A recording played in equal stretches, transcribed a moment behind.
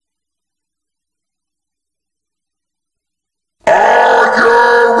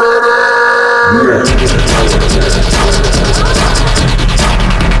The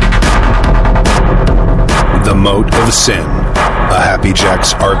Moat of Sin, a Happy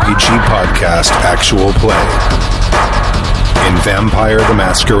Jacks RPG podcast actual play. In Vampire the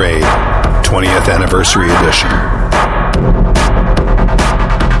Masquerade, 20th Anniversary Edition.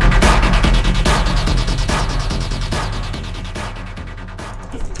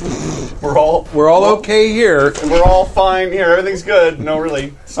 We're all okay here. And we're all fine here. Everything's good. No,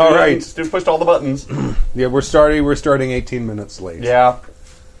 really. So all right. Just pushed all the buttons. Yeah, we're starting 18 minutes late. Yeah.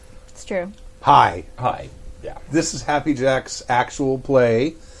 It's true. Hi. Yeah. This is Happy Jack's actual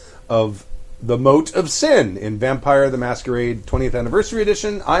play of The Moat of Sin in Vampire the Masquerade 20th Anniversary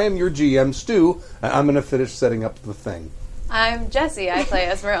Edition. I am your GM, Stu, and I'm going to finish setting up the thing. I'm Jesse. I play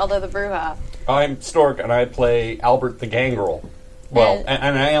Esmeralda the Bruja. I'm Stork, and I play Albert the Gangrel. Well,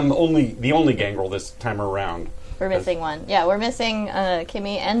 and I am the only Gangrel this time around. We're missing one. Yeah, we're missing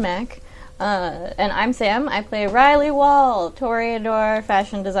Kimmy and Mac. And I'm Sam. I play Riley Wall, Toreador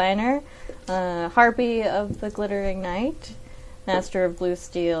fashion designer, Harpy of the Glittering Night, Master of Blue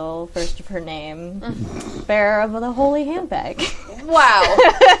Steel, first of her name, bearer of the Holy Handbag. Wow.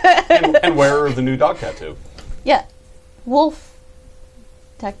 and wearer of the new dog tattoo. Yeah. Wolf,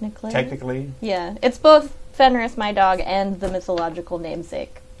 technically. Technically. Yeah. It's both Fenris, my dog, and the mythological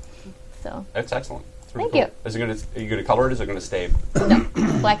namesake. So. That's excellent. That's Thank cool. you. Are you going to color it? Is it going to stay? No,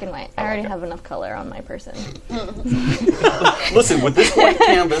 black and white. I already have enough color on my person. Listen, with this white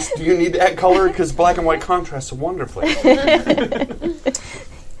canvas, do you need to add color? Because black and white contrast so wonderfully.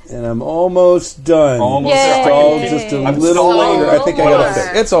 And I'm almost done. Almost Yay. there. Just a I'm little so later. I think I got it more.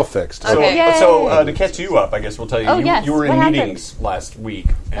 fixed. It's all fixed. Okay. So to catch you up, I guess we'll tell you. Oh, yes. You were in What happened? meetings last week,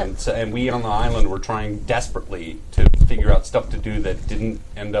 and we on the island were trying desperately to figure out stuff to do that didn't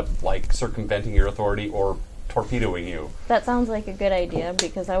end up like circumventing your authority or torpedoing you. That sounds like a good idea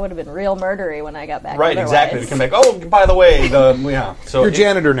because I would have been real murdery when I got back. Right, otherwise. exactly. To come back. Oh, by the way, So You're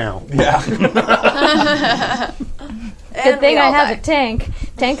janitor now. Yeah. Good thing I have a tank.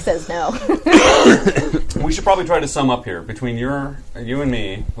 Tank says no. We should probably try to sum up here between you and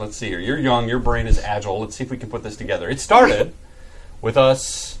me. Let's see here. You're young. Your brain is agile. Let's see if we can put this together. It started with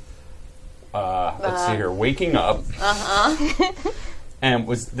us. Let's see here. Waking up. And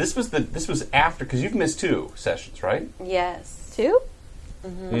this was after, because you've missed 2 sessions, right? Yes. 2? I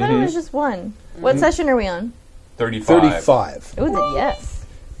thought it was just 1. What session are we on? 35. Ooh, then yes.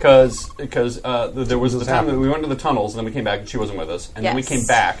 Because there was the time that we went to the tunnels, and then we came back, and she wasn't with us, and then we Yes. came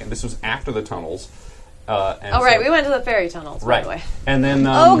back, and this was after the tunnels. We went to the fairy tunnels, by the way. And then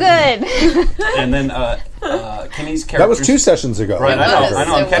Oh, good. and then Kimmy's character. That was 2 sessions ago. Right, It was. I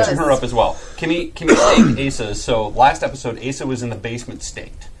know. I'm It catching was. her up as well. Kimmy saved Asa. So last episode, Asa was in the basement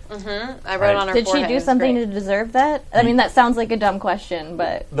state. I wrote on her Did she forehead. do It was something great. to deserve that? I mean, that sounds like a dumb question,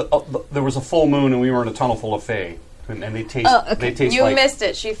 but... There was a full moon, and we were in a tunnel full of fae, and they taste. Oh, okay. They taste You like missed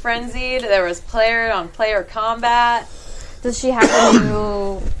it. She frenzied. There was player combat. Does she have a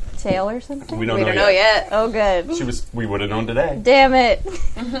new tail or something? we don't We know don't know yet. yet. Oh, good. We would have known today. Damn it.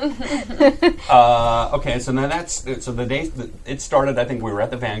 Okay, so now the day it started. I think we were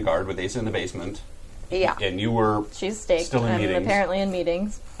at the Vanguard with Asa in the basement, Yeah. and you were She's staked. Still in I'm meetings. apparently in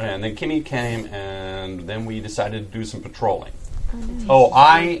meetings. And then Kimmy came, and then we decided to do some patrolling. Oh,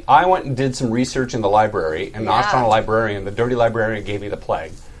 I went and did some research in the library, and knocked on a librarian. The dirty librarian gave me the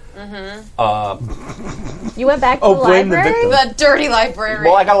plague. You went back to Oh, the blame the library? victim. The dirty librarian.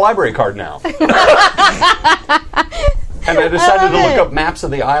 Well, I got a library card now. And I decided to look up maps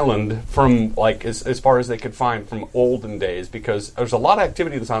of the island from, like, as far as they could find from olden days, because there's a lot of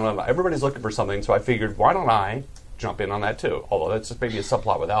activity in this island. Everybody's looking for something, so I figured, why don't I jump in on that too? Although that's just maybe a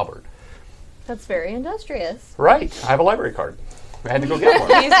subplot with Albert. That's very industrious. Right. I have a library card. I had to go get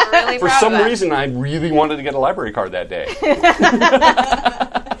one. He's really For proud some of that. reason, I really wanted to get a library card that day.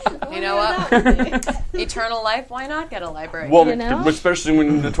 You know what? Eternal life, why not get a library? Well, You know? especially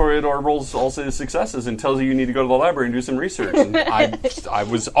when the Toreador rolls all his successes and tells you need to go to the library and do some research. And I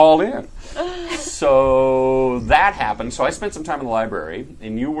was all in. So that happened. So I spent some time in the library,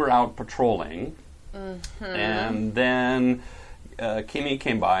 and you were out patrolling. And then Kimmy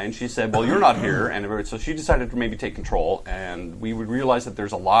came by, and she said, well, you're not here. And so she decided to maybe take control, and we would realize that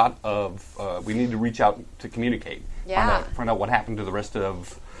there's a lot of, we need to reach out to communicate. Yeah. Find out what happened to the rest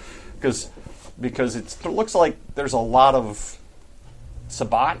of, because it looks like there's a lot of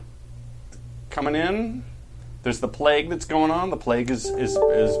Sabbat coming in. There's the plague that's going on. The plague is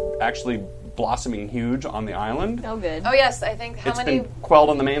actually blossoming huge on the island. Oh, good. Oh, yes, I think how It's many... been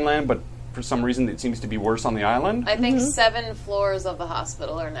quelled on the mainland, but for some reason it seems to be worse on the island, I think 7 floors of the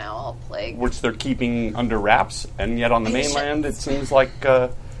hospital are now all plagued. which they're keeping under wraps. And yet on the Patience. mainland, it seems like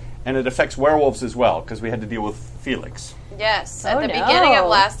And it affects werewolves as well, because we had to deal with Felix. Yes, at Oh, the no. beginning of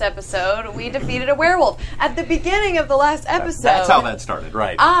last episode, we defeated a werewolf. At the beginning of the last episode, That's how that started,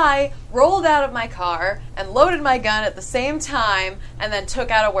 right? I rolled out of my car and loaded my gun at the same time, and then took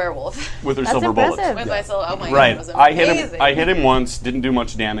out a werewolf With her That's silver impressive. bullets. with my soul. Oh my god, Right. it was I amazing. hit him once, didn't do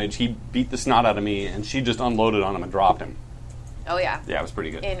much damage. He beat the snot out of me, and she just unloaded on him and dropped him. Oh yeah, Yeah, it was pretty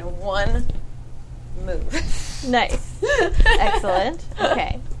good. in one move. Nice. Excellent.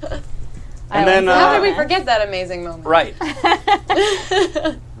 Okay. And then, How did we forget that amazing moment? Right.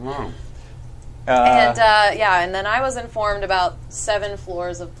 Wow. And then I was informed about 7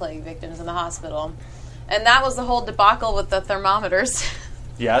 floors of plague victims in the hospital, and that was the whole debacle with the thermometers.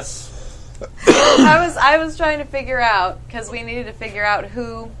 Yes. I was trying to figure out, because we needed to figure out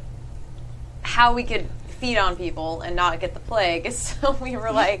how we could feed on people and not get the plague. So we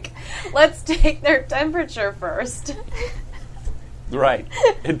were like, let's take their temperature first. Right.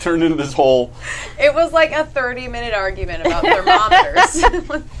 It turned into this whole... It was like a 30-minute argument about thermometers.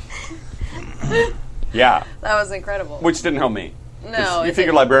 Yeah. That was incredible. Which didn't help me. No, 'Cause it you figure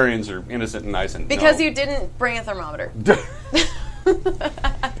didn't. librarians are innocent and nice and... Because no. you didn't bring a thermometer. But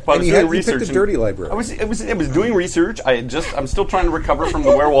I was And doing you research. picked a and- dirty library. I was doing research. I'm still trying to recover from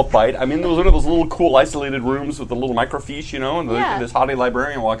the werewolf bite. I'm in one of those little cool isolated rooms with the little microfiche, and Yeah. this haughty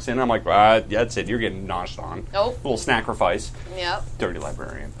librarian walks in. I'm like, that's it. You're getting noshed on. Nope. Little sacrifice. Yep. Dirty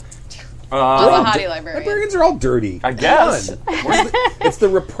librarian. I was a hottie librarian. Librarians are all dirty. I guess. Come on. It's the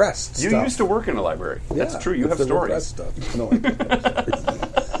repressed You stuff. used to work in a library. That's Yeah, true. You it's have the stories. repressed stuff. No, I don't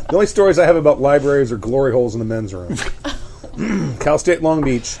have the only stories I have about libraries are glory holes in the men's room. Cal State Long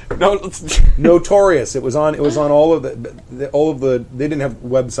Beach, No, notorious. It was on all of the. They didn't have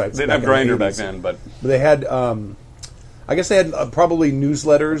websites. they didn't back have in Grindr the back 80s. then, but They had, I guess they had probably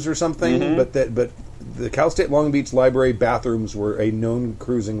newsletters or something. Mm-hmm. But the Cal State Long Beach library bathrooms were a known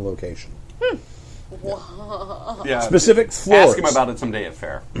cruising location. yeah. Specific floors. Ask him about it someday at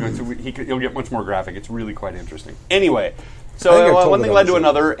fair. He'll get much more graphic. It's really quite interesting. Anyway, I think so I've told one it thing on led the to show.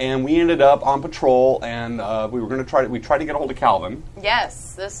 another, and we ended up on patrol, and we were going to try. We tried to get a hold of Calvin.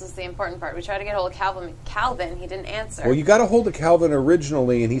 Yes, this is the important part. We tried to get hold of Calvin. He didn't answer. Well, you got a hold of Calvin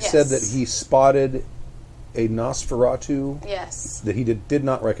originally, and he said that Yes. he spotted a Nosferatu Yes. that he did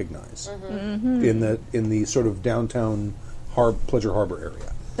not recognize Mm-hmm. in the sort of downtown Pleasure Harbor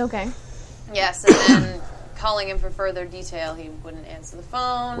area. Okay. Yes, and then calling him for further detail, he wouldn't answer the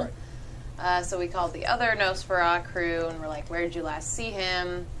phone. Right. So we called the other Nosferatu crew, and we're like, "Where did you last see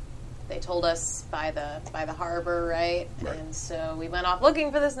him?" They told us by the harbor, right? Right. And so we went off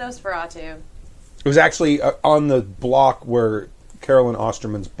looking for this Nosferatu. It was actually on the block where Carolyn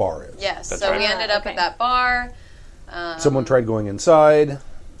Osterman's bar is. Yes, That's so right. we ended up Okay. at that bar. Someone tried going inside.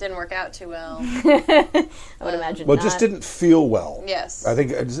 Didn't work out too well. I would imagine Well, it not. just didn't feel well. Yes. I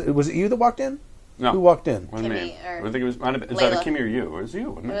think was it you that walked in? No. Who walked in? Wasn't Kimmy, me. or I think it was. Might have been, is that Layla. Kimmy or you? It was you.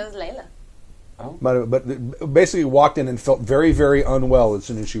 Wasn't It it? was Layla. But basically walked in and felt very, very unwell as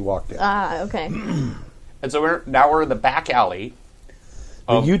soon as she walked in. Okay. And so we're in the back alley.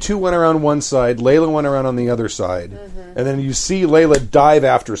 You two went around one side, Layla went around on the other side, and then you see Layla dive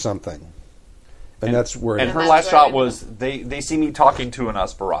after something. And that's where it And her that's last where shot I- was they see me talking to an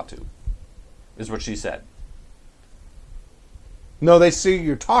Nosferatu, is what she said. No, they see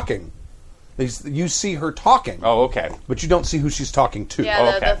you talking. You see her talking, Oh, okay. but you don't see who she's talking to. Yeah,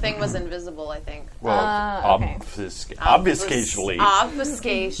 the, Okay. the thing was invisible, I think. Well, okay. obfuscationally,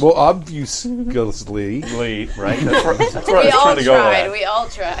 Obfuscation. Well, obviously. right? That's where I we was all trying to go with tried. that. We all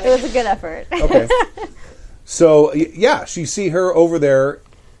It tried. was a good effort. Okay. So, yeah, she see her over there.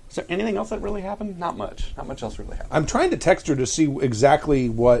 Is there anything else that really happened? Not much. Not much else really happened. I'm trying to text her to see exactly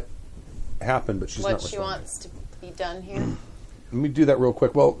what happened, but she's not What she responding. wants to be done here. Let me do that real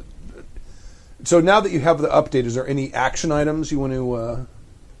quick. Well, so now that you have the update, is there any action items you want to...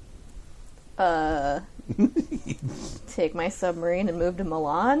 Take my submarine and move to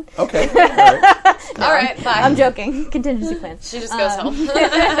Milan. Okay. All right. All right, bye. I'm joking. Contingency plan. She just goes home. All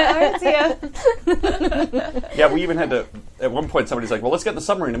right, see ya. Yeah, we even had to. At one point, somebody's like, "Well, let's get the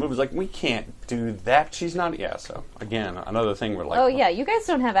submarine to move." It's like, we can't do that. She's not. Yeah. So again, another thing we're like. Oh yeah, you guys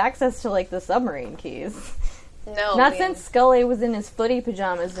don't have access to like the submarine keys. No, Not we- since Scully was in his footy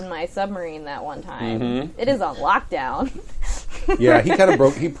pajamas in my submarine that one time. It is on lockdown. Yeah, he kind of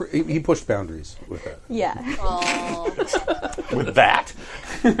broke... He pushed boundaries with that. Yeah. Aw. with that.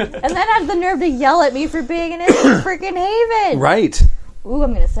 And then had the nerve to yell at me for being in his freaking haven. Right. Ooh,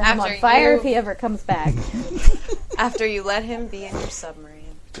 I'm gonna set him After on fire you- if he ever comes back. After you let him be in your submarine.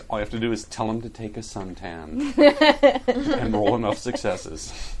 All you have to do is tell him to take a suntan and roll enough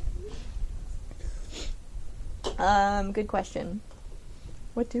successes. Good question.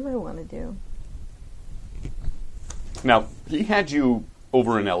 What do I want to do? Now, he had you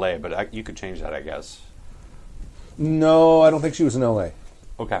over in L.A., but you could change that, I guess. No, I don't think she was in L.A.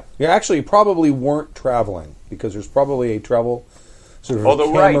 Okay. Yeah, actually, you probably weren't traveling because there's probably a travel sort of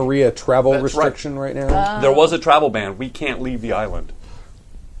right. Camarilla travel That's restriction right now. There was a travel ban. We can't leave the island.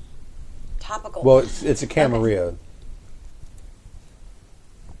 Topical. Well, it's a Camarilla.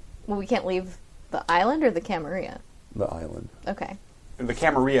 Well, we can't leave the island or the Camarilla. The island. Okay. The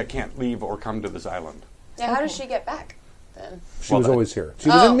Camarilla can't leave or come to this island. Yeah, how does she get back then? She Well, was that- always here. She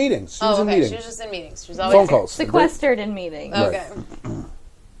was in meetings. She was in okay. meetings. She was just in meetings. She was always Phone here. calls. Sequestered in meetings. Okay.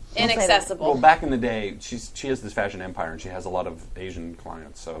 Inaccessible. Well, back in the day, she has this fashion empire, and she has a lot of Asian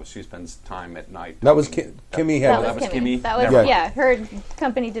clients, so she spends time at night. That was talking- Kimmy had. That was Kimmy. Kimmy. That was Never- yeah. Her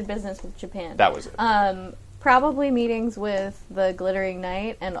company did business with Japan. That was it. Probably meetings with the Glittering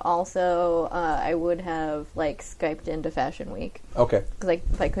Knight, and also I would have like Skyped into Fashion Week Okay. because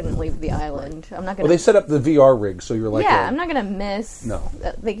if I couldn't leave the island, I'm not gonna. Well, they set up the VR rig, so you're like, yeah, I'm not gonna miss. No.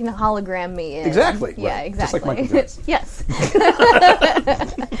 They can hologram me in. Exactly, Yeah, right. exactly. Just like Michael Jackson. Yes.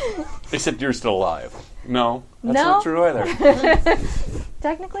 Except you're still alive. No, that's No. not true either.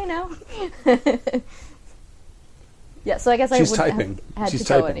 Technically, no. Yeah, so I guess She's I wouldn't typing. have had She's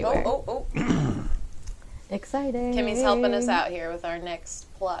to go typing. anywhere. Oh. Exciting. Kimmy's helping us out here with our next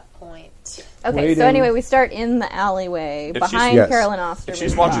plot point. Okay, Waiting. so anyway, we start in the alleyway she's- behind Yes. Carolyn Oster. If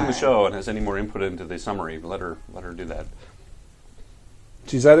she's watching the show and has any more input into the summary, let her do that.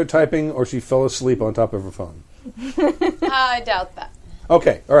 She's either typing or she fell asleep on top of her phone. I doubt that.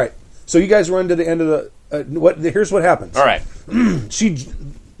 Okay, all right. So you guys run to the end of the. Here's what happens. All right. She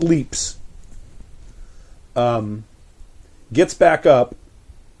leaps, gets back up,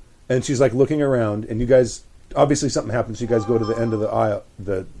 and she's like looking around. And you guys, obviously, something happens. You guys go to the end of the aisle,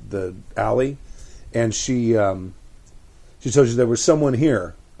 the alley, and she tells you there was someone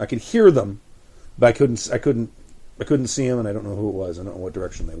here. I could hear them, but I couldn't see them, and I don't know who it was. I don't know what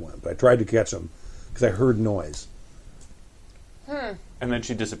direction they went, but I tried to catch them because I heard noise. And then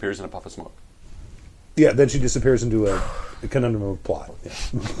she disappears in a puff of smoke. Yeah, then she disappears into a conundrum of plot. Yeah.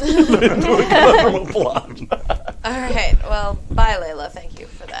 All right. Well, bye, Layla. Thank you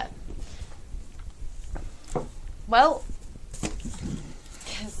for that. Well,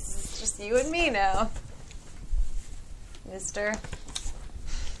 guess it's just you and me now, Mister.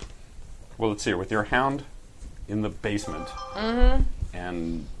 Well, let's see here. With your hound in the basement,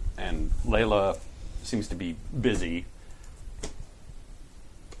 and Layla seems to be busy.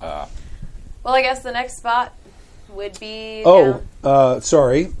 Well, I guess the next spot would be. Oh, down-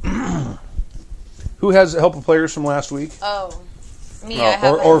 sorry. Who has help of players from last week? Me. I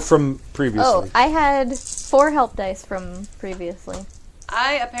have. Or from previously? Oh, I had 4 help dice from previously.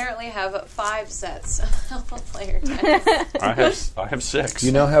 I apparently have 5 sets of player dice. I have 6.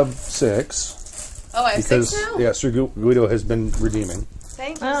 You now have 6. Oh, I have Because, 6 now. yeah, Sir Guido has been redeeming.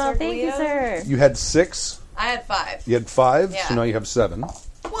 Thank you, Oh, Sir thank you, Guido. sir. You had 6. I had 5. You had 5. Yeah. So now you have 7.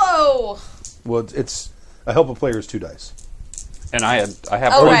 Whoa! Well, it's a help of players 2 dice. And I have.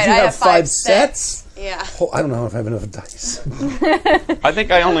 Oh, Or right. did you I have have 5 sets. Yeah. Oh, I don't know if I have enough dice. I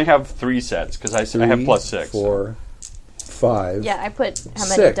think I only have 3 sets because I have plus 6. 4, 5. Yeah, I put how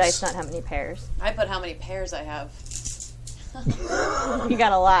many 6. dice, not how many pairs. I put how many pairs I have. You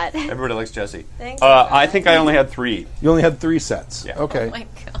got a lot. Everybody likes Jesse. Thank you, I guys. think I only had 3. You only had 3 sets. Yeah. Okay. Oh my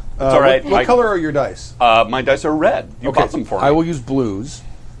god. It's all right. What color are your dice? My dice are red. You bought them for me. I will use blues.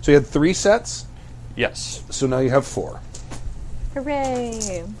 So you had 3 sets. Yes. So now you have 4. Hooray.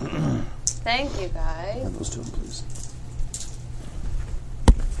 Thank you, guys. And those 2, please.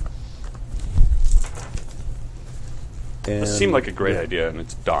 And It seemed like a great idea, and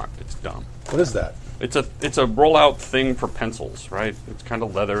it's dumb. It's dumb. What is that? It's a rollout thing for pencils, right? It's kind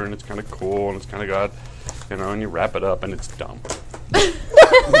of leather, and it's kind of cool, and it's kind of got, and you wrap it up, and it's dumb. It's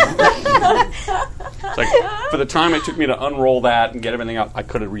like, for the time it took me to unroll that and get everything out, I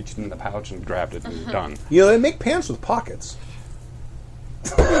could have reached in the pouch and grabbed it and done. You know, they make pants with pockets.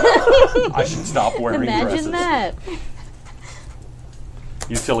 I should stop wearing dresses. Imagine that.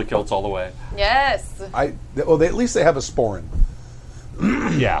 Utility kilts all the way. Yes. At least they have a sporran.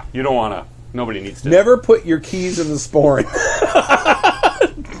 Yeah, you don't want to. Nobody needs to. Never put your keys in the sporran.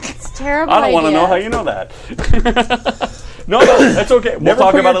 It's a terrible I don't want to idea. know how you know that. No, that's okay. We'll Never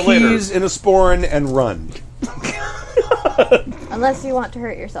talk put about your it later. keys in a sporran and run. Unless you want to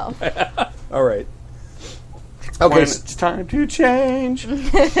hurt yourself. All right. When Okay. it's time to change.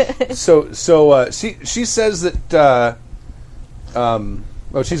 So she says that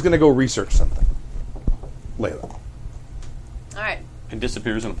she's going to go research something. Layla. All right. And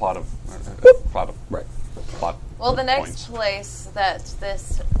disappears in a plot of Right. Well, the next points. place that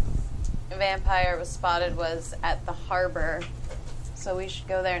this vampire was spotted was at the harbor, so we should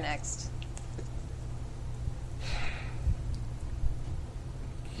go there next.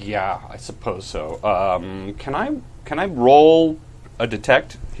 Yeah, I suppose so. Can I roll a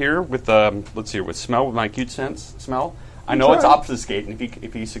detect here with let's see, with smell, with my acute sense smell? I know it's try. obfuscate, and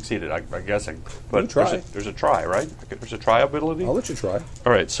if he succeeded, I'm guessing. But try. there's a try, right? There's a try ability. I'll let you try.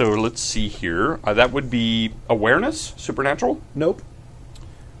 All right, so let's see here. That would be awareness, supernatural, Nope.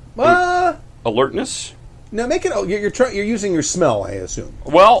 alertness. Now make it. Oh, you're using your smell, I assume.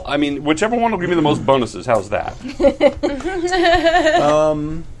 Well, I mean, whichever one will give me the most bonuses. How's that?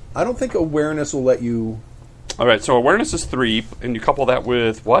 I don't think awareness will let you. All right, so awareness is 3, and you couple that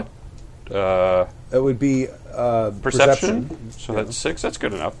with what? It would be perception. So that's 6. That's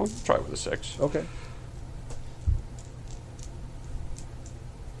good enough. We'll try with a 6. Okay.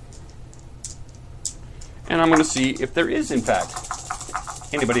 And I'm going to see if there is, in fact,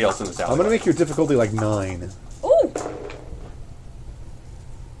 anybody else in this alley. I'm going to make your difficulty like 9. Ooh!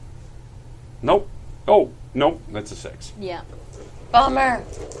 Nope. Oh, nope. That's a 6. Yeah. Bummer.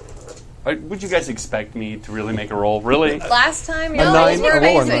 Would you guys expect me to really make a roll? Really? Last time your A rolls 9 were or a lower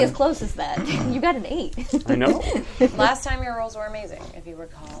amazing. nine? As close as that. You got an 8. I know. Last time your rolls were amazing, if you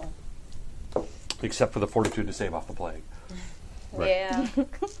recall. Except for the fortitude to save off the plague. Right. Yeah.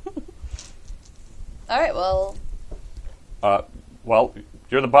 All right. Well, Well,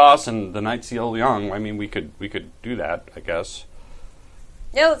 you're the boss, and the night's still young. I mean, we could do that, I guess.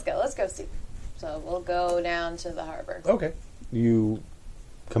 yeah. Let's go. Let's go see. So we'll go down to the harbor. Okay. You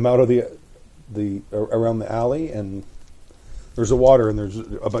come out of the around the alley, and there's a water, and there's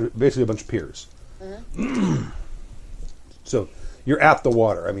basically a bunch of piers. So you're at the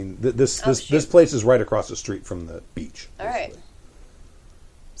water. I mean, this place is right across the street from the beach. All right.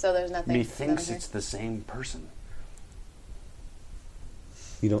 So there's nothing. Methinks down it's the same person.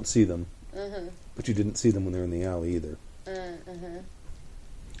 You don't see them, but you didn't see them when they were in the alley either.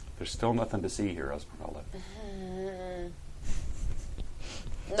 There's still nothing to see here, Esmeralda. here.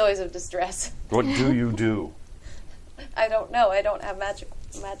 Noise of distress. What do you do? I don't know. I don't have magical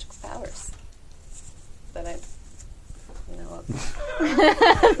powers that I know of.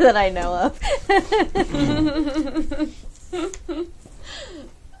 That I know of.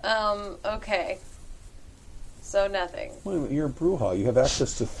 Okay. So nothing. Wait a minute, you're a Brujah. You have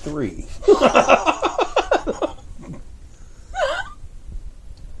access to 3.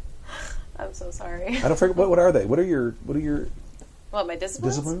 I'm so sorry. I don't forget what are they? What are your What, my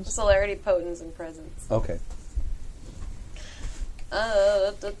disciplines? Disciplines? Celerity, potence, and presence. Okay.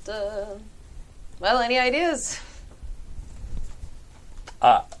 Well, any ideas?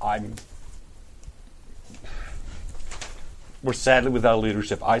 We're sadly without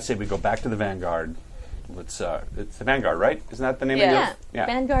leadership. I say we go back to the Vanguard. It's the Vanguard, right? Isn't that the name Yeah. of Yeah.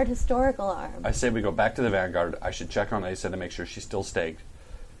 Vanguard Historical Arm. I say we go back to the Vanguard. I should check on Asa to make sure she's still staked.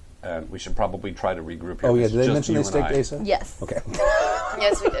 And we should probably try to regroup here. Oh yeah, It's did they just mention you they and staked I. Asa? Yes. Okay.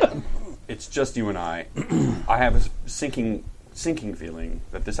 Yes, we did. It's just you and I. I have a sinking feeling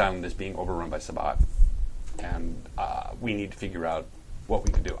that this island is being overrun by Sabbat. And we need to figure out what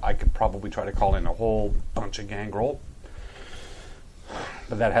we can do. I could probably try to call in a whole bunch of gangrel.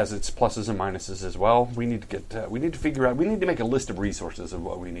 But that has its pluses and minuses as well. We need to we need to figure out, we need to make a list of resources of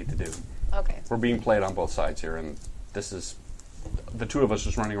what we need to do. Okay. We're being played on both sides here, and this is, the two of us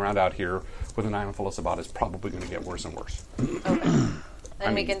just running around out here with an island full of Sabbat is probably going to get worse and worse. Okay.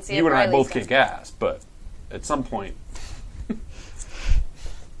 Then we can see you if and I Riley's both got- kick ass, but at some point,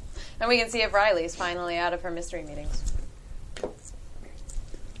 And we can see if Riley's finally out of her mystery meetings.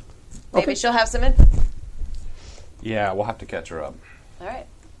 Maybe Okay. she'll have some input. yeah, we'll have to catch her up. All right.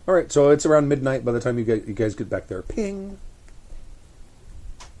 All right, so it's around midnight by the time you guys get back there. Ping,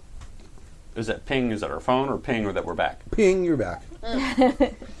 Is that ping? Is that our phone, or ping, or that we're back? ping, you're back. All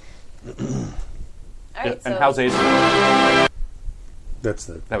right. And so how's Asa? That's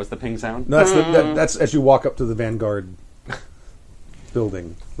the That was the ping sound? no, that's as you walk up to the Vanguard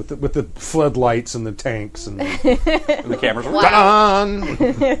building with the floodlights and the tanks and And the cameras are dun!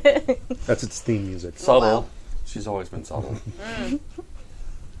 That's its theme music. subtle. wow. She's always been subtle.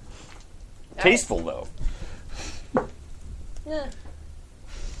 Tasteful, though. yeah.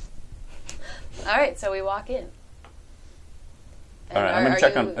 All right, so we walk in. And All right, I'm going are to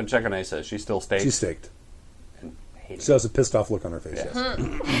check you- on check on Asa. Is she still staked? She's staked. And hating She has a pissed off look on her face. Yeah.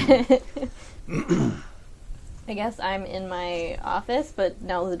 Yes. I guess I'm in my office, but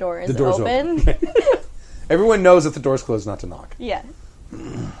now the door is The door's open. Everyone knows if the door's closed, not to knock. Yeah.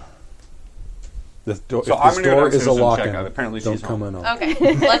 The door, So if I'm this gonna go door is downstairs a and lock, check in, out. Apparently don't she's come home. in. Okay,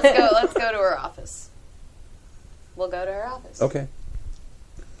 let's go to her office. we'll go to her office. Okay.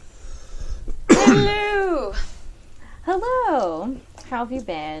 Hello. Hello. How have you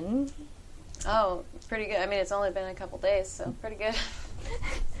been? Oh, pretty good. I mean, it's only been a couple days, so pretty good.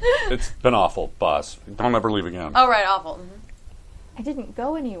 It's been awful, boss. Don't ever leave again. Oh, right, awful. I didn't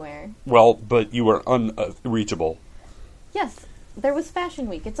go anywhere. Well, but you were unreachable. Yes, there was Fashion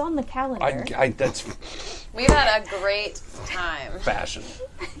Week. It's on the calendar. That's We've had a great time. fashion.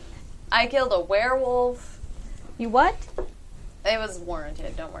 I killed a werewolf. You what? It was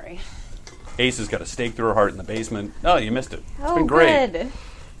warranted, don't worry. Ace has got a stake through her heart in the basement. Oh, you missed it. It's Oh, been great. good.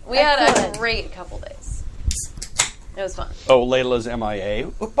 We had a Excellent. great couple days. It was fun. Oh, Layla's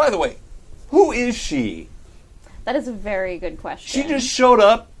MIA. Oh, by the way, who is she? That is a very good question. She just showed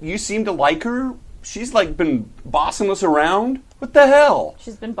up. You seem to like her. She's like been bossing us around. What the hell?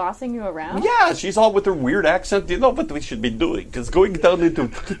 She's been bossing you around? Yeah, she's all with her weird accent. You know what we should be doing? Because going down into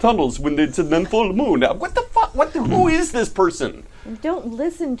the tunnels when it's an then full moon. Now, what the fuck? Who is this person? Don't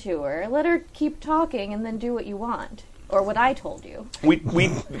listen to her. Let her keep talking and then do what you want. Or what I told you.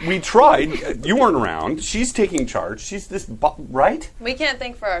 We tried. You weren't around. She's taking charge. She's this, right? We can't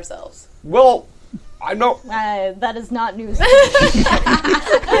think for ourselves. Well, I know. That is not news to me.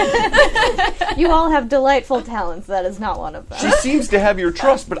 You all have delightful talents. That is not one of them. She seems to have your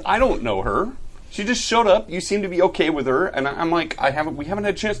trust, but I don't know her. She just showed up. You seem to be okay with her, and I'm like, we haven't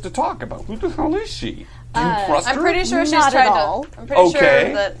had a chance to talk about who the hell is she? Do you trust her? I'm pretty sure she's Not at tried all. to. I'm pretty Okay.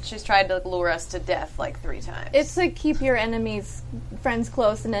 sure that she's tried to lure us to death like 3 times. It's a keep your enemies, friends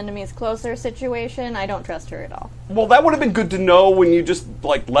close and enemies closer situation. I don't trust her at all. Well, that would have been good to know when you just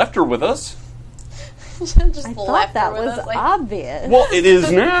left her with us. just I left thought that her with was us, like, obvious. Well, it is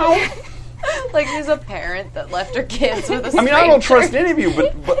now. like she's a parent that left her kids with a I mean, I don't stranger. trust any of you,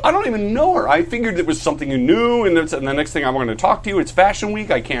 but I don't even know her. I figured it was something you knew, and the next thing I'm going to talk to you, it's Fashion Week.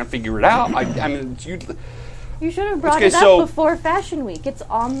 I can't figure it out. I mean, You should have brought Okay, it up so- before Fashion Week. It's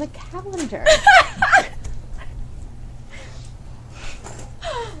on the calendar.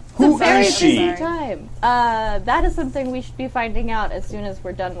 who Very is she? busy time. That is something we should be finding out as soon as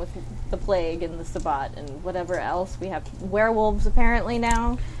we're done with the plague and the Sabbat and whatever else we have. Werewolves apparently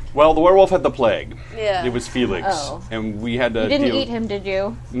now. Well, the werewolf had the plague. Yeah. It was Felix, Oh. and we had to You didn't deal. eat him, did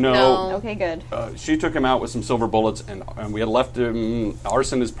you? No. Okay, good. She took him out with some silver bullets, and we had left him.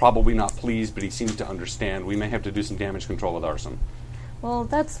 Arson is probably not pleased, but he seems to understand. We may have to do some damage control with Arson. Well,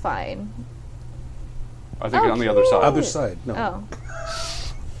 that's fine. I think on the other side. Other side. No. Oh.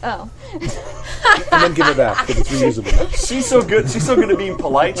 Oh. And then give it back because it's reusable. She's so good. She's so good at being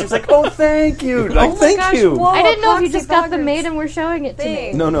polite. She's like, "Oh, thank you." Like, Thank you. whoa, I didn't know if you Epoxy just got them pockets. made and were showing it to me.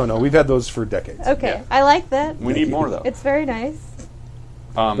 Thanks. No. We've had those for decades. Okay, Yeah. I like that. we need more though. It's very nice.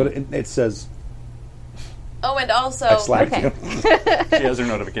 But it says Oh, and also, I slacked Okay. you. She has her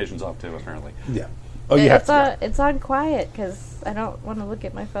notifications off too, apparently. Yeah. Oh, you have It's to. it's on quiet because I don't want to look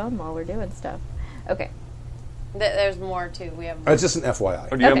at my phone while we're doing stuff. Okay. there's more too. We have. It's just an FYI.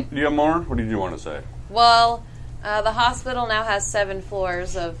 Oh, do, you Okay. do you have more? What did you want to say? Well, the hospital now has 7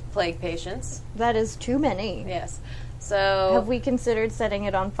 floors of plague patients. That is too many. Yes. So Have we considered setting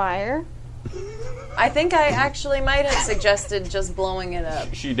it on fire? I think I actually might have suggested just blowing it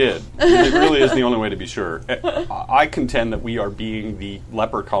up. She did. It really is the only way to be sure. I contend that we are being the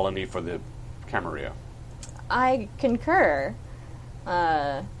leper colony for the Camarilla. I concur.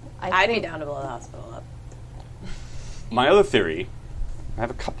 I'd be think- down to blow the hospital up. My other theory, I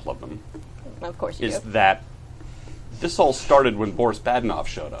have a couple of them, Of course you is do. that this all started when Boris Badenov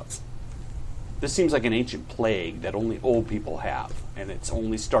showed up. This seems like an ancient plague that only old people have, and it's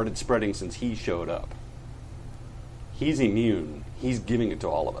only started spreading since he showed up. He's immune. He's giving it to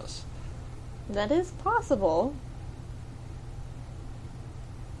all of us. That is possible.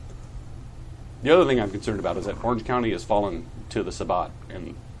 The other thing I'm concerned about is that Orange County has fallen to the Sabbat,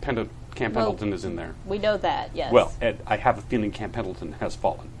 and Camp Well- Pendleton is in there. We know that, yes. Well, Ed, I have a feeling Camp Pendleton has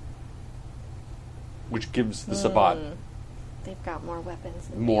fallen, which gives the Sabbat They've got more weapons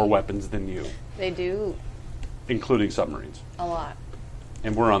than more me. weapons than you, They do including submarines. a lot.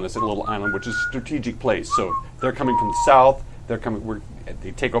 And we're on this little island, which is a strategic place. So they're coming from the south.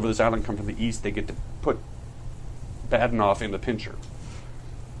 They take over this island, come from the east. They get to put Badenoff in the pincher.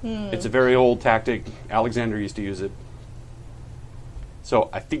 It's a very old tactic. Alexander used to use it.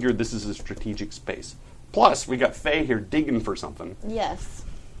 So I figured this is a strategic space. Plus, we got Faye here digging for something. Yes.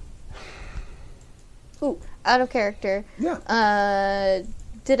 Ooh, out of character. Yeah.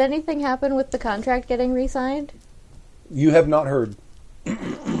 Did anything happen with the contract getting re-signed? You have not heard.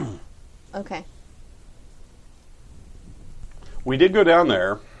 Okay. We did go down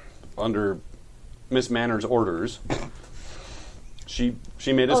there under Miss Manner's orders. She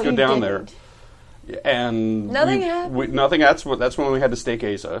made us Oh, go you down didn't. And Nothing happened. Nothing. That's when we had to stake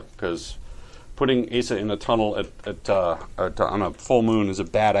Asa, because putting Asa in a tunnel on a full moon is a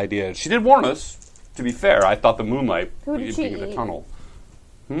bad idea. She did warn us. To be fair, I thought the moonlight Who did she being in the eat? tunnel.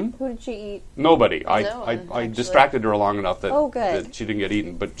 Who did she eat? Nobody. No one, I actually. distracted her long enough that, Oh, good. that she didn't get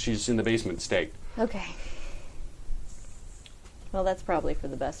eaten, but she's in the basement staked. Okay. Well, that's probably for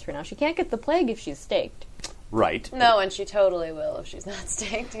the best for now. She can't get the plague if she's staked. Right. No, and she totally will if she's not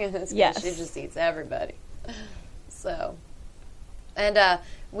staked. In this Yes. case, she just eats everybody. So, and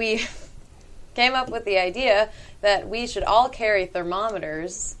we came up with the idea that we should all carry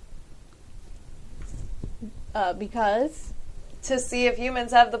thermometers Because to see if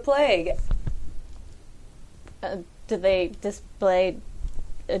humans have the plague. do they display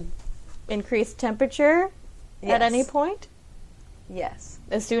increased temperature at Yes. any point? Yes.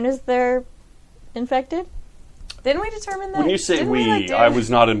 As soon as they're infected? Didn't we determine that? When you say Didn't we, do- I was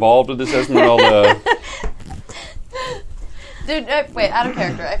not involved with this Esmeralda. Dude, wait, out of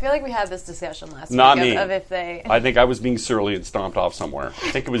character. I feel like we had this discussion last Not week me. of if they, I think I was being surly and stomped off somewhere.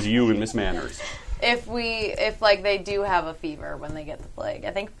 I think it was you and Miss Manners. if like they do have a fever when they get the plague.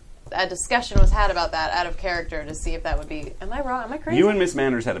 I think a discussion was had about that out of character to see if that would be. Am I wrong? Am I crazy? You and Miss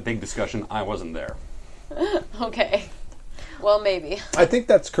Manners had a big discussion. I wasn't there. Okay. Well, maybe. I think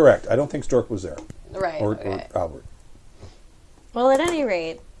that's correct. I don't think Stork was there, Right. or okay. Albert. Well, at any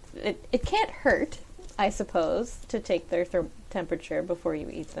rate, it can't hurt, I suppose, to take their temperature before you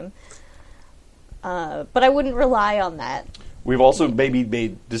eat them. But I wouldn't rely on that. We've also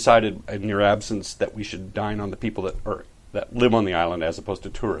maybe decided in your absence that we should dine on the people that live on the island as opposed to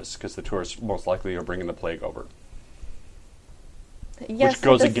tourists, because the tourists most likely are bringing the plague over. Yes, Which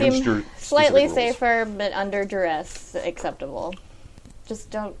goes it does against seem your slightly specific rules. safer, but under duress, acceptable.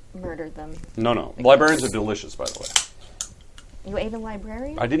 Just don't murder them. No. Librarians are delicious, by the way. You ate a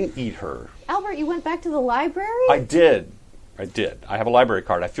librarian? I didn't eat her. Albert, you went back to the library? I did. I have a library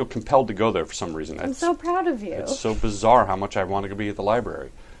card. I feel compelled to go there for some reason. I'm so proud of you. It's so bizarre how much I want to be at the library.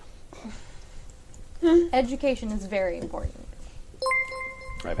 Education is very important.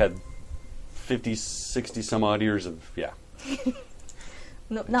 I've had 50, 60 some odd years of, yeah.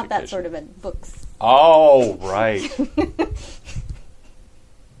 No, not that Education. sort of books. Oh, right.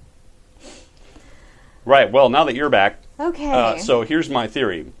 Right, well, now that you're back, Okay. so here's my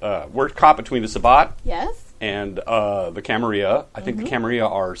theory. We're caught between the Sabbat Yes? and the Camarilla. I think the Camarilla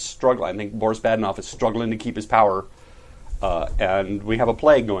are struggling. I think Boris Badenoff is struggling to keep his power. And we have a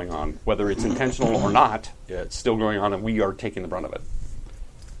plague going on. Whether it's intentional or not, it's still going on, and we are taking the brunt of it.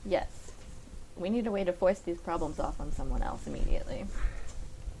 Yes. We need a way to force these problems off on someone else immediately.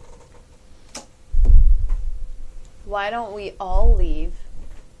 Why don't we all leave,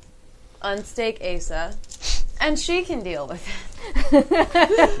 unstake Asa, and she can deal with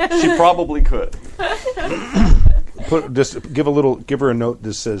it? She probably could. Give her a note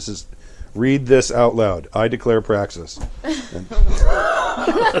that says, "Read this out loud. I declare praxis."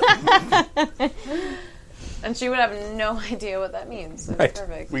 And she would have no idea what that means. So Right. it's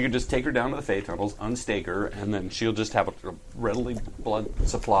perfect. We could just take her down to the Fey tunnels, unstake her, and then she'll just have a readily blood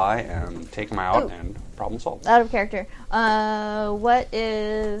supply and take them out, Oh. and problem solved. Out of character. What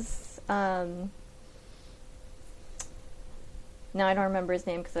is... now I don't remember his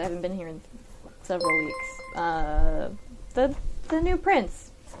name because I haven't been here in several weeks. The new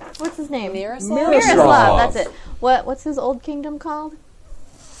prince. What's his name? Miroslav? Miroslav, that's it. What's his old kingdom called?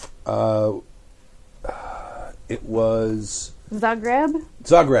 It was Zagreb?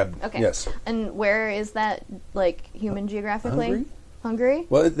 Zagreb. Okay. Yes. And where is that, like, human geographically? Hungary? Hungary?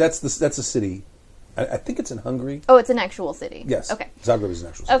 Well, that's a city. I think it's in Hungary. Oh, it's an actual city. Yes. Okay. Zagreb is an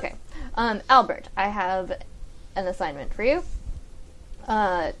actual city. Okay. Albert, I have an assignment for you.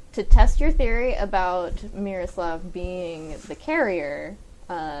 To test your theory about Miroslav being the carrier,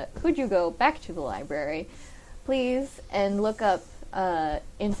 could you go back to the library, please, and look up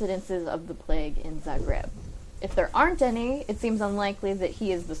incidences of the plague in Zagreb? If there aren't any, it seems unlikely that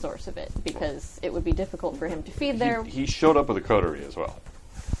he is the source of it, because it would be difficult for him to feed there. He showed up with a coterie as well,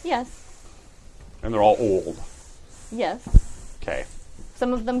 Yes. and they're all old. Yes. Okay.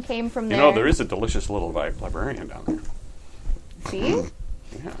 Some of them came from You there. know, there is a delicious little librarian down there. See?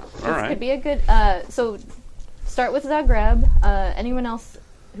 Yeah. All right. Could be a good. So, start with Zagreb. Anyone else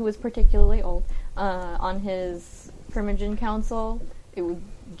who is particularly old on his Primogen Council, it would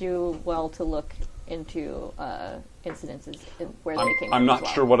do well to look into incidences where they came from. I'm not as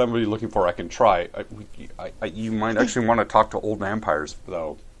well. sure what I'm really looking for. I can try. You might actually want to talk to old vampires,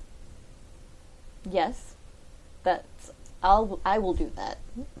 though. Yes, I will do that.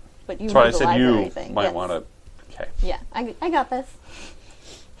 But you. That's why do I the said library you thing. might Yes. want to. Okay. Yeah, I got this.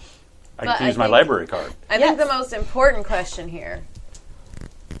 I But can I use my think- library card. I think Yes. the most important question here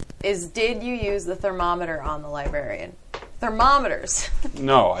is, did you use the thermometer on the librarian? Thermometers.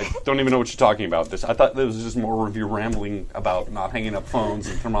 No, I don't even know what you're talking about. I thought this was just more of you rambling about not hanging up phones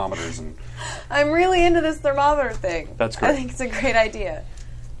and thermometers. And I'm really into this thermometer thing. That's I great. think it's a great idea.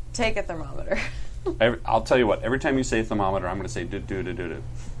 Take a thermometer. I'll tell you what. Every time you say thermometer, I'm going to say do.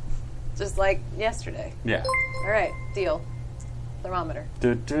 Just like yesterday. Yeah. All right, deal. Thermometer.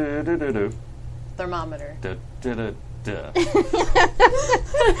 Do. Thermometer.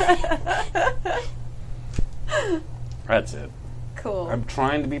 That's it. Cool. I'm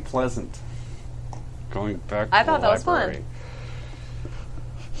trying to be pleasant. Going back to I thought the that was fun. library.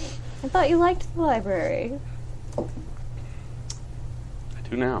 I thought you liked the library. I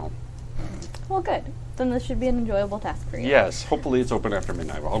do now. Well, good. Then this should be an enjoyable task for you. Yes, hopefully it's open after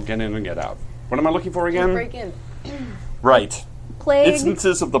midnight. I'll get in and get out. What am I looking for again? Break in. Right. Plague,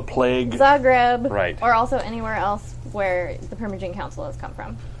 Instances of the plague. Zagreb, Right. or also anywhere else where the Permagene Council has come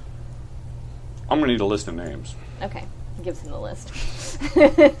from. I'm going to need a list of names. Okay, gives him the list.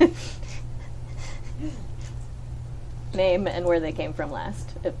 Name and where they came from last,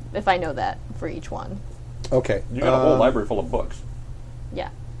 if I know that for each one. Okay. You got a whole library full of books. Yeah.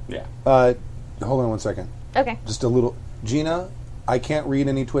 Yeah. Hold on one second. Okay. Just a little. Gina, I can't read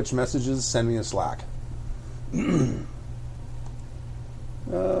any Twitch messages. Send me a Slack.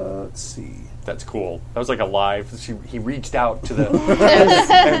 Let's see. That's cool. That was like a live. He reached out to the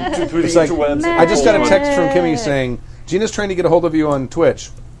and through the It's like, interwebs. I just got a text from Kimmy saying, Gina's trying to get a hold of you on Twitch.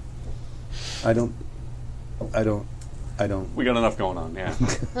 I don't. We got enough going on.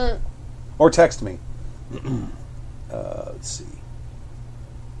 Yeah. Or text me. Let's see.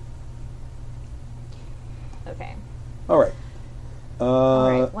 Okay. All right.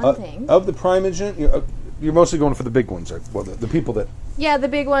 right, one thing. Of the Primogen, you're mostly going for the big ones, right? Well, the people that... Yeah, the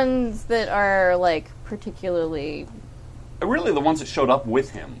big ones that are, like, particularly... Really, the ones that showed up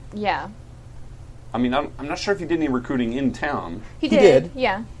with him. Yeah. I mean, I'm not sure if he did any recruiting in town. He did.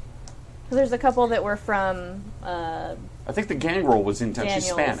 Yeah. There's a couple that were from... I think the gangrel was in town. She's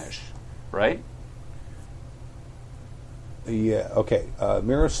Daniels. Spanish, right? Yeah, okay.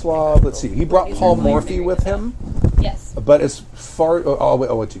 Miroslav, let's see. He brought Paul Morphy with him, Yes. but as far... I'll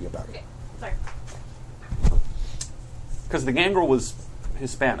let you get back. Okay. Sorry. Because the gangrel was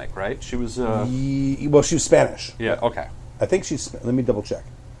Hispanic, right? She was. Well, she was Spanish. Yeah. Okay. I think she's... Let me double check.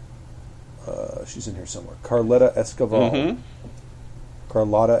 She's in here somewhere. Carlota Escoval. Mm-hmm.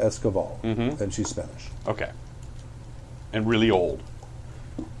 Carlotta Escoval. Mhm. And she's Spanish. Okay. And really old.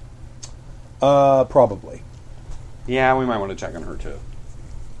 Probably. Yeah, we might want to check on her too.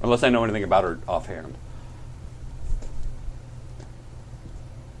 Unless I know anything about her offhand.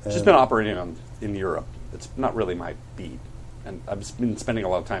 She's been operating in Europe. It's not really my beat. And I've been spending a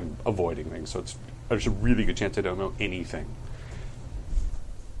lot of time avoiding things, so there's a really good chance I don't know anything.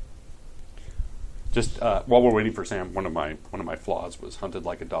 Just while we're waiting for Sam, one of my flaws was hunted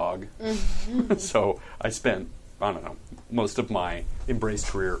like a dog. So I spent, I don't know, most of my Embrace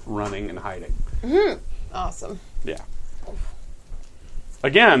career running and hiding. Awesome. Yeah.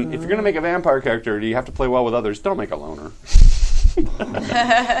 Again, if you're going to make a vampire character, you have to play well with others. Don't make a loner.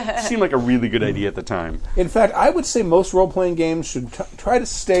 Seemed like a really good idea at the time. In fact, I would say most role-playing games should try to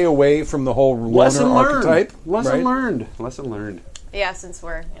stay away from the whole loner archetype. Lesson right? learned. Lesson learned. Yeah, since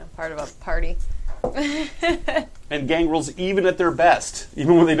we're part of a party. And gangrels, even at their best,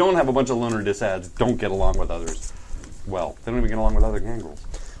 even when they don't have a bunch of loner disads, don't get along with others. Well, they don't even get along with other gangrels.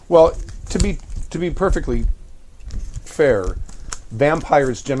 Well, to be perfectly fair,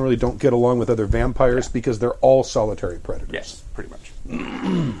 vampires generally don't get along with other vampires because they're all solitary predators. Yes, pretty much.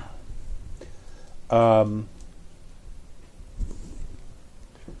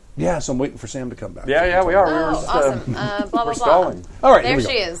 Yeah, so I'm waiting for Sam to come back. Yeah, we are. Oh, awesome. Blah, blah, We're blah. stalling. All right, There here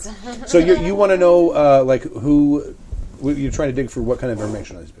we she go. is. So you want to know like who you're trying to dig for? What kind of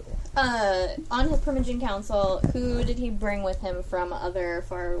information on these people? On his Permagene Council, who did he bring with him from other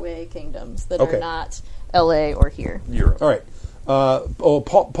faraway kingdoms that Okay. are not L.A. or here? Europe. All right.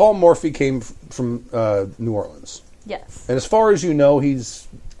 Paul Morphy came from New Orleans, Yes. and as far as you know, he's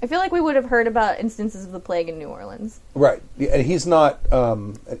I feel like we would have heard about instances of the plague in New Orleans. right. And he's not.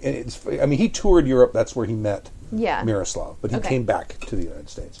 He toured Europe. That's where he met Yeah. Miroslav, but he Okay. came back to the United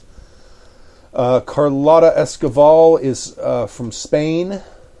States. Carlotta Escoval is from Spain.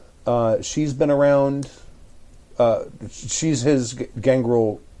 She's been around. She's his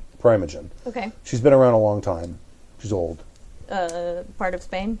gangrel primogen. Okay. She's been around a long time. She's old. Part of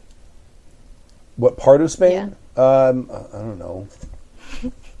Spain? What part of Spain? I don't know.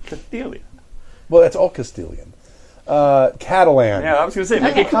 Castilian. Well, that's all Castilian. Catalan. Yeah, I was going to say,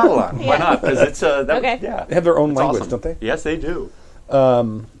 make it Catalan. Why not? Because it's Okay. Yeah, They have their own it's language, awesome. don't they? Yes, they do.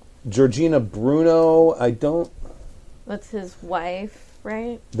 Georgina Bruno, I don't... That's his wife,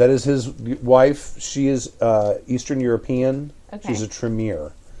 right? That is his wife. She is Eastern European. Okay. She's a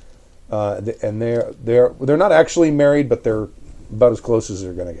Tremere. And they're not actually married, but they're about as close as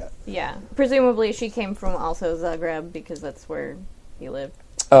they're going to get. Yeah. Presumably she came from also Zagreb because that's where he lived.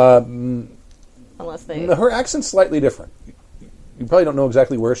 Unless they... Her accent's slightly different. You probably don't know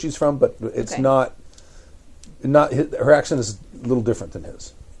exactly where she's from, but it's Okay. not her accent is a little different than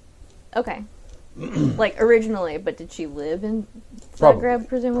his. Okay. Like originally, but did she live in Probably. Zagreb,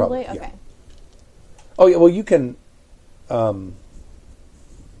 presumably? Probably, yeah. Okay. Oh yeah, well you can.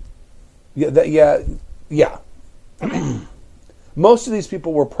 Yeah. Most of these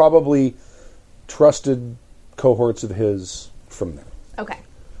people were probably trusted cohorts of his from there. Okay.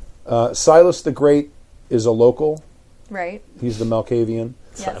 Silas the Great is a local. Right. He's the Malkavian.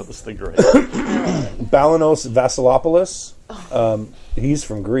 Yes. Silas the Great. Balanos Vasilopoulos. He's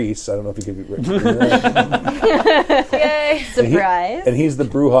from Greece. I don't know if you could get Yay! Surprise. and he's the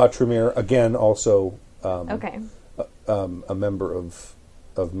Bruja Tremere, again, also Okay. a member of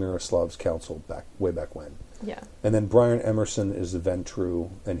Miroslav's council way back when. Yeah. And then Brian Emerson is the Ventru,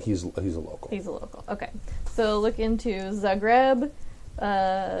 and he's a local. He's a local. Okay. So look into Zagreb,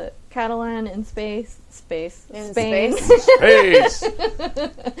 Catalan in Spain. In Spain. space. Space!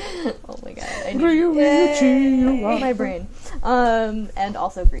 Oh my god. I need my brain. And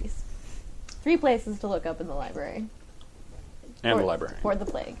also Greece. 3 places to look up in the library. And the For- library. For the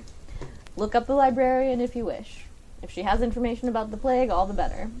plague. Look up the librarian if you wish. If she has information about the plague, all the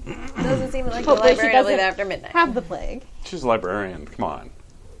better. Doesn't seem like the Hopefully she librarian will leave doesn't after midnight. Have the plague. She's a librarian. Come on.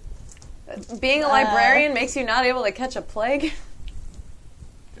 Being a librarian makes you not able to catch a plague.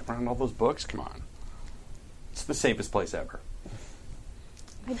 Get around all those books? Come on. It's the safest place ever.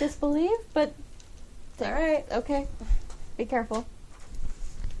 I disbelieve, but All right. okay. Be careful.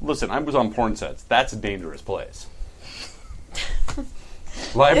 Listen, I was on porn sets. That's a dangerous place.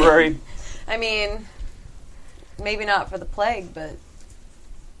 Library? I mean, maybe not for the plague, but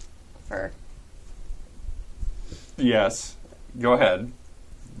for... Yes. Go ahead.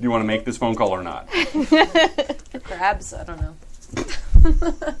 Do you want to make this phone call or not? crabs. I don't know.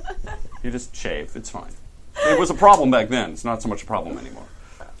 You just shave. It's fine. It was a problem back then. It's not so much a problem anymore.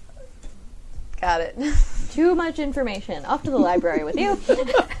 Got it. Too much information. Off to the library with you.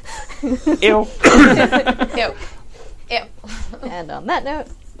 Ew. Ew. Ew. And on that note,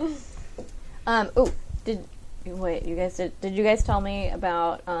 did you guys tell me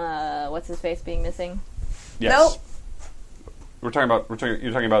about what's his face being missing? Yes. Nope. You're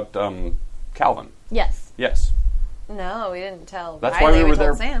talking about Calvin. Yes. Yes. No, we didn't tell. That's Riley, why we were told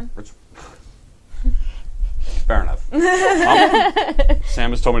there. Sam. Fair enough. Sam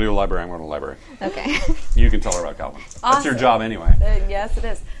has told me to go to the library. I'm going to the library. Okay. You can tell her about Calvin. That's your Awesome. job anyway. Yes, it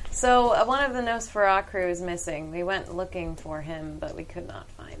is. So one of the Nosferatu is missing. We went looking for him, but we could not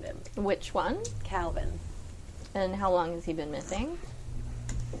find him. Which one? Calvin. And how long has he been missing?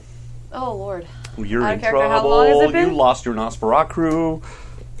 Oh, Lord. You're Out of in character, trouble. how long has it been? You lost your Nosferatu.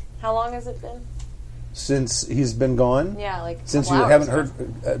 How long has it been? Since he's been gone? Yeah, like Since couple you haven't hours.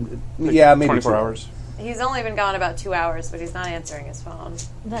 heard... yeah, maybe 24 2 hours. He's only been gone about 2 hours, but he's not answering his phone.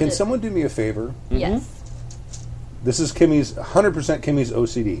 Can someone do me a favor? Yes. This is 100% Kimmy's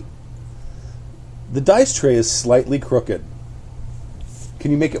OCD. The dice tray is slightly crooked.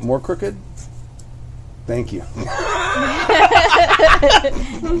 Can you make it more crooked? Thank you.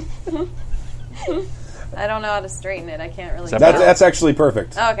 I don't know how to straighten it. I can't really. that tell. better? That's actually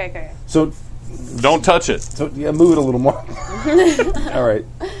perfect. Oh, okay. So Don't touch it. yeah, move it a little more. All right.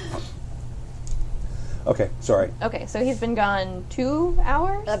 Okay, sorry. Okay, so he's been gone 2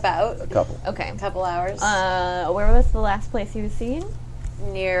 hours? About A couple. Okay. a couple hours Where was the last place he was seen?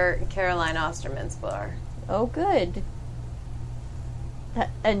 near Caroline Osterman's bar. Oh, good.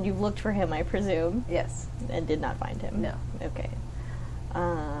 And you looked for him, I presume, Yes. and did not find him? No. Okay.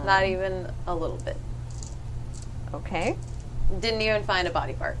 Not even a little bit. Okay. Didn't even find a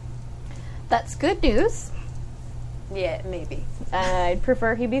body part. That's good news. Yeah, maybe. I'd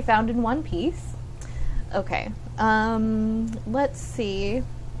prefer he be found in one piece. Okay. Let's see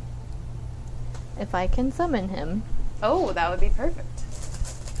if I can summon him. Oh, that would be perfect.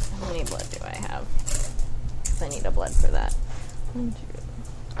 How many blood do I have? 'Cause I need a blood for that. 1, 2.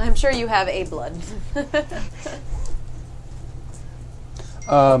 I'm sure you have a blood.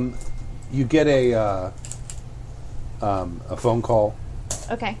 You get a phone call.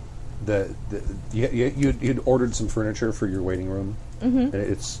 Okay. You'd ordered some furniture for your waiting room, and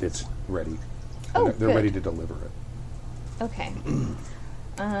it's ready. Oh, They're good. ready to deliver it. Okay.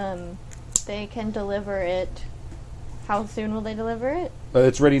 They can deliver it. How soon will they deliver it?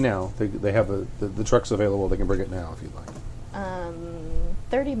 It's ready now. They have the truck's available. They can bring it now if you'd like.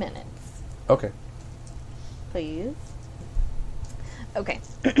 30 minutes, Okay. please. Okay.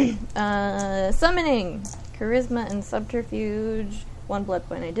 Summoning. Charisma and subterfuge. 1 blood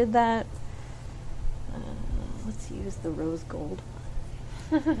point. I did that. Let's use the rose gold.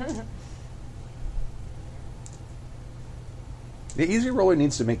 The easy roller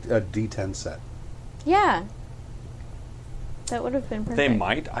needs to make a D10 set. Yeah. That would have been perfect. They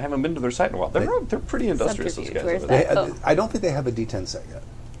might. I haven't been to their site in a while. They're pretty industrious, those Subterfuge, guys. where's over there. that? Oh. I don't think they have a D10 set yet.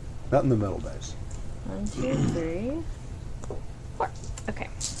 Not in the middle dice. 1, 2, 3, 4. Okay.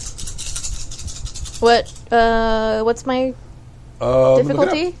 What's my Look it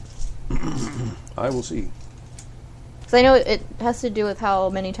difficulty? up. I will see. Because I know it has to do with how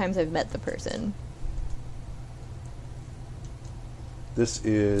many times I've met the person. This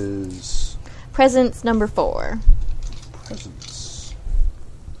is Presence number 4. presence.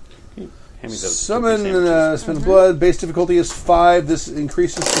 Hand me those Summon turkey sandwiches. spend blood. Base difficulty is 5. This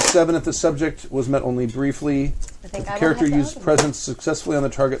increases to 7 if the subject was met only briefly. I think If the I might character have to used open presence successfully on the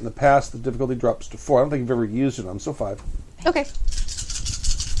target in the past, the difficulty drops to 4. I don't think I've ever used it on, so 5. Okay.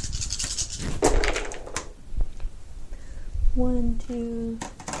 1, 2,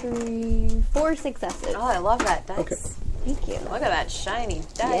 3, 4 successes. Oh, I love that dice. Okay. Thank you. Look at that shiny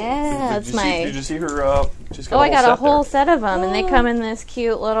dice. Yeah, Did that's you my. see, did you see her? She's got Oh, I got a set whole there. set of them, and they come in this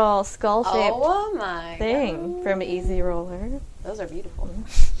cute little skull-shaped Oh my thing from Easy Roller. God. Those are beautiful.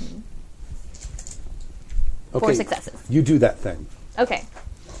 Okay. 4 successes. You do that thing. Okay.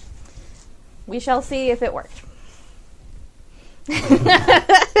 We shall see if it worked.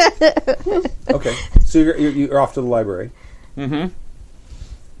 Okay. So you're off to the library. Mm-hmm.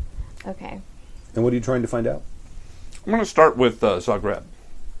 Okay. And what are you trying to find out? I'm going to start with Zagreb.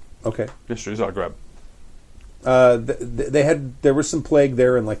 Okay. History of Zagreb. There was some plague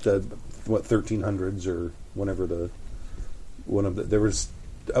there in like the 1300s or whenever there was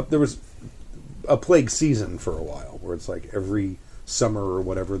a plague season for a while where it's like every summer or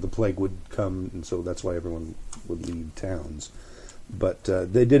whatever the plague would come, and so that's why everyone would leave towns. But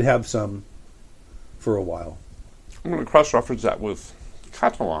they did have some for a while. I'm going to cross-reference that with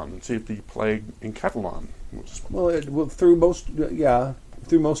Catalan and see if the plague in Catalan was... Well, through most of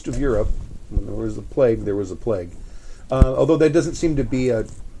Europe, when there was a plague, there was a plague. Although there doesn't seem to be a.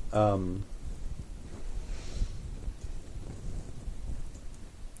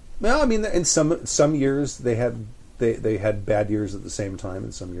 Well, I mean, in some years they had bad years at the same time,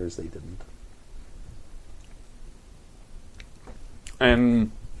 and some years they didn't.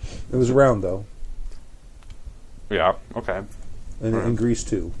 And... It was around though, Yeah, okay. and in Greece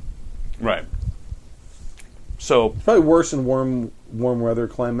too. Right. So, Probably worse in warm weather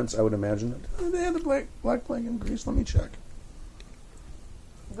climates, I would imagine. They had the Black Plague in Greece. Let me check.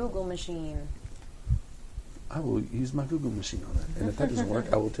 Google machine. I will use my Google machine on it, and if that doesn't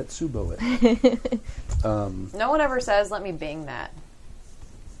work, I will Tetsubo it. No one ever says, "Let me Bing that."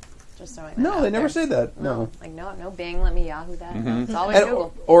 Just throwing that No, out they never there. say that. No. Like no Bing. Let me Yahoo that. Mm-hmm. No, it's always And-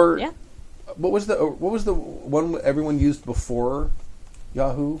 Google. or Yeah. what was the one everyone used before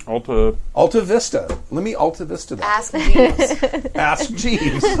Yahoo? Alta Vista. Let me Alta Vista that. Ask Jeeves. Ask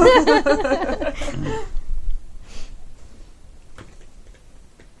Jeeves.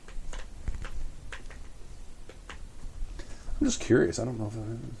 I'm just curious. I don't know if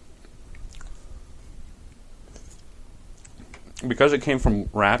because it came from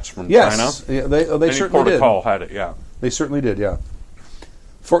rats from yes, China. yeah, they Any certainly did. protocol had it, yeah. They certainly did. Yeah.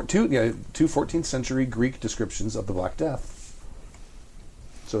 Two 14th century Greek descriptions of the Black Death.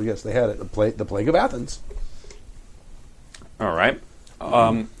 So yes, they had it. The plague of Athens. All right.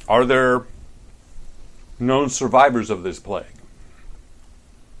 Are there known survivors of this plague?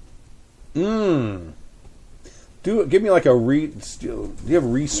 Give me like a do you have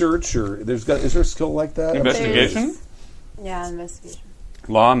research or is there a skill like that? Investigation? Yeah, investigation.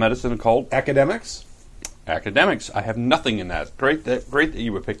 Law, medicine, occult, Academics? academics. I have nothing in that. Great that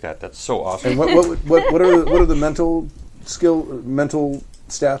you would pick that. That's so awesome. And what are the mental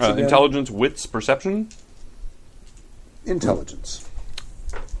stats again? Intelligence, wits, perception. Intelligence.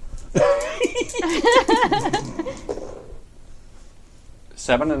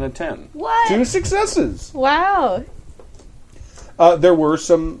 Seven and a 10. What? 2 successes. Wow. There were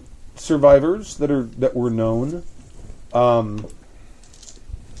some survivors that were known. I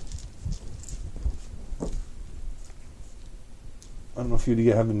don't know if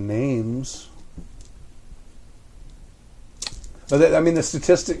you have names. But I mean, the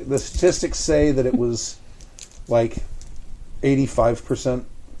statistics say that it was like 85%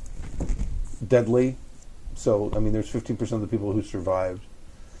 deadly. So, I mean, there's 15% of the people who survived.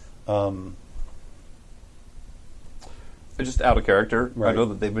 Just out of character, Right. I know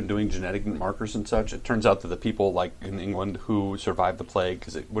that they've been doing genetic markers and such. It turns out that the people, like in England, who survived the plague,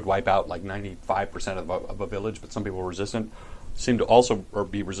 because it would wipe out like 95% of a village, but some people were resistant, seem to also or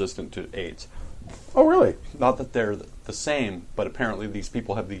be resistant to AIDS. Oh, really? Not that they're the same, but apparently these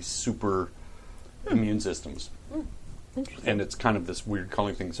people have these super immune systems. And it's kind of this weird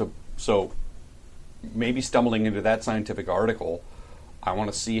culling thing. So maybe stumbling into that scientific article, I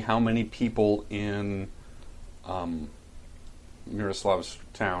want to see how many people in Miroslav's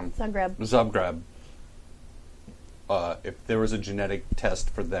town, Zagreb, if there was a genetic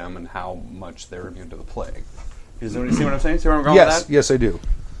test for them and how much they're immune to the plague. Does anybody see what I'm saying? See where I'm going with that? Yes, I do.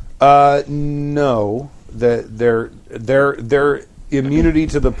 No, their immunity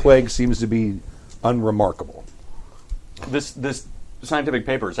to the plague seems to be unremarkable. This scientific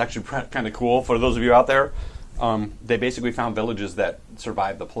paper is actually kind of cool for those of you out there. They basically found villages that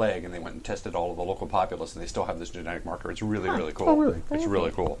survived the plague, and they went and tested all of the local populace, and they still have this genetic marker. It's really, really cool. Oh, really? It's really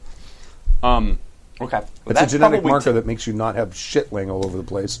cool. Okay. Well, It's a genetic marker that makes you not have shit laying all over the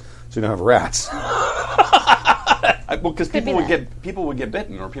place, so you don't have rats. Because people would get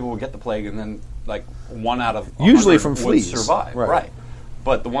bitten, or people would get the plague, and then like 1 out of Usually 100 from would fleas. survive. Right.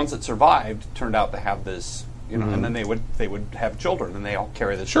 But the ones that survived turned out to have this, and then they would have children, and they all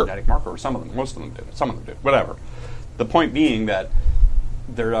carry this Sure. genetic marker. Or some of them, most of them did. Some of them did. Whatever. The point being that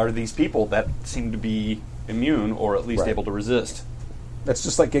there are these people that seem to be immune, or at least Right. able to resist. That's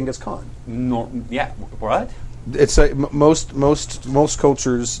just like Genghis Khan. What? It's most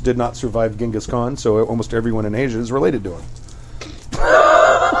cultures did not survive Genghis Khan, so almost everyone in Asia is related to him.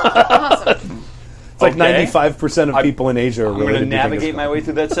 Awesome. It's like Okay. 95% of people in Asia are I'm related going to to navigate Genghis my Khan. way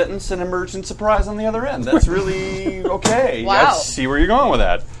through that sentence and emerge in surprise on the other end. That's really okay. Wow. I see where you're going with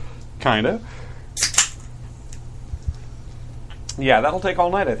that. Kind of. Yeah, that'll take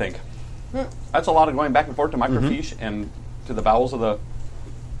all night, I think. That's a lot of going back and forth to microfiche and to the bowels of the...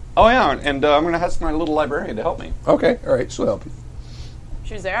 Oh, yeah, and I'm going to ask my little librarian to help me. Okay, all right, she'll help you.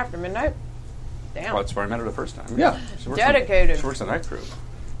 She was there after midnight. Damn. Well, that's where I met her the first time. Yeah. She works Dedicated. She works the night crew.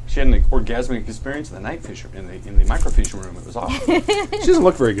 She had an orgasmic experience in the night fisher in the microfiche room. It was awesome. She doesn't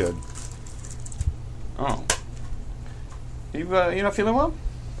look very good. Oh. You not feeling well?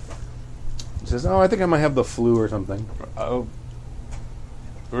 She says, "Oh, I think I might have the flu or something." Oh.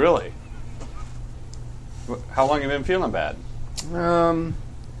 Really? How long have you been feeling bad? I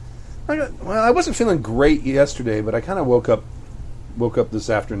wasn't feeling great yesterday, but I kind of woke up this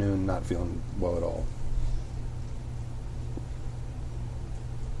afternoon not feeling well at all.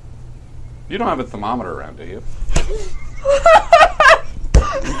 You don't have a thermometer around, do you?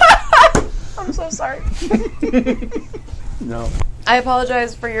 I'm so sorry. No. I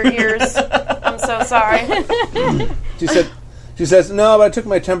apologize for your ears. I'm so sorry. She says, "No, but I took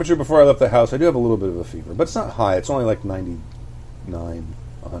my temperature before I left the house. I do have a little bit of a fever, but it's not high. It's only like 99,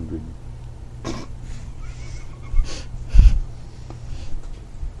 100."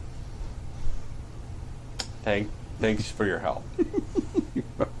 Thanks for your help. You're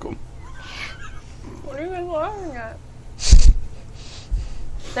welcome. What are you guys laughing at?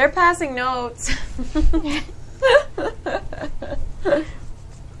 They're passing notes.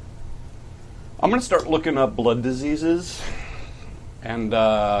 I'm going to start looking up blood diseases and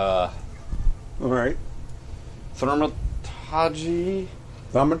All right. thaumaturgy.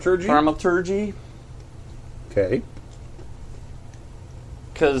 Thaumaturgy? Okay.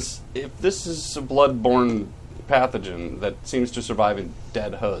 Because if this is a blood-borne pathogen that seems to survive in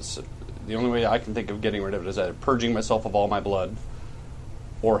dead hosts, the only way I can think of getting rid of it is either purging myself of all my blood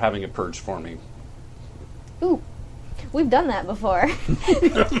or having it purged for me. Ooh, we've done that before.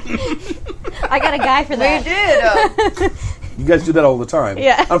 I got a guy for that. We did. You guys do that all the time.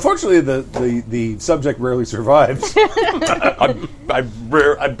 Yeah. Unfortunately, the subject rarely survives. I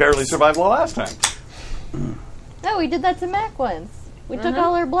barely survived the last time. No, we did that to Mac once. We took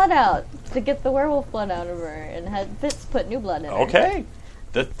all her blood out to get the werewolf blood out of her and had Fitz put new blood in her. Okay.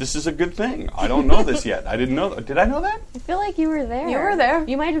 This is a good thing. I don't know this yet. I didn't know. Did I know that? I feel like you were there. You were there.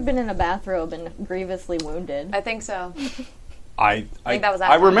 You might have been in a bathrobe and grievously wounded. I think so. I think that was I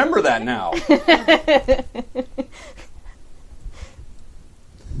that time. remember that now.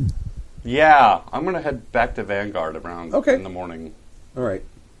 Yeah, I'm gonna head back to Vanguard around in the morning. All right.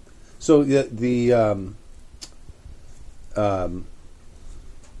 So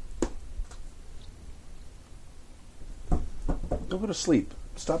go to sleep.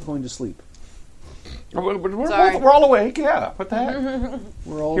 Stop going to sleep. Sorry. We're all awake. Yeah. What the heck?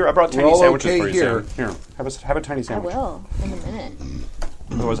 We're all Here, I brought we're tiny all sandwiches okay for you, here. Sam. Here, have a tiny I sandwich. will in a minute.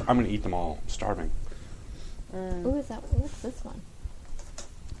 Otherwise, I'm going to eat them all. I'm starving. Ooh, what's this one?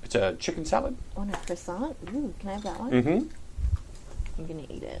 It's a chicken salad. On a croissant? Ooh, can I have that one? Mm-hmm. I'm gonna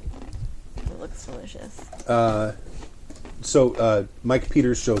eat it. It looks delicious. So Mike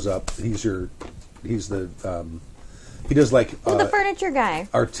Peters shows up. He does like The furniture guy.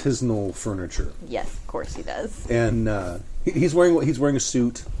 artisanal furniture, Yes, of course he does. and he's wearing a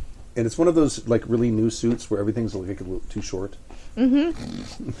suit, and it's one of those like really new suits where everything's like a little too short.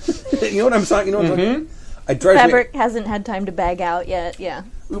 Mm-hmm. You know what I'm saying? You know what I'm talking? I drive Fabric hasn't had time to bag out yet. Yeah.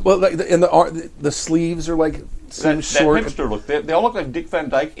 Well, like the sleeves are like seem That short. hipster look. They all look like Dick Van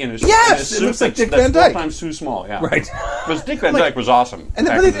Dyke in his Yes, in his it suit looks like Dick that's Van 4 Dyke. times too small. Yeah, Right. Because Dick Van Dyke was awesome. And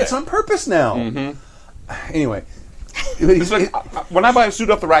back but in the it's day. on purpose now. Anyway, It's like, when I buy a suit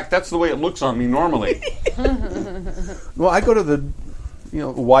off the rack, that's the way it looks on me normally. well, I go to the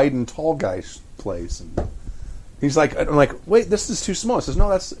wide and tall guy's place, and he's like, I'm like, wait, this is too small. He says, no,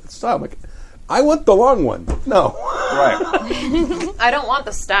 that's style. I'm like, I want the long one. No. Right. I don't want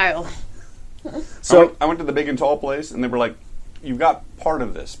the style. So I went to the big and tall place, and they were like, "You've got part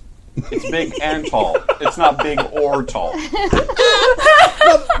of this. It's big and tall. It's not big or tall."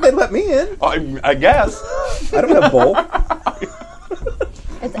 they let me in. I guess. I don't have both.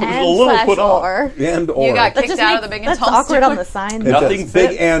 It's a and little slash put off. or. And or. You got That kicked just out makes, of the big and that's tall awkward store. on the sign. It though. Nothing does. Big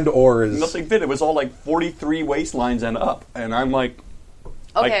fit. and or is. Nothing fit. It was all like 43 waistlines and up, and I'm like,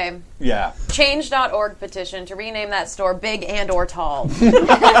 Okay. yeah. Change.org petition to rename that store Big and or Tall.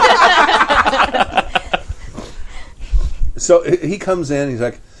 So he comes in. He's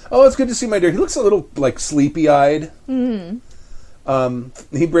like, "Oh, it's good to see my dear." He looks a little like sleepy-eyed. He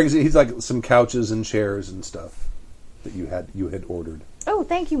brings. He's like some couches and chairs and stuff that you had ordered. Oh,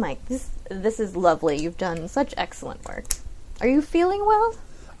 thank you, Mike. This is lovely. You've done such excellent work. Are you feeling well?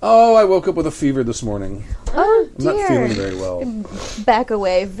 Oh, I woke up with a fever this morning. Oh I'm not feeling dear. very well. Back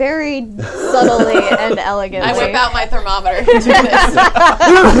away, very subtly and elegantly. I whip out my thermometer.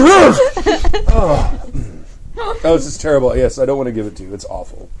 Oh, this is terrible. Yes, I don't want to give it to you. It's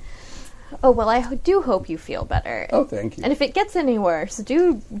awful. Oh well, I do hope you feel better. Oh, thank you. And if it gets any worse,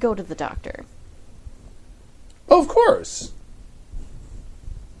 do go to the doctor. Oh, of course.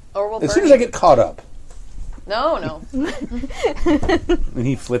 Or we'll As burn soon as you. I get caught up, No. and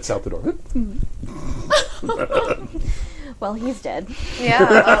he flits out the door. Well, he's dead. Yeah.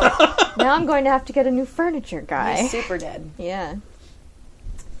 Oh, Now I'm going to have to get a new furniture guy. he's super dead. Yeah.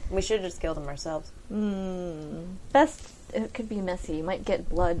 We should have just killed him ourselves. Best, it could be messy. You might get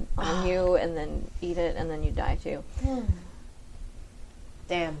blood on you and then eat it and then you die too.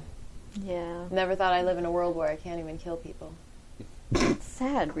 Damn. Yeah. Never thought I'd live in a world where I can't even kill people. It's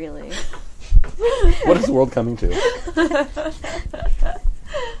sad, really. What is the world coming to?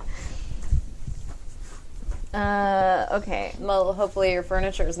 Okay. Well, hopefully your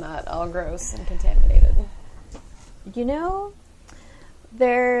furniture is not all gross and contaminated. You know,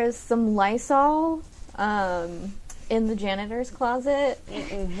 there's some Lysol in the janitor's closet.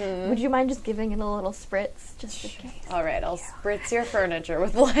 Would you mind just giving it a little spritz, just in case? All right, I'll spritz your furniture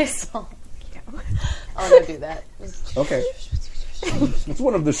with Lysol. I'll go do that. Okay. It's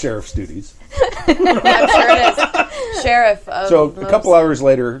one of the sheriff's duties. I'm sure it is. Sheriff of So a most- couple hours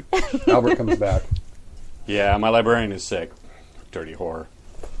later, Albert comes back. Yeah, my librarian is sick. Dirty whore.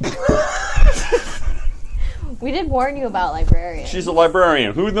 We did warn you about librarians. She's a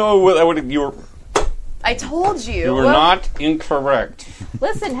librarian. Who knows what you were? I told you. You were not incorrect.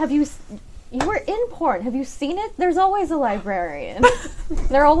 Listen, you were in porn. Have you seen it? There's always a librarian.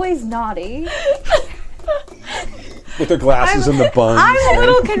 They're always naughty. With their glasses and the buns. I'm a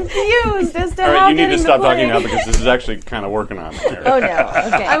little confused as to All how right, you need to getting stop the talking now plague- because this is actually kind of working on me. Here. Oh no.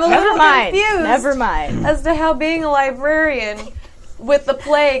 Okay. I'm a Never little mind. confused. Never mind. as to how being a librarian with the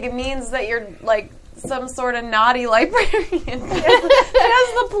plague means that you're like some sort of naughty librarian. She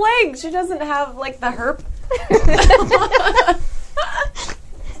has the plague. She doesn't have like the herp.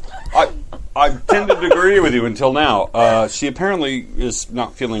 I tended to agree with you until now. She apparently is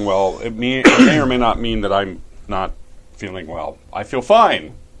not feeling well. It may or may not mean that I'm not feeling well. I feel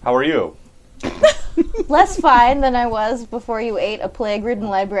fine. How are you? Less fine than I was before you ate a plague-ridden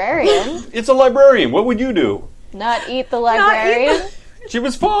librarian. It's a librarian. What would you do? Not eat the librarian. She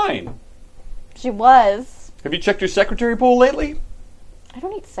was fine. She was. Have you checked your secretary pool lately? I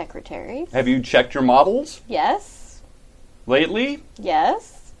don't eat secretaries. Have you checked your models Yes. lately?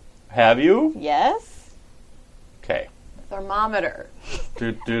 Yes. Have you? Yes. Okay. Thermometer.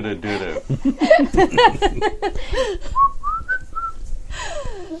 Do do do do do.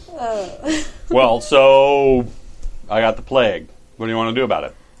 Well, so I got the plague. What do you want to do about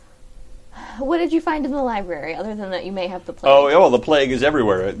it? What did you find in the library, other than that you may have the plague? Oh, yeah, well, the plague is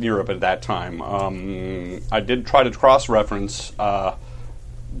everywhere in Europe at that time. I did try to cross-reference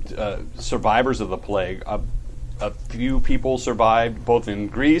survivors of the plague. A few people survived, both in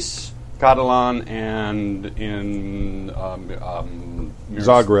Greece, Catalan, and in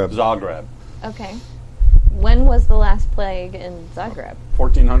Zagreb. Okay. When was the last plague in Zagreb?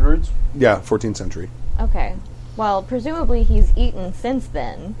 1400s? Yeah, 14th century. Okay. Well, presumably he's eaten since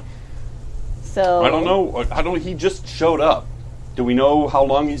then. So I don't know. He just showed up. Do we know how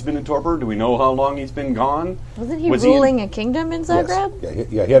long he's been in torpor? Do we know how long he's been gone? Wasn't he Was ruling a kingdom in Zagreb? Yes.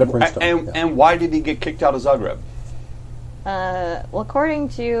 Yeah, he had a princedom. And why did he get kicked out of Zagreb? Well, according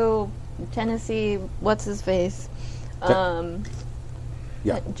to Tennessee, what's his face? Jones.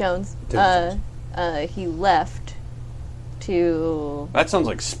 He left to. That sounds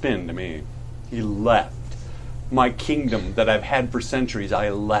like spin to me. He left. My kingdom that I've had for centuries,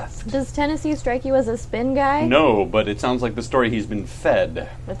 I left. Does Tennessee strike you as a spin guy? No, but it sounds like the story he's been fed.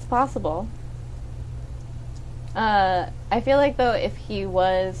 It's possible. I feel like, though, if he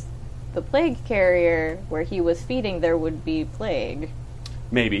was the plague carrier where he was feeding, there would be plague.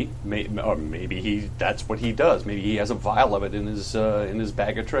 Maybe that's what he does. Maybe he has a vial of it in his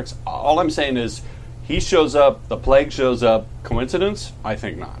bag of tricks. All I'm saying is, he shows up, the plague shows up. Coincidence? I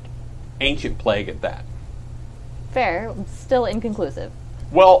think not. Ancient plague at that. Fair. Still inconclusive.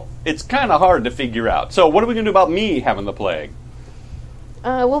 Well, it's kind of hard to figure out. So what are we going to do about me having the plague?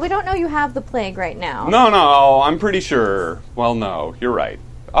 Well, we don't know you have the plague right now. No, I'm pretty sure. Well, no, you're right.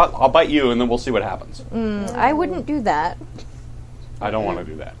 I'll bite you, and then we'll see what happens. I wouldn't do that. I don't want to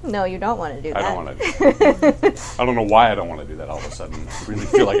do that. No, you don't want to do that. I don't want to do that. I don't know why I don't want to do that all of a sudden. I really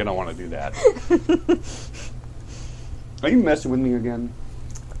feel like I don't want to do that. Are you messing with me again?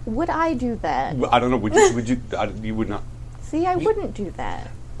 Would I do that? I don't know. Would you? You would not. See, I wouldn't do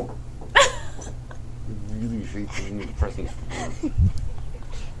that. Really hate the presents.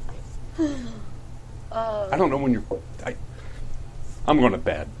 I don't know when you're. I'm going to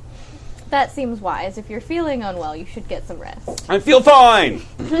bed. That seems wise. If you're feeling unwell, you should get some rest. I feel fine.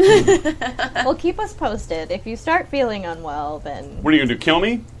 Well, keep us posted. If you start feeling unwell, then... What are you going to do, kill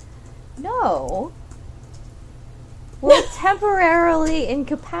me? No. We'll temporarily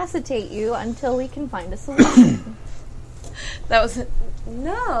incapacitate you until we can find a solution. That was...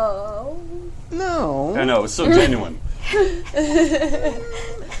 No. I know, it's so genuine.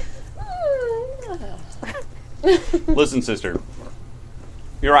 Listen, sister.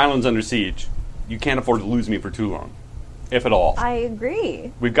 Your island's under siege. You can't afford to lose me for too long. If at all. I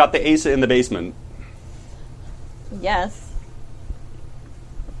agree. We've got the Asa in the basement. Yes.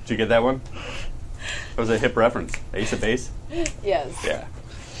 Did you get that one? That was a hip reference. Asa base? Yes. Yeah.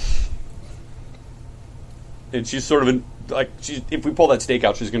 And she's sort of if we pull that stake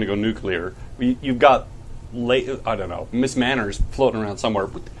out, she's going to go nuclear. You've got, I don't know, Miss Manners floating around somewhere.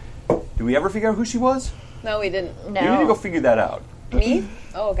 Did we ever figure out who she was? No, we didn't. No. You need to go figure that out. Me?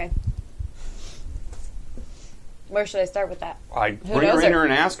 Oh, okay. Where should I start with that? Bring her in here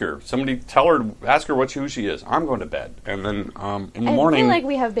and ask her. Somebody ask her who she is. I'm going to bed. And then in the morning... I feel like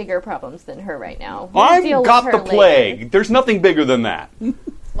we have bigger problems than her right now. I've got the plague. Later. There's nothing bigger than that.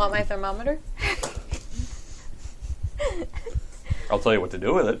 Want my thermometer? I'll tell you what to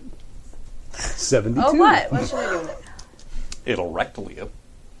do with it. 72. Oh, what? What should I do with it? It'll rectal you.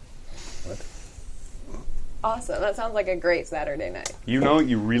 Awesome. That sounds like a great Saturday night. You know,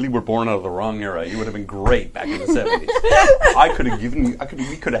 you really were born out of the wrong era. You would have been great back in the 70s.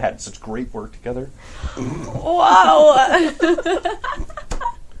 We could have had such great work together. Wow.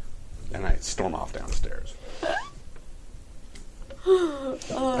 And I storm off downstairs.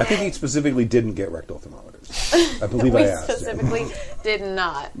 I think he specifically didn't get rectal thermometers. I believe We I asked. specifically did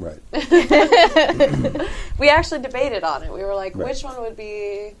not. Right. We actually debated on it. We were like, Right. which one would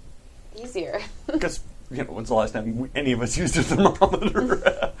be easier? Because, when's the last time any of us used a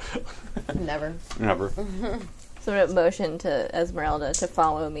thermometer? Never. Never. Sort of motion to Esmeralda to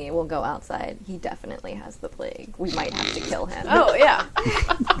follow me. We'll go outside. He definitely has the plague. We might have to kill him. Oh, yeah.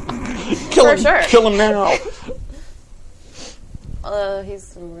 Kill For him. sure. Kill him now.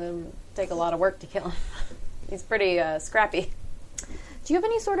 He's going to take a lot of work to kill him. He's pretty scrappy. Do you have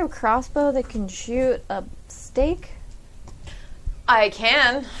any sort of crossbow that can shoot a stake? I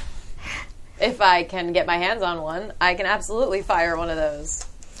can. If I can get my hands on one, I can absolutely fire one of those.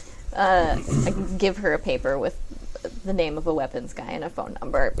 I can give her a paper with the name of a weapons guy and a phone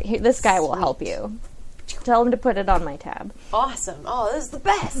number. This guy will help you. Tell him to put it on my tab. Awesome. Oh, this is the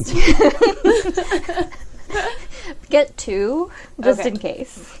best. Get two, just Okay. in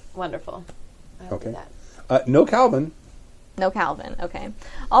case. Wonderful. I'll do Okay. that. No Calvin. No Calvin. Okay.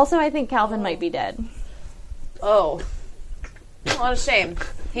 Also, I think Calvin might be dead. Oh. What a shame.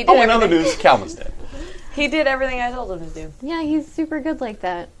 He did Oh, another everything. news. Calvin's dead. He did everything I told him to do. Yeah, he's super good like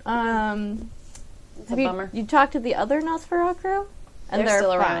that. It's Have a bummer. you talked to the other Nosferatu? And They're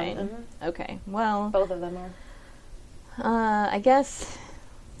still fine. around. Okay. Well, Both of them are. I guess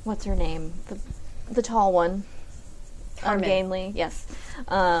what's her name? The tall one. Carmen. Ungainly. Yes.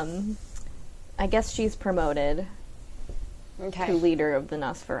 I guess she's promoted to Okay. leader of the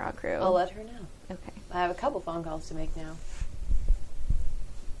Nosferatu. I'll let her know. Okay. I have a couple phone calls to make now.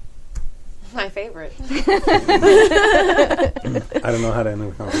 My favorite. I don't know how to end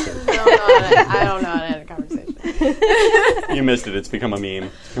the conversation. I don't know how to end a conversation. You missed it. It's become a meme.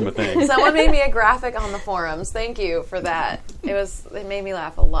 It's become a thing. Someone made me a graphic on the forums. Thank you for that. It made me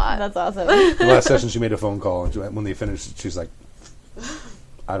laugh a lot. That's awesome. The last session, she made a phone call, and when they finished, she's like,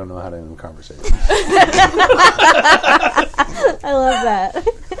 I don't know how to end the conversation. I love that.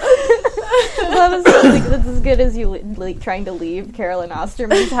 That was that's as good as you like trying to leave Carolyn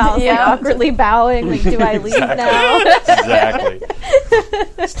Osterman's house, like Yeah. awkwardly bowing, like, do I leave now? Exactly.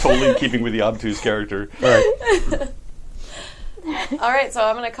 It's totally in keeping with the obtuse character. All right. All right, so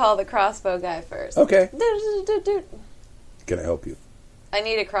I'm going to call the crossbow guy first. Okay. Doot. Can I help you? I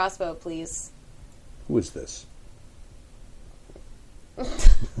need a crossbow, please. Who is this?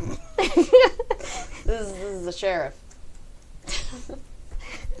 This is the sheriff.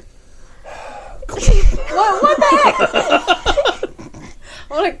 What the heck?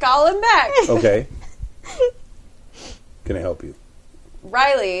 I want to call him back. Okay. Can I help you?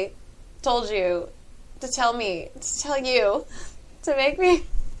 Riley told you to tell you to make me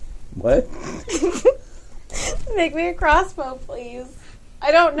What? a crossbow, please.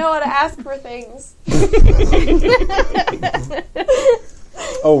 I don't know how to ask for things.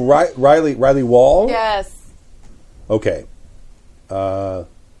 Oh, Riley Wall? Yes. Okay.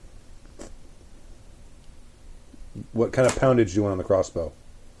 What kind of poundage do you want on the crossbow?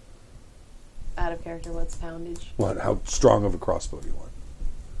 Out of character, what's poundage? How strong of a crossbow do you want?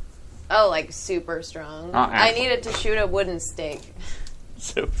 Oh, like super strong. Oh, I excellent. needed to shoot a wooden stake.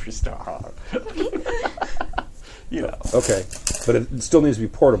 Superstar. You know. Okay. But it still needs to be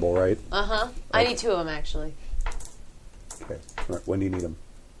portable, right? Uh-huh. I need 2 of them, actually. Okay. All right. When do you need them?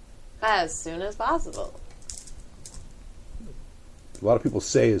 As soon as possible. A lot of people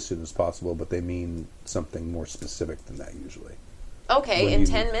say as soon as possible, but they mean something more specific than that usually. Okay, When in you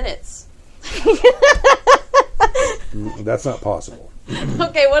 10 need- minutes. That's not possible.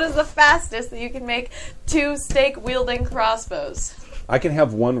 Okay, what is the fastest that you can make 2 stake-wielding crossbows? I can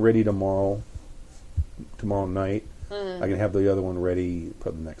have one ready tomorrow night. I can have the other one ready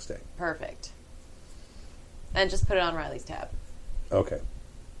for the next day. Perfect. And just put it on Riley's tab. Okay.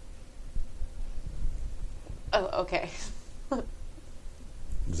 Oh, okay.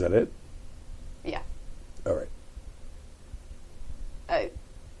 Is that it? Yeah. All right.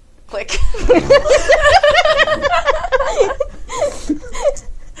 Click.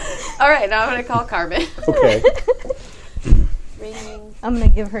 All right, now I'm going to call Carmen. Okay. Ring. I'm gonna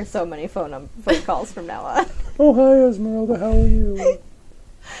give her so many phone calls from now on. Oh, hi, Esmeralda. How are you?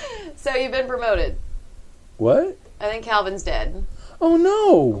 So you've been promoted. What? I think Calvin's dead. Oh,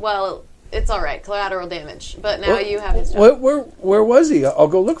 no. Well, it's all right. Collateral damage. But now you have his job. Where was he? I'll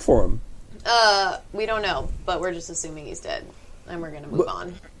go look for him. We don't know, but we're just assuming he's dead. And we're going to move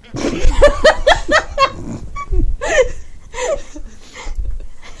on.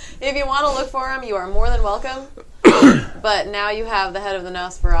 If you want to look for him, you are more than welcome. But now you have the head of the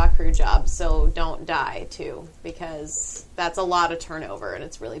Nosferatu job, so don't die, too. Because that's a lot of turnover, and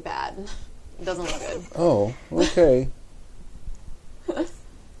it's really bad. It doesn't look good. Oh, okay.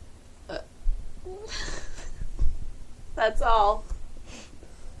 That's all.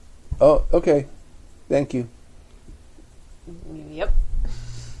 Oh, okay. Thank you. Yep.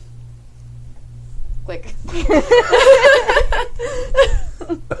 Click.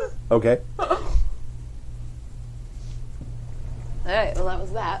 Okay. Alright, well that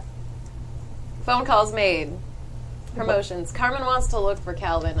was that. Phone calls made. Promotions. Carmen wants to look for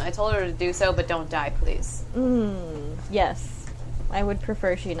Calvin. I told her to do so, but don't die, please. Yes. I would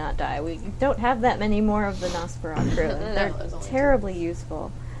prefer she not die. We don't have that many more of the Nosferatu. there's They're only 2. terribly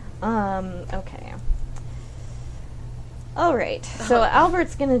useful. Okay. Alright, so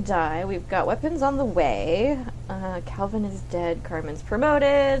Albert's gonna die. We've got weapons on the way. Calvin is dead. Carmen's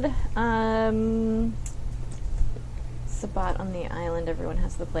promoted. Sabat on the island. Everyone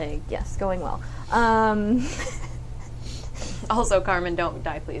has the plague. Yes, going well. Also, Carmen, don't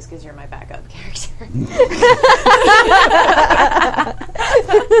die, please, because you're my backup character.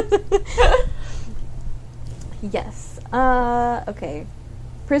 Yes. Okay.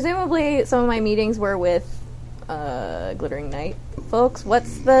 Presumably, some of my meetings were with Glittering Night folks.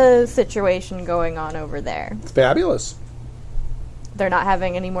 What's the situation going on over there? It's fabulous. They're not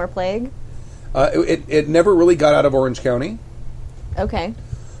having any more plague? It never really got out of Orange County. Okay.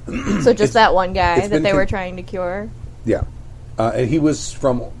 So just that one guy it's that been they were trying to cure? Yeah. And he was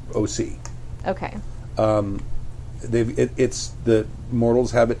from OC. Okay. It's the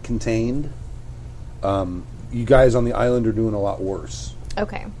mortals have it contained. You guys on the island are doing a lot worse.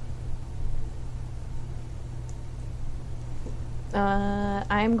 Okay.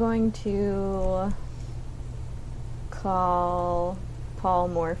 I'm going to call Paul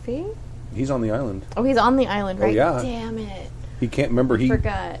Morphy. He's on the island. Oh, he's on the island, right? Oh, yeah. Damn it. He can't remember. I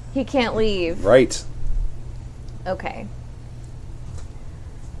forgot. He can't leave. Right. Okay.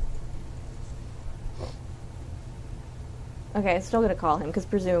 Okay, I'm still going to call him, because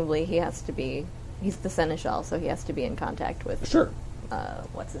presumably he's the Seneschal, so he has to be in contact with... Sure.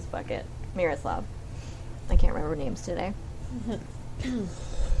 What's his bucket? Miroslav. I can't remember names today.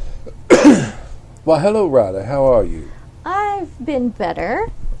 Well, hello, Rada. How are you? I've been better.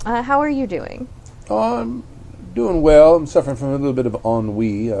 How are you doing? Oh, I'm doing well. I'm suffering from a little bit of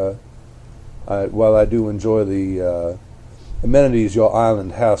ennui. While I do enjoy the amenities your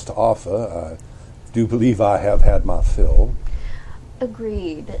island has to offer, I do believe I have had my fill.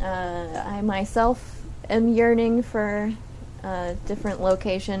 Agreed. I myself am yearning for a different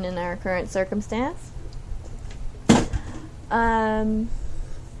location in our current circumstance.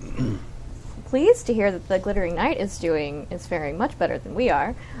 Pleased to hear that the Glittering Knight is faring much better than we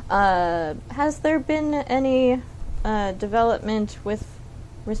are. Has there been any development with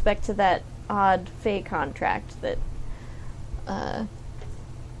respect to that odd Fey contract that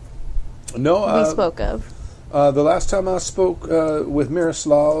we spoke of? The last time I spoke with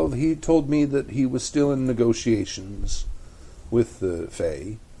Miroslav, he told me that he was still in negotiations with the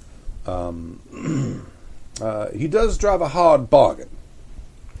Fae. He does drive a hard bargain.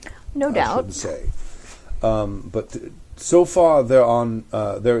 No doubt. I should say. But so far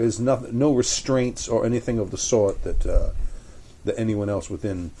there is no restraints or anything of the sort that anyone else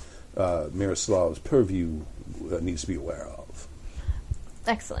within Miroslav's purview needs to be aware of.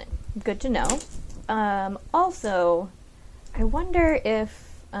 Excellent. Good to know. Also, I wonder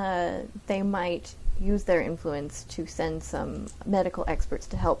if they might use their influence to send some medical experts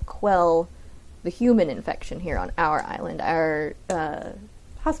to help quell the human infection here on our island. Our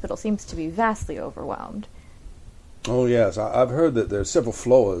hospital seems to be vastly overwhelmed. Oh yes, I've heard that there's several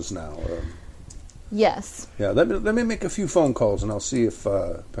floors now. Yes. Yeah, let me make a few phone calls and I'll see if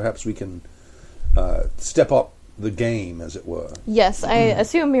perhaps we can step up the game, as it were. Yes, I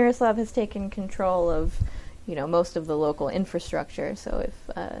assume Miroslav has taken control of, most of the local infrastructure. So if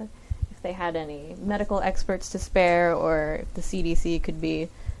they had any medical experts to spare, or if the CDC could be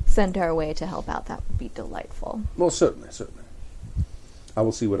sent our way to help out, that would be delightful. Well, certainly. I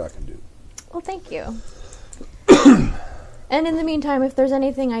will see what I can do. Well, thank you. And in the meantime, if there's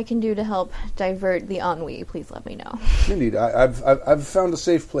anything I can do to help divert the ennui, please let me know. Indeed, I've found a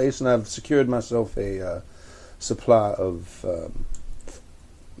safe place and I've secured myself a supply of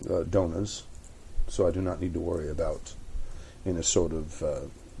donors, so I do not need to worry about any sort of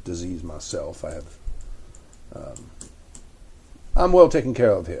disease myself. I'm well taken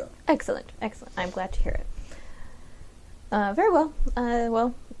care of here. Excellent. I'm glad to hear it. Very well.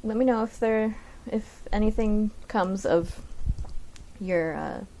 Well, let me know if anything comes of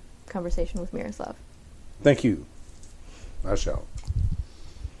your conversation with Miroslav. Thank you. I shall.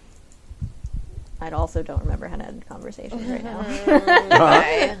 I also don't remember how to end conversations right now.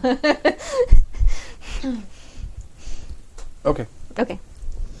 Okay.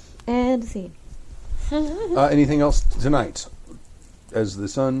 And scene. Anything else tonight? As the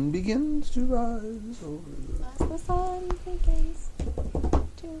sun begins to rise over The sun begins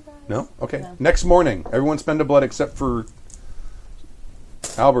to rise. No? Okay. No. Next morning, everyone spend a blood except for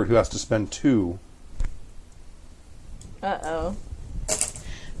Albert, who has to spend 2. Uh-oh.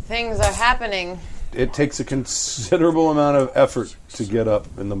 Things are happening. It takes a considerable amount of effort to get up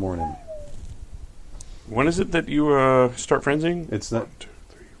in the morning. When is it that you start frenzying? It's not... 1, 2,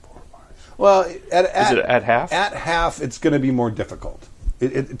 3, 4, 5. Well, Is it at half? At half, it's going to be more difficult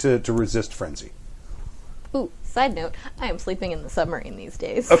to resist frenzy. Ooh, side note, I am sleeping in the submarine these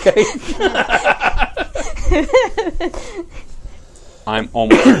days. Okay. I'm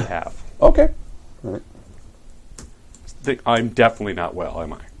almost at half. Okay. All right. I'm definitely not well,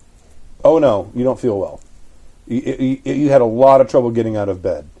 am I? Oh, no, you don't feel well. You had a lot of trouble getting out of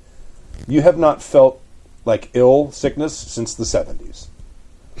bed. You have not felt like sickness since the 70s.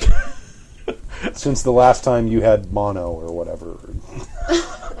 since the last time you had mono or whatever.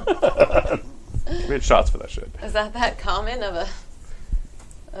 We had shots for that shit. Is that common of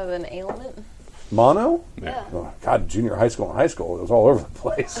an ailment? Mono? Yeah. Oh, God, junior high school and high school, it was all over the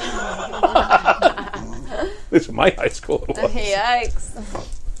place. This is my high school. It was. Yikes.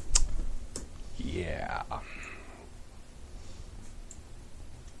 Yeah.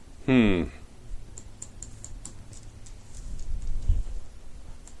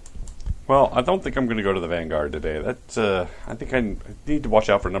 Well, I don't think I'm going to go to the Vanguard today. That's. I think I need to watch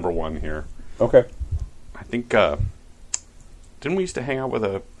out for number 1 here. Okay. I think. Didn't we used to hang out with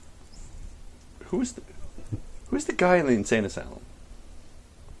a? Who's the guy in the insane asylum?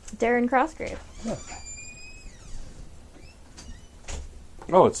 Darren Crossgrave.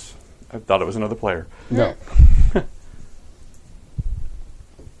 Oh, I thought it was another player. No.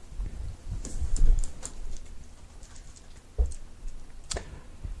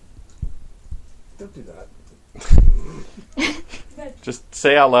 Don't do that. Just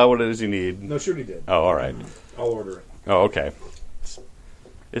say out loud what it is you need. No, sure he did. Oh, all right. I'll order it. Oh, okay.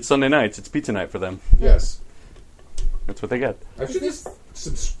 It's Sunday nights. It's pizza night for them. Yes. That's what they get. I should just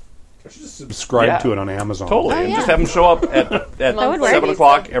subscribe to it on Amazon. Totally. Oh, And yeah. just have them show up at That would work. 7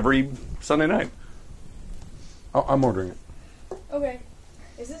 o'clock every Sunday night. Oh, I'm ordering it. Okay.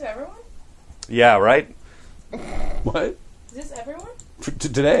 Is this everyone? Yeah, right? What? Is this everyone?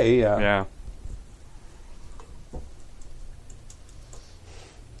 Today, yeah. Yeah.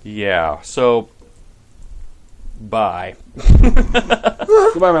 Yeah, so bye.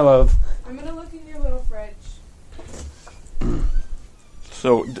 Goodbye, my love. I'm gonna look in your little fridge.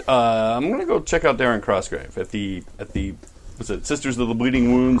 So I'm gonna go check out Darren Crossgrave at the what's it, Sisters of the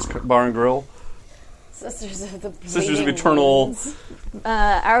Bleeding Wounds Bar and Grill. Sisters of the Sisters of Bleeding Eternal Wounds.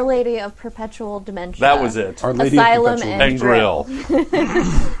 Our Lady of Perpetual Dementia. That was it. Our Lady Asylum of Perpetual. and And Grill.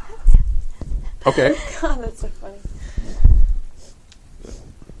 Okay. God, that's so funny.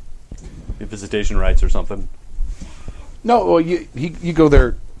 Visitation rights or something. No, well, you go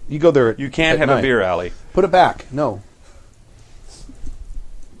there. You go there. You can't at have night. a beer alley. Put it back. No.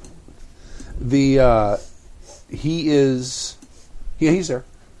 He is. Yeah, he's there.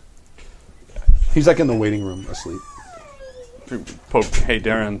 He's like in the waiting room, asleep. Pope, hey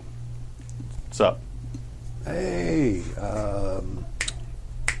Darren, what's up? Hey,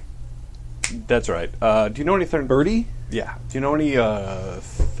 That's right. Do you know any Birdie? Yeah. Do you know any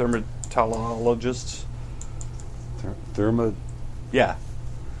thermatologists? Therma. Yeah.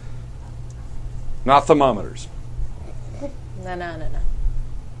 Not thermometers. No.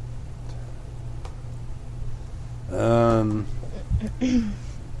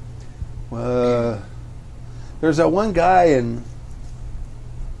 There's that one guy in,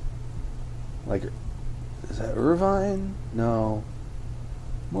 like, is that Irvine? No,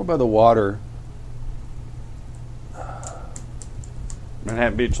 more by the water.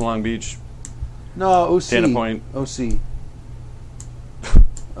 Manhattan Beach, Long Beach. No, OC. Dana Point. OC.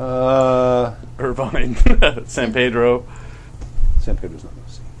 Irvine. San Pedro. San Pedro's not OC.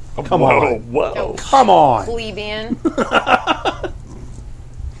 Oh, Come whoa, on. Whoa. Come on. Plebeian.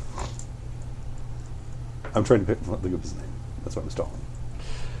 I'm trying to think of his name. That's why I'm stalling.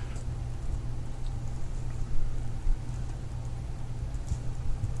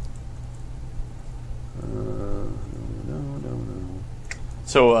 No.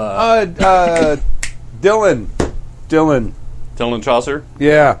 So, Dylan. Dylan Chaucer?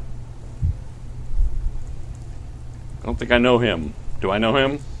 Yeah. I don't think I know him. Do I know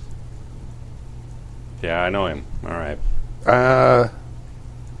him? Yeah, I know him. All right.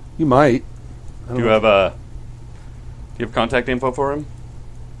 You might. Do you have contact info for him?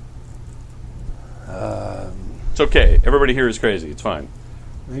 It's okay. Everybody here is crazy. It's fine.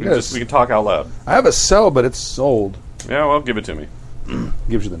 We can talk out loud. I have a cell, but it's sold. Yeah, well, give it to me.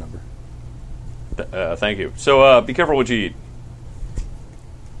 Gives you the number. Thank you. So, be careful what you eat.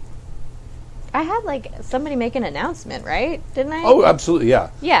 I had somebody make an announcement, right? Didn't I? Oh, absolutely, yeah.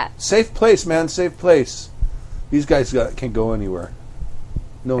 Yeah. Safe place, man. Safe place. These guys can't go anywhere.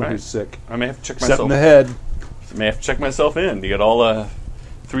 No one Right. who's sick. I may have to check Except myself. in the head. I may have to check myself in. You get all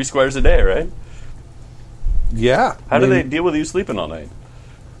 3 squares a day, right? Yeah. How do they Maybe- deal with you sleeping all night?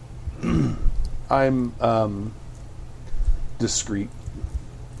 I'm discreet.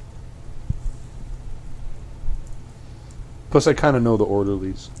 Plus, I kind of know the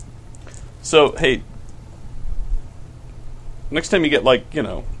orderlies. So, hey, next time you get an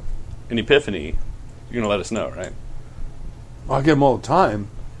epiphany, you're gonna let us know, right? I get them all the time.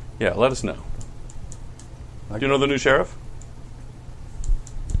 Yeah, let us know. Do you know the new sheriff?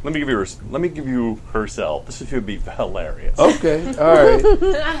 Let me give you her cell. This would be hilarious. Okay, all right.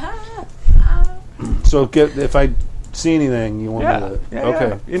 So if I see anything, you want me to...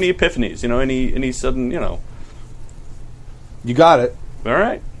 Okay. Yeah. Any epiphanies, any sudden, You got it. All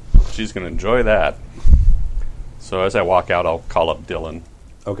right. She's going to enjoy that. So as I walk out, I'll call up Dylan.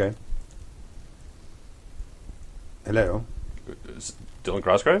 Okay. Hello. Is Dylan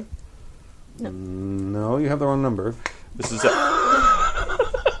Crossgrave? No, you have the wrong number. This is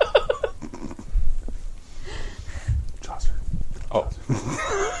Chaucer. Oh,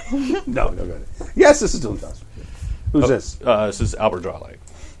 No, go ahead. Yes, this is Dylan Chaucer. Who's this? this is Albert Jolly.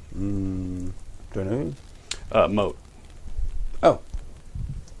 Don't know. Moat. Oh,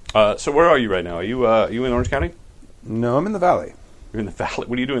 So where are you right now? Are you in Orange County? no, I'm in the valley. You're in the valley.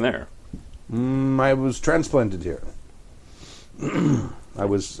 What are you doing there? I was transplanted here. I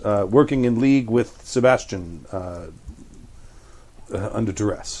was working in league with Sebastian under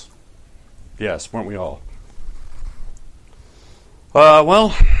duress. Yes, weren't we all?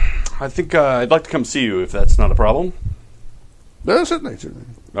 Well, I think I'd like to come see you if that's not a problem. Certainly.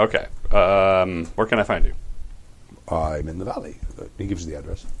 Okay. Where can I find you? I'm in the valley. He gives you the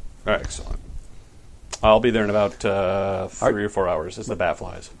address. All right, excellent. I'll be there in about 3 or 4 hours as the bat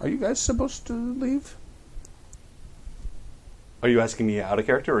flies. Are you guys supposed to leave? Are you asking me out of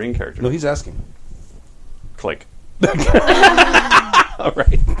character or in character? No, he's asking. Click. All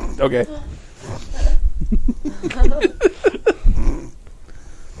right. Okay.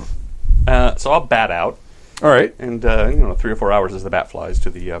 So I'll bat out, All right. and 3 or 4 hours as the bat flies to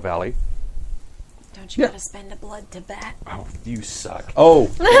the valley. Don't you Yeah. gotta spend a blood to bat? Oh, you suck.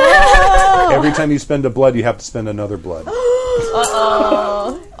 Oh. Every time you spend a blood, you have to spend another blood.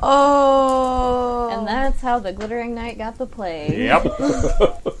 Oh. And that's how the Glittering Knight got the plague. Yep.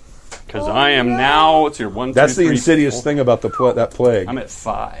 Because I am now. It's your 1, That's 2, the 3, insidious 4. thing about that plague. I'm at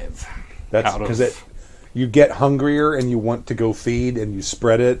 5. That's out of- because you get hungrier and you want to go feed and you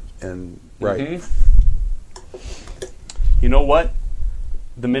spread it and right. Mhm. You know what?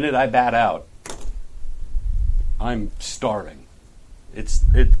 The minute I bat out, I'm starving.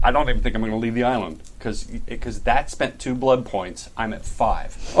 I don't even think I'm going to leave the island because that spent 2 blood points. I'm at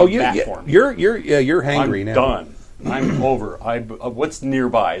 5. Oh, Bat you're form. hangry I'm now. done. I'm over. What's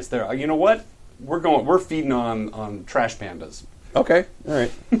nearby? Is there? You know what? We're feeding on trash pandas. Okay, all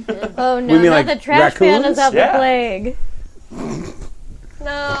right. Oh no, We mean not like the trash raccoons? pandas of Yeah. the plague. No,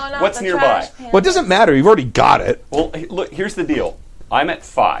 not What's the nearby? trash pan. Well, it doesn't matter. You've already got it. Well, look. Here's the deal. I'm at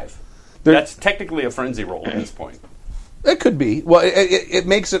 5. There- That's technically a frenzy roll at this point. It could be. Well, it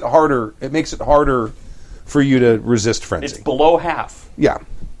makes it harder. It makes it harder for you to resist It's frenzy. below half. Yeah.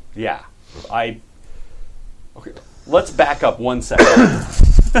 Yeah. Okay. Let's back up 1 second.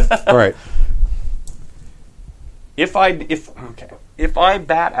 All right. If I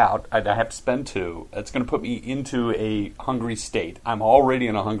bat out, I'd have to spend 2. That's going to put me into a hungry state. I'm already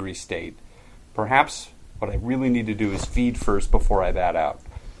in a hungry state. Perhaps what I really need to do is feed first before I bat out,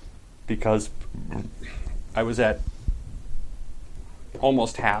 because I was at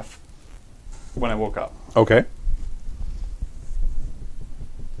almost half when I woke up. Okay.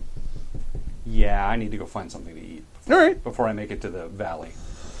 Yeah, I need to go find something to eat All right. before I make it to the valley.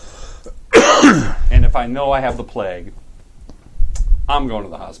 And if I know I have the plague, I'm going to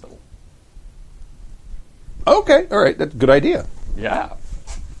the hospital. Okay. All right. That's a good idea. Yeah.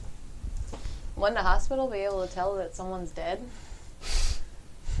 Wouldn't a hospital be able to tell that someone's dead?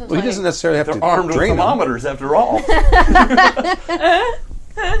 Well, he doesn't necessarily have They're to armed with drain them. thermometers, after all.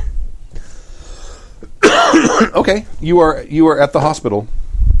 Okay. You are at the hospital.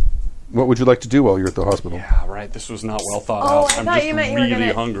 What would you like to do while you're at the hospital? Yeah, right. This was not well thought Oh, out. I I'm thought just you meant you were really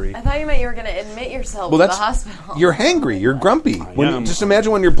gonna. hungry. I thought you meant you were gonna admit yourself Well, to the that's hospital. you're hangry. You're grumpy. am. Just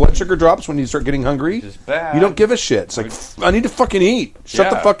imagine when your blood sugar drops when you start getting hungry. Just bad. You don't give a shit. It's like I need to fucking eat. Shut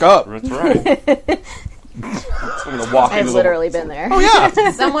the Yeah, fuck up. That's right. I'm going to walk I've into literally been there. Oh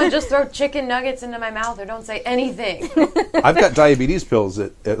yeah. Someone just throw chicken nuggets into my mouth or don't say anything. I've got diabetes pills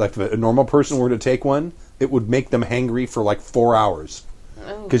that, like, if a normal person were to take one, it would make them hangry for like 4 hours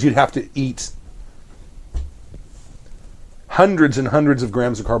because you'd have to eat hundreds and hundreds of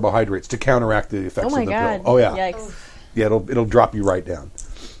grams of carbohydrates to counteract the effects Oh my of the god. pill. Oh yeah, Yikes. yeah. It'll drop you right down.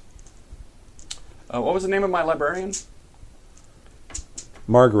 What was the name of my librarian?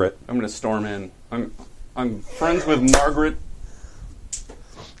 Margaret, I'm going to storm in. I'm friends with Margaret.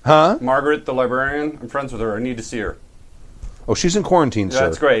 huh? Margaret, the librarian. I'm friends with her. I need to see her. Oh, she's in quarantine, sir.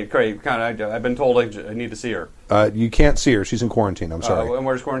 That's great. Great. I've been told I need to see her. You can't see her. She's in quarantine. I'm sorry, And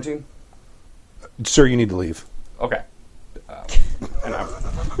where's quarantine? sir. You need to leave. Okay. And I'm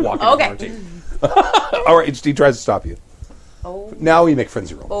walking Okay. quarantine. All right, he tries to stop you. Oh. Now we make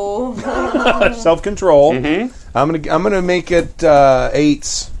frenzy roll. Self control. I'm gonna make it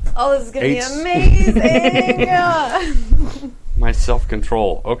 8s. Oh, this is going to be Eights. amazing. My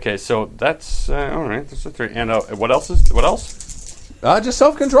self-control. Okay, so that's all right. That's a 3. And what else? Just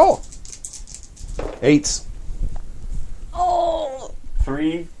self-control. 8s. Oh.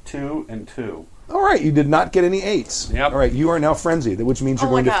 3, 2, and 2. All right, you did not get any 8s. Yep. All right, you are now frenzied, which means you're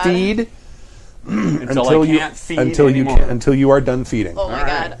Oh my going to God. feed Until I you can't feed anymore. until you are done feeding. Oh my All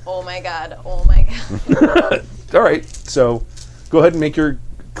right. god. Oh my god. Oh my god. All right, so go ahead and make your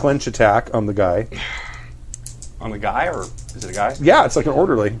clench attack on the guy. On the guy, or is it a guy? Yeah, it's like an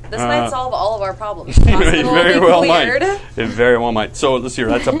orderly. This might solve all of our problems. It Hospital very will be well cleared. might. It very well might. So let's see here.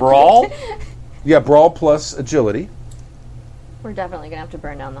 That's a brawl. Yeah, brawl plus agility. We're definitely gonna have to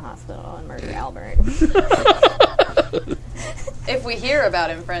burn down the hospital and murder Albert. If we hear about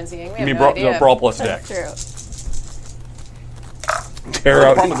him frenzying, we have Maybe no idea. brawl plus That's dex. true. Tear The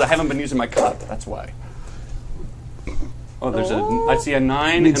out. problem is I haven't been using my cup. That's why. Oh, there's I see a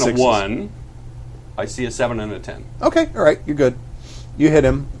 9 Need and a sixes. 1. I see a 7 and a 10. Okay, all right, you're good. You hit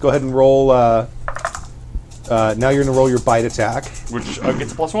him. Go ahead and roll. Now you're going to roll your bite attack. Which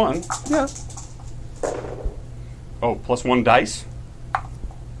gets a +1. Yeah. Oh, +1 dice.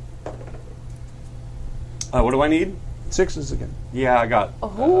 What do I need? 6s again. Yeah, I got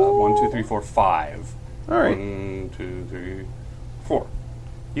 1, 2, 3, 4, 5. All right. 1, 2, 3, 4.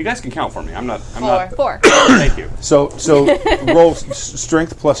 You guys can count for me. I'm not. 4. Thank you. So roll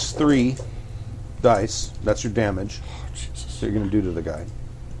strength plus 3 dice. That's your damage. So you're going to do to the guy.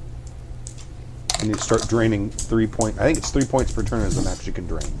 And you start draining 3 points. I think it's 3 points per turn is the max you can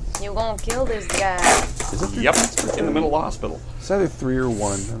drain. You gonna kill this guy. Is it 3 Yep. points per turn? In the middle of the hospital. It's either 3 or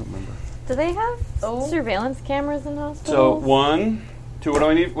 1. I don't remember. Do they have Oh. surveillance cameras in So hospitals? 1, 2. What do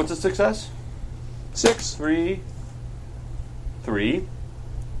I need? What's a success? 6. 3.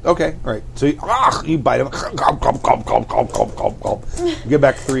 Okay, all right. So you bite him. Gulp, gulp, gulp, gulp, gulp, gulp, gulp, gulp. You get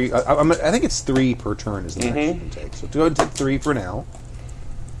back 3. I think it's 3 per turn is the max you can take. So go ahead and take 3 for now.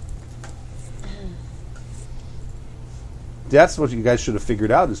 That's what you guys should have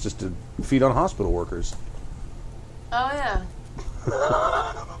figured out, is just to feed on hospital workers. Oh yeah.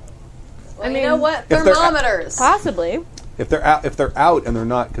 Well, you mean, know what? if they're- Thermometers. Possibly. If they're out and they're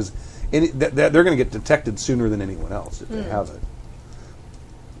not, because they're going to get detected sooner than anyone else if they have it.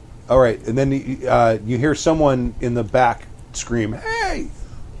 All right, and then you hear someone in the back scream, "Hey,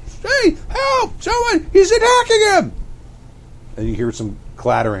 help! Someone! He's attacking him!" And you hear some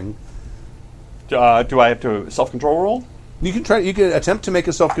clattering. Do I have to self-control roll? You can attempt to make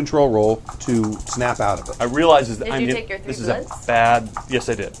a self-control roll to snap out of it. I realize is that Did I'm you in- take your 3 this is bloods? a bad. Yes,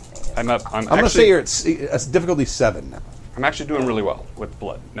 I did. I'm I'm going to actually, say you're at difficulty 7 now. I'm actually doing really well with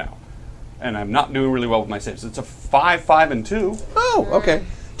blood now, and I'm not doing really well with my saves. It's a 5, 5, and 2. Oh, okay.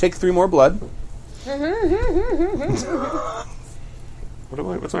 Take 3 more blood.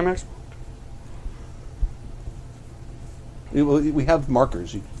 What's my max? We have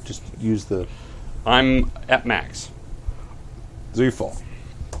markers. You just use the... I'm at max. So you're full.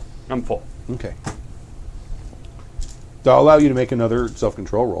 I'm full. Okay. So I'll allow you to make another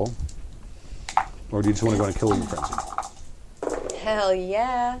self-control roll. Or do you just want to go on a killing frenzy? Hell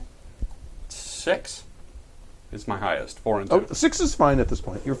yeah. 6 is my highest. 4 and 2. Oh, 6 is fine at this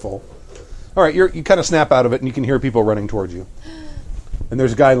point. You're full. All right, you kind of snap out of it, and you can hear people running towards you. And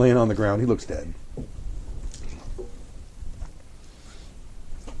there's a guy laying on the ground. He looks dead.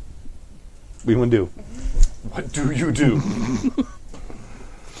 What do you want to do? What do you do?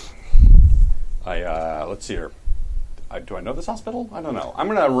 Let's see here. Do I know this hospital? I don't know. I'm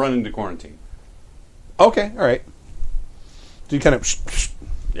going to run into quarantine. Okay, all right. So you kind of...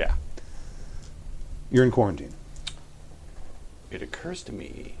 Yeah. You're in quarantine. It occurs to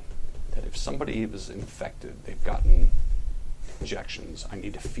me that if somebody was infected, they've gotten injections, I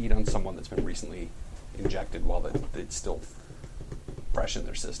need to feed on someone that's been recently injected while it's still fresh in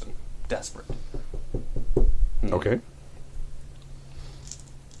their system. Desperate. Okay.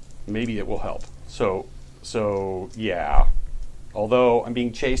 Maybe it will help. So yeah. Although I'm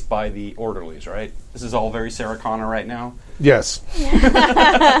being chased by the orderlies, right? This is all very Sarah Connor right now. Yes.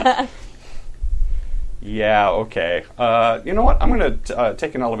 Yeah, okay. You know what? I'm going to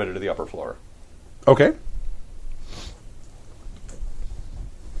take an elevator to the upper floor. Okay.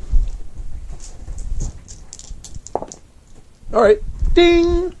 All right.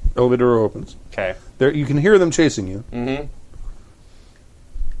 Ding! Elevator door opens. Okay. There, you can hear them chasing you. Mm-hmm.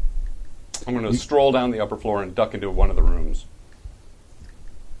 I'm going to stroll down the upper floor and duck into one of the rooms.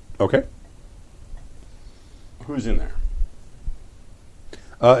 Okay. Who's in there?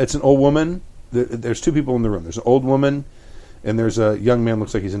 It's an old woman. There's 2 people in the room. There's an old woman, and there's a young man.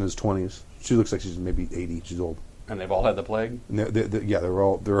 Looks like he's in his 20s. She looks like she's maybe 80. She's old. And they've all had the plague? And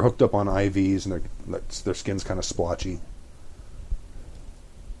they're hooked up on IVs, and their skin's kind of splotchy.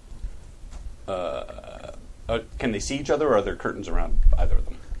 Can they see each other, or are there curtains around either of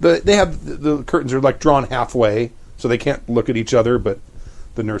them? They have the curtains are like drawn halfway, so they can't look at each other, but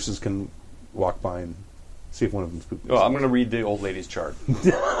the nurses can walk by and see if one of them's pooping. Well, I'm going to read the old lady's chart.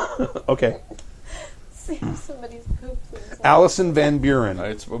 Okay. See if somebody's poop. Allison Van Buren.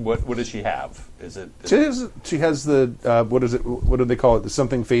 It's what does she have? Is it? She has the what is it? What do they call it? The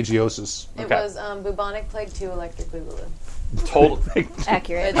something phagiosis. It Okay. was bubonic plague 2 electric boogaloo. Total.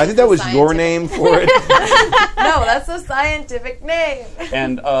 Accurate. I think that was your Scientific. name for it. No, that's a scientific name.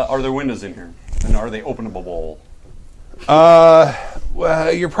 And are there windows in here? And are they openable?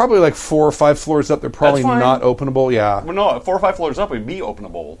 Well, you're probably like 4 or 5 floors up. They're probably That's fine. not openable. Yeah. Well, no, 4 or 5 floors up would be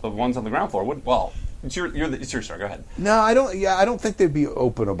openable. The ones on the ground floor would. Well, it's your story. Go ahead. No, I don't. Yeah, I don't think they'd be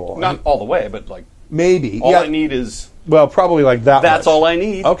openable. Not all the way, but like Maybe. all yeah. I need is. Well, probably like that. That's much. all I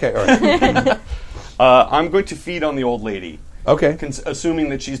need. Okay. All right. I'm going to feed on the old lady. Okay. Assuming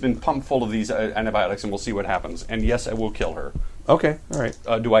that she's been pumped full of these antibiotics, and we'll see what happens. And yes, I will kill her. Okay. All right.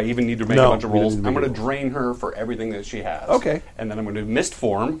 Do I even need to make No, a bunch of you don't rolls? need to I'm make going a to drain her for everything that she has. Okay. And then I'm going to mist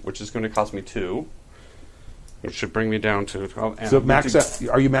form, which is going to cost me 2, which should bring me down to. And So I'm going max to-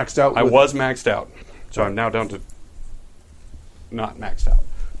 out. Are you maxed out? I with- was maxed out, so I'm now down to not maxed out,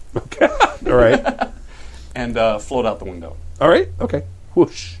 All right. and float out the window. All right. Okay.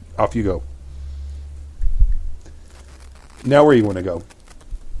 Whoosh. Off you go. Now where you want to go?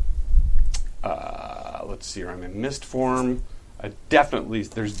 Let's see. I'm in mist form.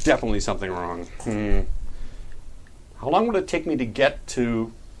 There's definitely something wrong. How long would it take me to get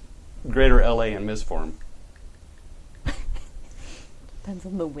to Greater LA in mist form? Depends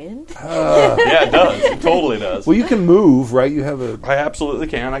on the wind. Yeah, it does. It totally does. Well, you can move, right? You have a. I absolutely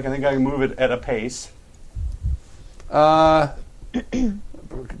can. I think I can move it at a pace. Probably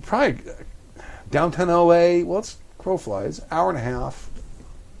downtown LA. Well, it's crow flies. Hour and a half.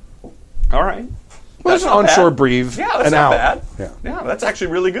 All right. Well, That's it's not an onshore bad. breathe. Yeah, that's an not hour. bad. Yeah, Yeah, that's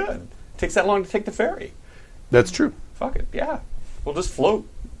actually really good. Takes that long to take the ferry. that's true. Fuck it. Yeah. We'll just float.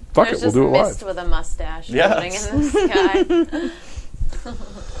 Fuck There's it. We'll just do it mist live. with a mustache Yes. floating in the sky.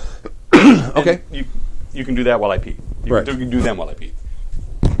 Okay. And you can do that while I pee. You Right. can do them while I pee.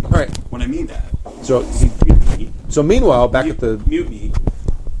 All right. When I mean that. So, Mute me. so meanwhile, back at the. Mute me.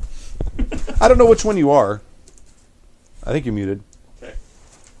 I don't know which one you are. I think you're muted. Okay.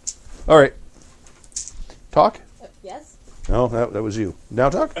 All right. Talk? Yes. No, that was you. Now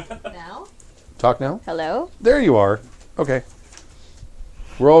talk? Now. Talk now? Hello. There you are. Okay.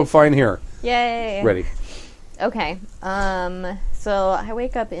 We're all fine here. Yay. Ready. Okay. So I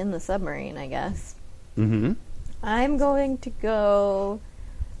wake up in the submarine, I guess. Mm-hmm. I'm going to go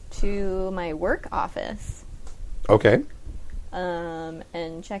to my work office Okay.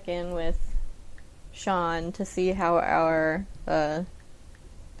 and check in with Sean to see how our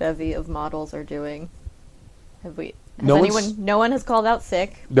bevy of models are doing. Have we? Has No anyone? one's- No one has called out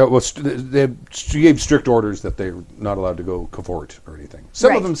sick. No, well, they gave strict orders that they're not allowed to go cavort or anything. Some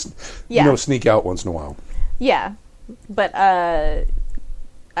Right. of them, Yeah. sneak out once in a while. Yeah, but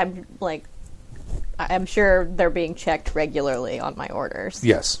I'm sure they're being checked regularly on my orders.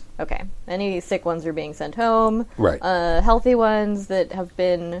 Yes. Okay. Any sick ones are being sent home. Right. Healthy ones that have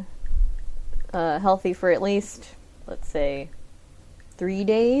been healthy for at least, let's say, 3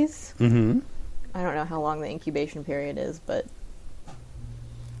 days. Mm-hmm. I don't know how long the incubation period is, but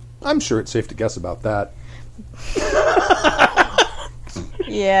I'm sure it's safe to guess about that.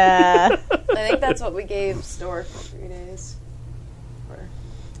 yeah. I think that's what we gave Store for 3 days. For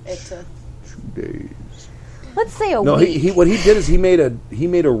it to. 2 days. Let's say a No, week. he what he did is he made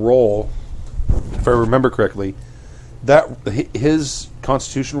a roll, if I remember correctly. That his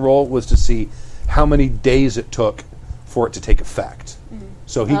Constitution roll was to see how many days it took for it to take effect.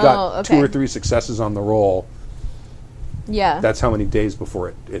 So he got okay. 2 or 3 successes on the roll. Yeah. That's how many days before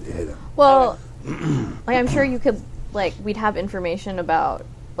it hit him. Well, like I'm sure you could, we'd have information about,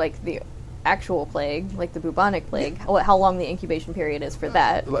 the actual plague, like the bubonic plague, how long the incubation period is for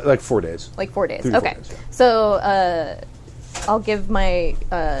that. Like 4 days. Like 4 days. 3 to 4 Okay. days, yeah. So, I'll give my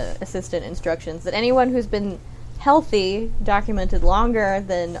assistant instructions that anyone who's been healthy, documented longer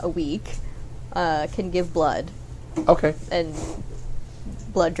than a week, can give blood Okay. and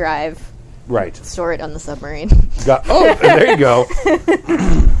blood drive, Right. store it on the submarine. There you go.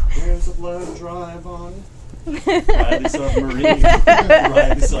 There's a blood drive on. Ride the submarine.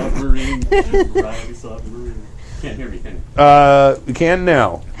 Ride the submarine. Ride the submarine. Can't hear me, can you? We can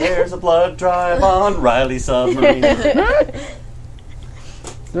now. There's a blood drive on Riley submarine.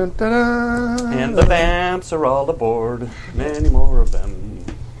 Dun, dun, dun. And the vamps are all aboard. Many more of them.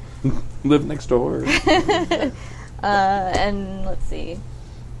 Live next door. And let's see.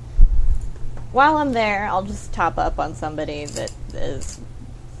 While I'm there, I'll just top up on somebody that has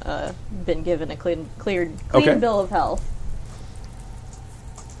been given a clean Okay. bill of health.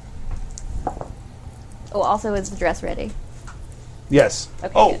 Oh, also, is the dress ready? Yes.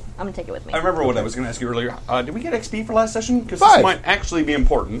 Okay, Oh. good. I'm gonna take it with me. I remember what I was going to ask you earlier. Did we get XP for last session? Because 5. this might actually be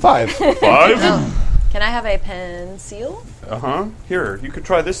important. 5. 5? Can I have a pencil? Uh-huh. Here, you could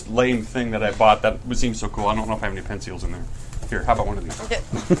try this lame thing that I bought that seems so cool. I don't know if I have any pencils in there. Here, how about one of these? Okay.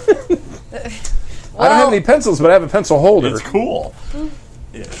 I don't have any pencils, but I have a pencil holder. It's cool.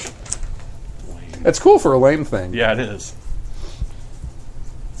 Yeah. Lame. It's cool for a lame thing. Yeah, it is.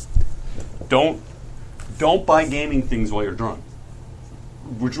 Don't buy gaming things while you're drunk.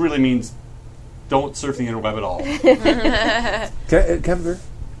 Which really means don't surf the interweb at all. Kevin,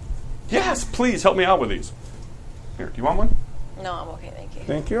 Yes, please help me out with these. Here, do you want one? No, I'm okay, thank you.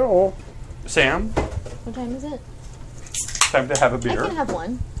 thank you. Sam, What time is it? time to have a I beer. can have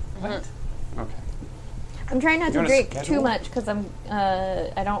one. Okay. I'm trying not You to wanna drink schedule? too much because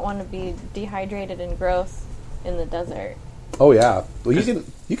I don't want to be dehydrated and gross in the desert. Oh yeah. Well,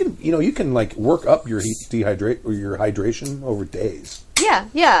 you can like work up your your hydration over days.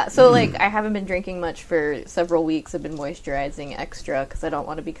 Yeah. So like, I haven't been drinking much for several weeks. I've been moisturizing extra because I don't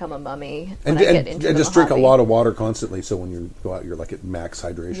want to become a mummy when I get into And the just drink a Mojave. lot of water constantly, so when you go out, you're like at max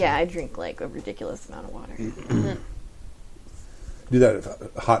hydration. Yeah, I drink like a ridiculous amount of water. Do that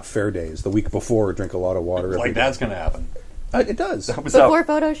at hot fair days. The week before, drink a lot of water. every Like day. that's going to happen. It does. I was Before out,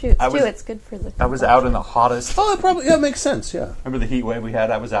 photo shoots I was- too, it's good for the. I was out in the hottest. Oh, it makes sense. Yeah. Remember the heat wave we had?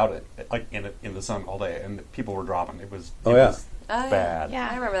 I was out in the sun all day, and people were dropping. It was Oh, yeah. was Oh, bad. Yeah,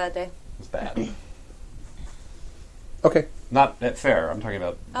 I remember that day. It was bad. Okay. Not at fair. I'm talking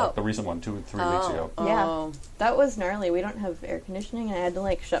about Oh. like the recent one 2 or 3 weeks ago. Yeah, Oh. that was gnarly. We don't have air conditioning, and I had to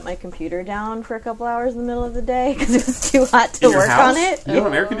like shut my computer down for a couple hours in the middle of the day because it was too hot to In your work house? on it. You don't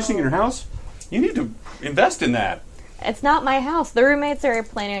have air conditioning in your house? You need to invest in that. It's not my house. The roommates are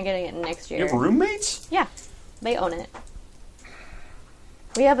planning on getting it next year. You have roommates? Yeah, they own it.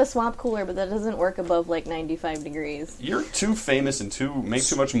 We have a swamp cooler, but that doesn't work above like 95 degrees. You're too famous and make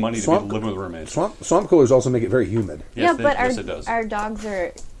too much money to Swamp- be living with roommates. Swamp coolers also make it very humid. Yes, yeah, but yes, it does. our dogs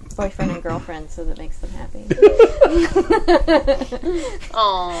are boyfriend and girlfriend, so that makes them happy.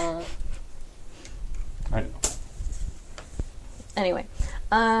 Aw. I know. Anyway,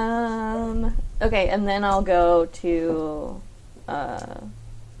 okay, and then I'll go to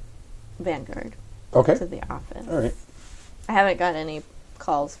Vanguard Okay. to the office. All right. I haven't got any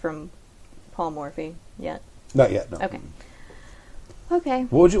calls from Paul Morphy yet. Not yet. No. Okay.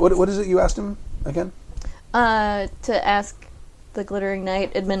 What is it you asked him again? To ask the Glittering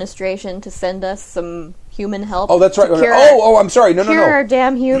Knight administration to send us some human help. Oh, that's right. to cure I'm sorry. No. cure our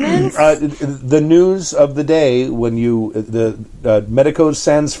damn humans. The news of the day when the Medicos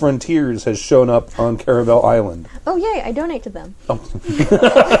Sans Frontiers has shown up on Caravel Island, Oh, yay! I donate to them.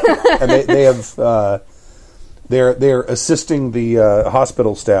 and they have they're assisting the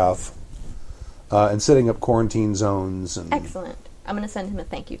hospital staff and setting up quarantine zones. And Excellent. I'm going to send him a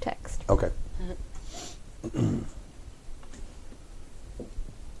thank you text. okay.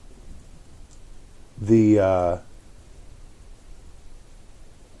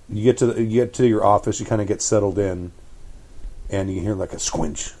 You get to your office, you kind of get settled in, and you hear like a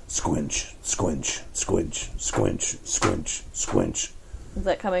squinch, squinch, squinch, squinch, squinch, squinch, squinch. Is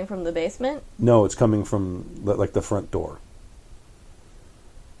that coming from the basement? No, it's coming from like the front door.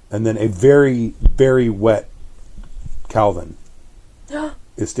 And then a very, very wet Calvin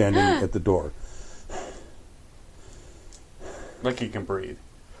is standing at the door. Like he can breathe.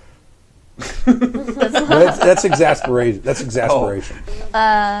 That's exasperation. That's exasperation.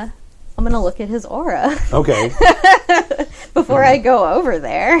 I'm going to look at his aura Okay. before I go over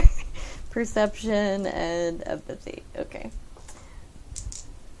there. Perception and empathy. Okay.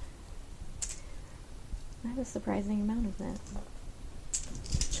 I have a surprising amount of that.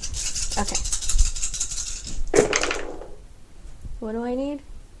 Okay. What do I need?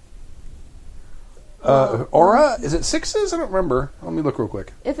 Aura? Is it 6s? I don't remember. Let me look real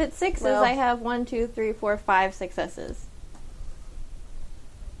quick. If it's 6s, Well- I have 1, 2, 3, 4, 5 successes.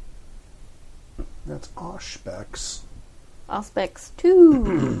 That's Auspex. Auspex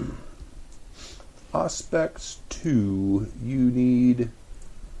 2. Auspex 2. You need...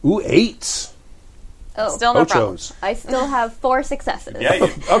 Ooh, 8s. Oh, Still no problem. Ochos. I still have 4 successes. Yeah, you,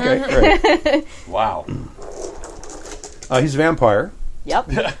 Okay, great. wow. He's a vampire.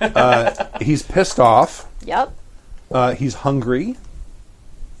 Yep. He's pissed off. Yep. He's hungry.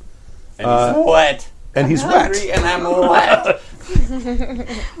 And he's wet. And he's I'm wet. hungry and I'm wet.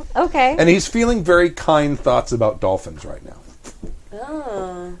 Okay. And he's feeling very kind thoughts about dolphins right now.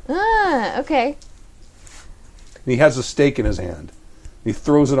 Okay. And he has a steak in his hand. He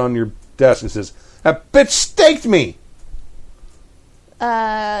throws it on your desk and says, "That bitch staked me!"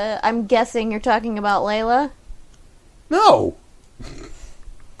 I'm guessing you're talking about Layla. No.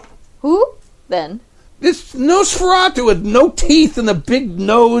 Who? Then. This Nosferatu with no teeth and the big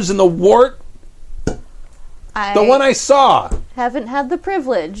nose and the wart. I The one I saw. haven't had the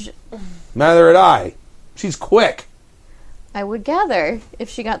privilege. Neither had I. She's quick. I would gather if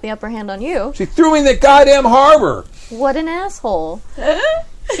she got the upper hand on you. She threw me in the goddamn harbor. What an asshole.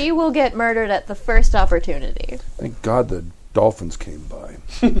 She will get murdered at the first opportunity. Thank God the dolphins came by.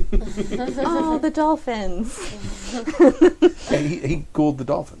 Oh, the dolphins. Yeah, he cooled the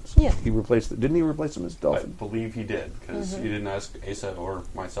dolphins. Yeah. He replaced it. Didn't he replace them as I dolphins? believe he did, because you didn't ask Asa or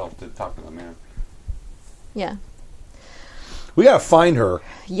myself to talk to them, man. Yeah. We gotta find her.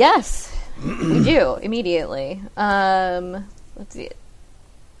 Yes, we do immediately. Let's see.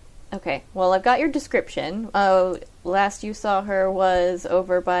 Okay, well, I've got your description. Last you saw her was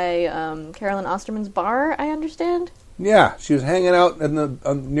over by Carolyn Osterman's bar, I understand. Yeah, she was hanging out in the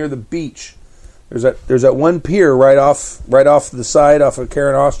near the beach. There's that one pier right off the side off of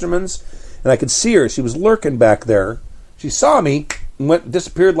Karen Osterman's, and I could see her. She was lurking back there. She saw me and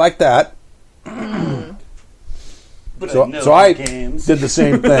disappeared like that. But So I did the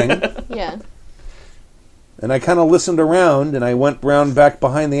same thing. Yeah. And I kind of listened around, and I went round back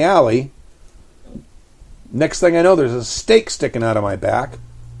behind the alley. Next thing I know, there's a stake sticking out of my back.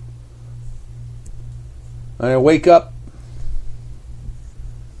 And I wake up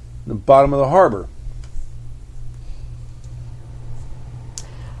in the bottom of the harbor.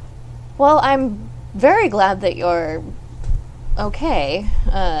 Well, I'm very glad that you're okay,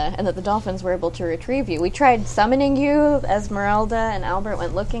 and that the dolphins were able to retrieve you. We tried summoning you. Esmeralda and Albert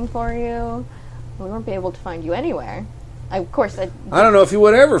went looking for you. We weren't able to find you anywhere. I don't know if you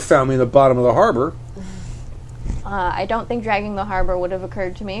would have ever found me in the bottom of the harbor. I don't think dragging the harbor would have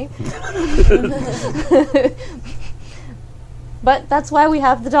occurred to me. But that's why we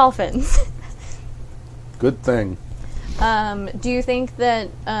have the dolphins. Good thing. Do you think that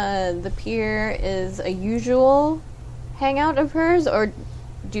the pier is a usual hangout of hers, or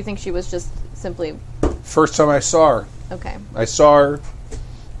do you think she was just simply... First time I saw her. Okay. I saw her,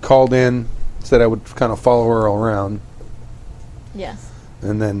 called in, said I would kind of follow her around, Yes.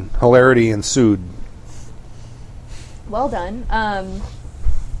 and then hilarity ensued. Well done.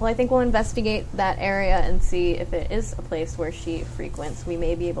 Well, I think we'll investigate that area and see if it is a place where she frequents. We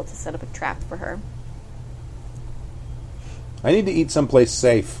may be able to set up a trap for her. I need to eat someplace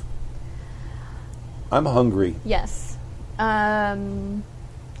safe. I'm hungry. Yes. Let's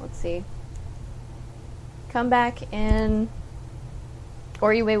see. Come back in...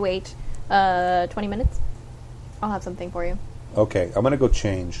 Or you may wait 20 minutes. I'll have something for you. Okay, I'm going to go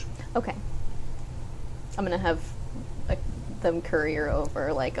change. Okay. I'm going to have them courier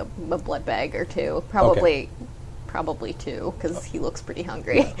over like a blood bag or two. Probably two, because he looks pretty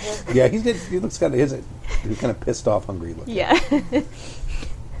hungry. Yeah, he looks kind of... He's kind of pissed off hungry looking. Yeah.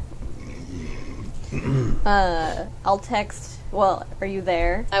 I'll text... Well, are you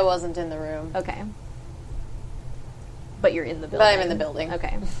there? I wasn't in the room. Okay. But you're in the building. But I'm in the building.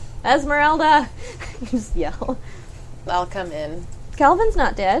 Okay. Esmeralda! Just yell. I'll come in. Calvin's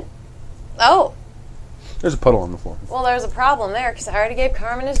not dead. Oh, There's a puddle on the floor. well, there's a problem there because I already gave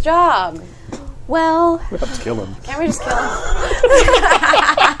Carmen his job. Well, We have to kill him. Can't we just kill him?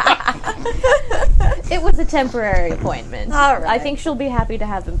 it was a temporary appointment. All right. I think she'll be happy to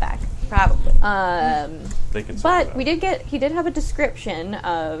have him back. Probably. They can But he did have a description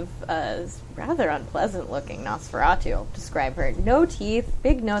of a rather unpleasant-looking Nosferatu. I'll describe her. No teeth,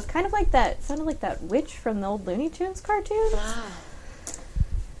 big nose, kind of like that. Sounded like that witch from the old Looney Tunes cartoons.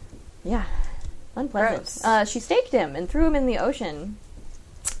 Yeah, unpleasant. Gross. She staked him and threw him in the ocean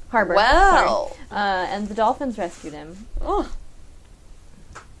harbor. Well. Sorry. And the dolphins rescued him. Oh.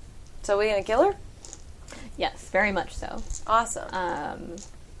 So we gonna kill her? Yes, very much so. Awesome.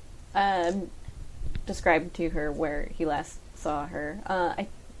 Described to her where he last saw her.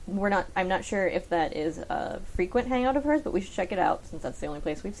 I'm not sure if that is a frequent hangout of hers, but we should check it out since that's the only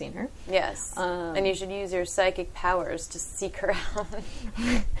place we've seen her. Yes. And you should use your psychic powers to seek her out.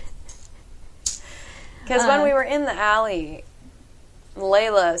 Because when we were in the alley,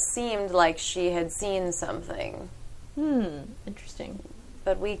 Layla seemed like she had seen something, Interesting.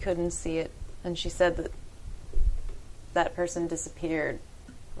 but we couldn't see it. And she said that that person disappeared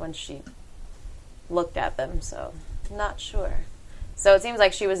when she looked at them, so not sure. So it seems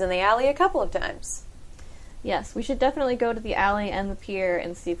like she was in the alley a couple of times. Yes, we should definitely go to the alley and the pier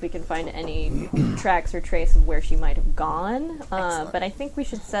and see if we can find any tracks or trace of where she might have gone. But I think we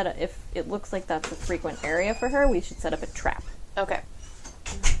should set up, if it looks like that's a frequent area for her, we should set up a trap. Okay.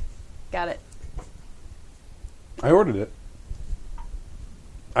 Got it. I ordered it.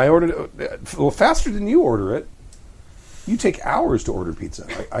 I ordered it faster than you order it. You take hours to order pizza.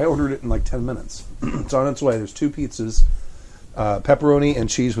 I ordered it in like 10 minutes. It's on its way. There's 2 pizzas, pepperoni and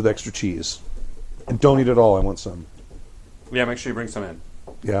cheese with extra cheese. And don't eat it all. I want some. Yeah, make sure you bring some in.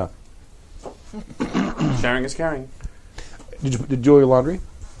 Yeah. Sharing is caring. Did you do your laundry?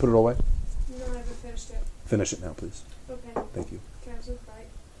 Put it all away? No, I haven't finished it. Finish it now, please. Okay. Thank you. Can I have some Sprite?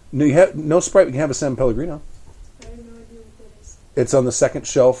 No, you have no Sprite. We can have a San Pellegrino. I have no idea what that is. It's on the second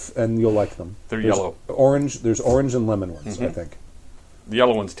shelf, and you'll like them. They're There's yellow. Orange. There's orange and lemon ones, I think. The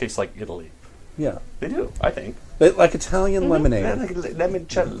yellow ones taste like Italy. Yeah. They do, I think. They, like Italian lemonade. Yeah, like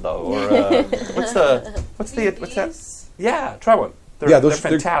limoncello or what's that? Yeah, try one. They're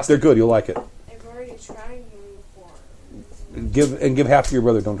fantastic. They're good. You'll like it. I've already tried one before. Give half to your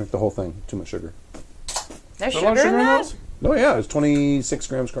brother. Don't drink the whole thing. Too much sugar. There's Is there a lot sugar of in that? those? Oh yeah, it's 26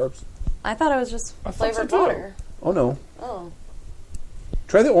 grams carbs. I thought it was just I thought flavored so, too. water. Oh no. Oh.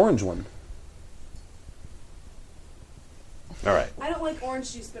 Try the orange one. All right. I don't like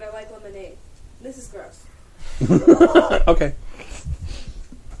orange juice, but I like lemonade. This is gross. Okay.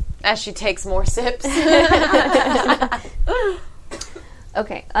 As she takes more sips.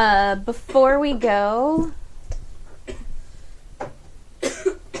 Okay, before we go...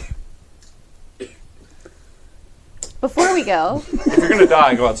 If you're gonna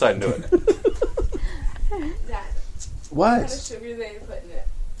die, go outside and do it. Dad, what kind of What? sugar they put in it?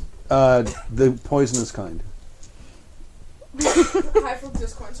 The poisonous kind. High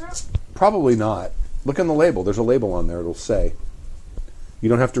fructose corn syrup? Probably not. Look on the label. There's a label on there. It'll say. You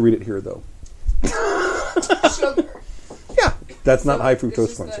don't have to read it here, though. Sugar. Yeah, that's not So high it's fructose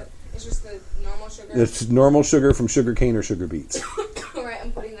just corn the- syrup. It's just the normal sugar. It's normal sugar from sugar cane or sugar beets. Alright,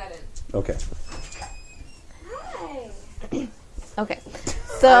 I'm putting that in. Okay. Hi. Okay, Alright,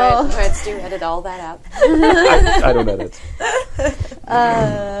 so... alright, Stu, edit all that out. I don't edit.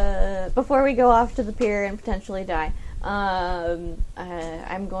 Before we go off to the pier and potentially die, I'm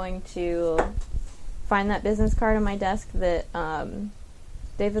going to find that business card on my desk that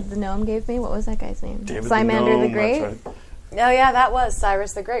David the Gnome gave me. What was that guy's name? Simander the Great? That's right. Oh yeah, that was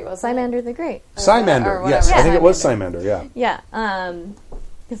Cyrus the Great, wasn't it? Simander the Great. Simander, or yes. whatever. I think it was Simander, yeah. Yeah,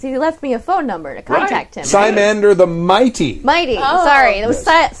 because he left me a phone number to contact him. Simander the Mighty. Mighty. Oh. Sorry, it was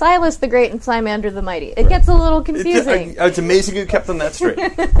Yes. Silas the Great and Simander the Mighty. It gets a little confusing. It's amazing you kept them that straight.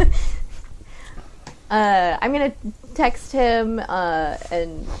 I'm gonna text him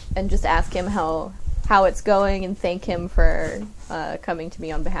and just ask him how it's going and thank him for coming to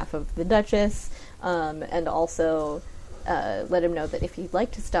me on behalf of the Duchess, and also let him know that if he'd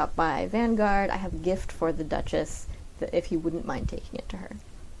like to stop by Vanguard, I have a gift for the Duchess. If he wouldn't mind taking it to her.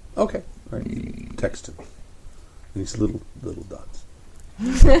 Okay. All right. Text him. These little dots.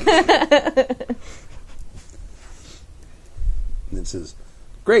 And it says,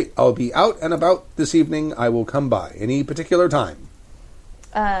 "Great, I'll be out and about this evening. I will come by. Any particular time?"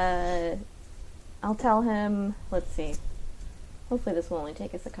 I'll tell him. Let's see. Hopefully, this will only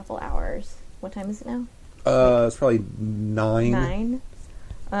take us a couple hours. What time is it now? It's probably 9.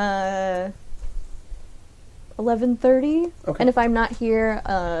 9. 11:30. Okay. And if I'm not here,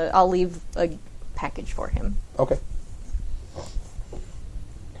 I'll leave a package for him. Okay.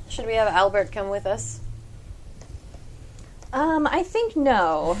 Should we have Albert come with us? I think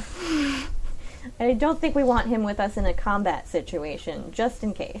no. I don't think we want him with us in a combat situation, just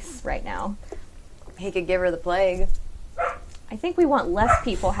in case, right now. He could give her the plague. I think we want less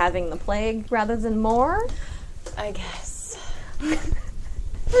people having the plague rather than more. I guess.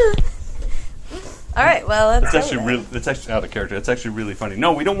 Alright, well, let's That's go actually then. that's actually out of character. That's actually really funny.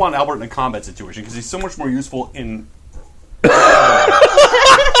 No, we don't want Albert in a combat situation because he's so much more useful in. I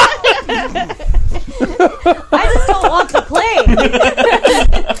just don't want the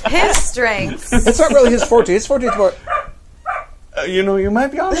plague. His strengths. It's not really his forte. His forte is more... You might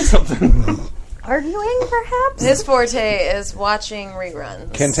be onto something. Arguing, perhaps? His forte is watching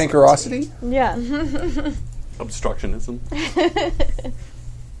reruns. Cantankerosity? Yeah. Obstructionism.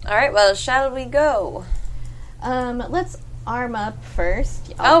 Alright, well, shall we go? Let's arm up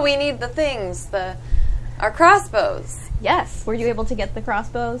first. Oh, we need the things. Our crossbows. Yes. Were you able to get the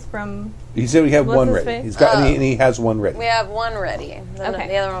crossbows from... He said we have What's one his ready. face? He's got, and he has one ready. We have one ready. Then Okay.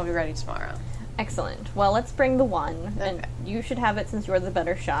 The other one will be ready tomorrow. Excellent. Well, let's bring the one. Okay. And you should have it since you're the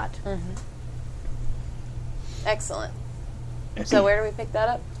better shot. Excellent. So where do we pick that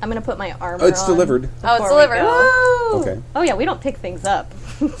up? I'm going to put my armor Oh, it's on delivered. Oh, it's before we delivered. go. Woo! Okay. Oh, yeah, we don't pick things up.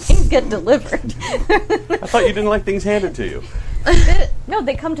 Things get delivered. I thought you didn't like things handed to you. No,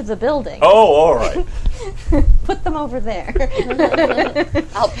 they come to the building. Oh, all right. Put them over there.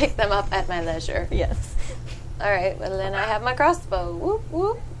 I'll pick them up at my leisure. Yes. All right, well then I have my crossbow. Whoop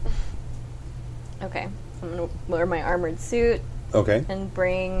whoop. Okay. I'm going to wear my armored suit Okay. and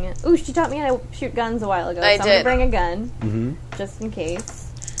bring... Ooh, she taught me how to shoot guns a while ago. I so I'm going did. to bring a gun, Mm-hmm. just in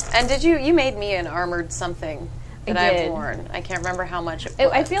case. And did you made me an armored something that I I've did. worn. I can't remember how much it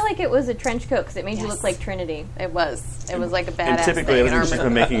was. I feel like it was a trench coat because it made you Yes. look like Trinity. it was. It was like a badass And typically, thing. everything she's been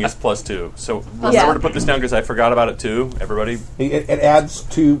Armored. making is +2. So remember Yeah. to put this down because I forgot about it too. Everybody, It adds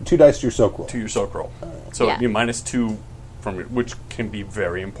two dice to your soak roll. to your soak roll. So Yeah. you -2 from your, which can be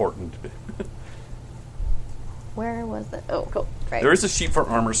very important. Where was that? Oh, cool. Right. There is a sheet for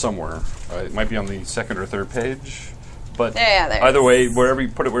armor somewhere. It might be on the second or third page. But Yeah, there it either is. way, wherever you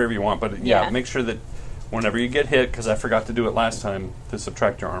put it, wherever you want. But Yeah. make sure that whenever you get hit, because I forgot to do it last time, to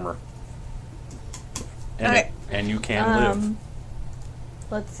subtract your armor. And, Okay. and you can live.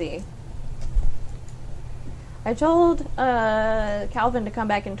 Let's see. I told Calvin to come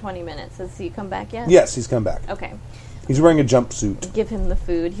back in 20 minutes. Has he come back yet? Yes, he's come back. Okay. He's wearing a jumpsuit. Give him the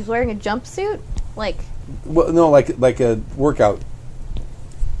food. He's wearing a jumpsuit? Like, Well, no, like a workout.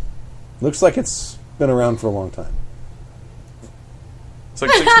 Looks like it's been around for a long time. It's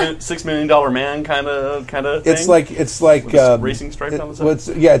like $6 million man kind of thing. It's like With a racing stripe on the side? well,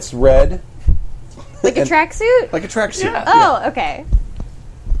 it's red, like a And- tracksuit? like a tracksuit. Yeah. Oh, okay.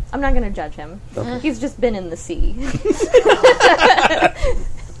 I'm not going to judge him. Okay. He's just been in the sea.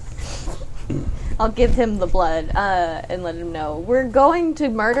 I'll give him the blood and let him know. We're going to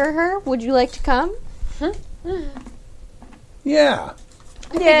murder her. Would you like to come? Yeah.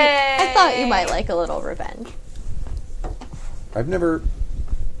 Yay! I thought you might like a little revenge. I've never.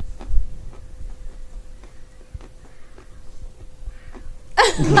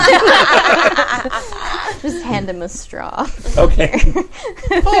 Just hand him a straw. Okay.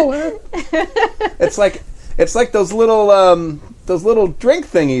 It's like those little drink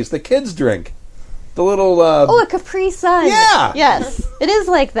thingies the kids drink. The little. Oh, a Capri Sun. Yeah. Yes, it is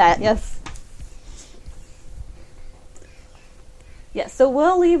like that. Yes. Yes. So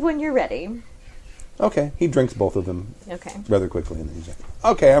we'll leave when you're ready. Okay, he drinks both of them Okay. rather quickly, and then he's like,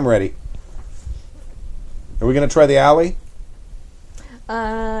 "Okay, I'm ready." Are we going to try the alley?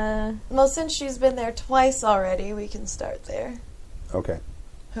 Well, since she's been there twice already, we can start there. Okay.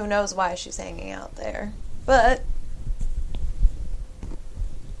 Who knows why she's hanging out there? But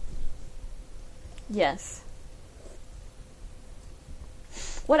Yes.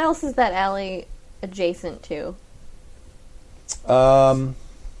 What else is that alley adjacent to?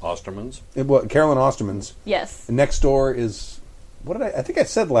 Osterman's. Carolyn Osterman's. Yes. Next door is what did I think I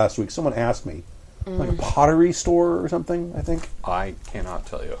said last week? Someone asked me, like a pottery store or something. I think I cannot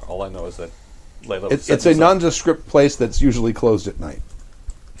tell you. All I know is that Layla it's set a this up. nondescript place that's usually closed at night.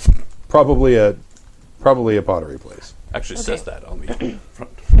 Probably a pottery place. Actually says that on the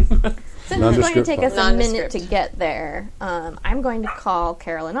front. Since it's going to Nondescript take us a Nondescript. minute to get there, I'm going to call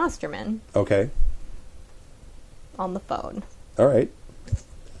Carolyn Osterman Okay. on the phone. All right.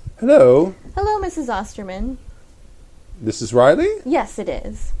 Hello. Hello, Mrs. Osterman. This is Riley. Yes, it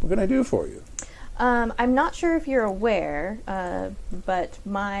is. What can I do for you? I'm not sure if you're aware, but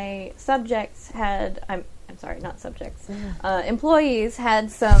my subjects had... I'm sorry, not subjects. Employees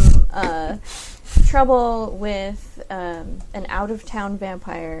had some trouble with an out-of-town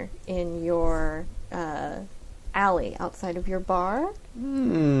vampire in your alley outside of your bar.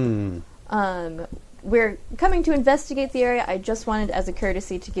 We're coming to investigate the area. I just wanted, as a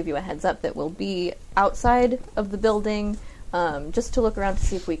courtesy, to give you a heads up that we'll be outside of the building, just to look around to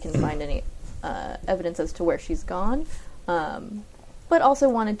see if we can find any evidence as to where she's gone. But also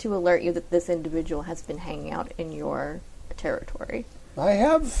wanted to alert you that this individual has been hanging out in your territory. I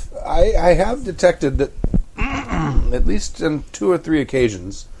have detected that at least on 2 or 3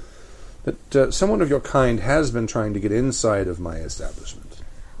 occasions that someone of your kind has been trying to get inside of my establishment.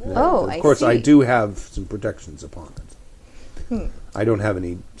 Oh, Of course, I see. do have some protections upon it. I don't have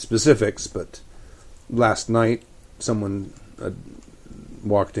any specifics, but last night someone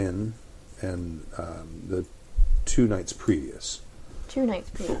walked in, and the 2 nights previous. 2 nights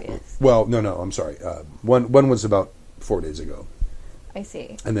previous. Well, no, I'm sorry. One was about 4 days ago, I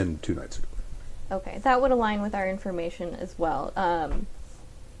see. and then 2 nights ago. Okay, that would align with our information as well.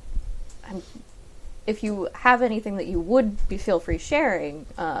 If you have anything that you would feel free sharing,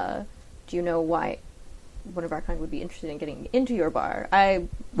 do you know why one of our kind would be interested in getting into your bar.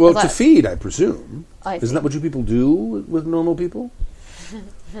 Well, to feed, I presume. I Isn't see. that what you people do with normal people?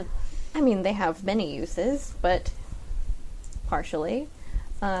 I mean, they have many uses, but partially.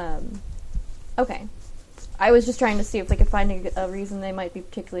 Okay. I was just trying to see if I could find a reason they might be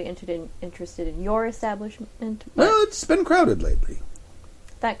particularly interested in your establishment. But Well, it's been crowded lately.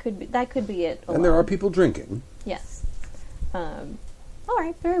 that could be it. And there alone. are people drinking. Yes. All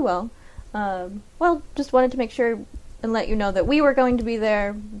right. Very well. Well, just wanted to make sure and let you know that we were going to be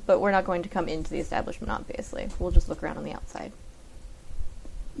there, but we're not going to come into the establishment. Obviously, we'll just look around on the outside.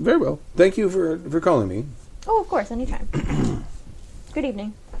 Very well. Thank you for calling me. Oh, of course, anytime. Good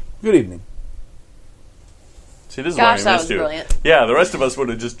evening. Good evening. See, this is Gosh, why I that missed was you. brilliant. Yeah, the rest of us would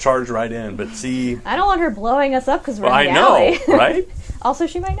have just charged right in, but see, I don't want her blowing us up because we're I in the know, alley. right? Also,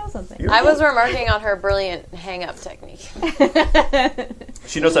 she might know something. I was remarking on her brilliant hang-up technique.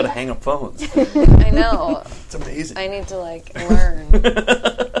 She knows how to hang up phones. I know. It's amazing. I need to, learn.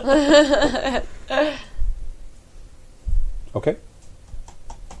 Okay.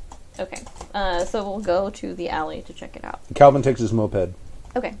 Okay. So we'll go to the alley to check it out. Calvin takes his moped.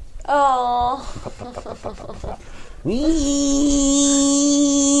 Okay. Oh.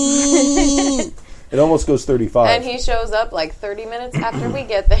 It almost goes 35. And he shows up 30 minutes after we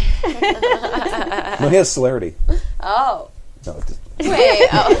get there. No, he has celerity. Oh. No, it Wait.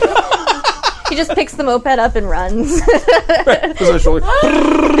 Oh. He just picks the moped up and runs. doesn't on his shoulder.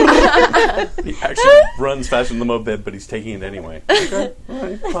 He actually runs faster than the moped, but he's taking it anyway. Okay, all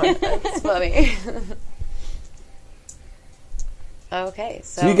right, fine. It's funny. Okay,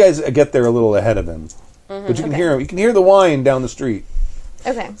 so So you guys get there a little ahead of him, but you can hear him. You can hear the whine down the street.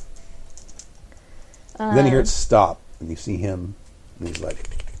 Okay. Then you hear it stop, and you see him, and he's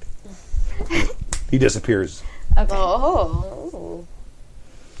like, he disappears. Okay. Oh.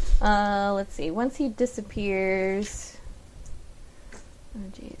 Let's see. Once he disappears... Oh,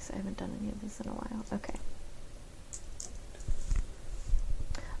 jeez. I haven't done any of this in a while. Okay.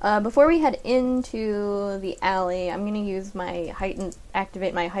 Before we head into the alley, I'm going to use my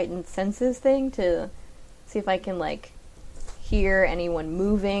activate my heightened senses thing to see if I can, hear anyone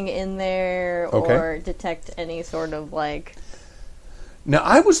moving in there Okay. or detect any sort of, Now,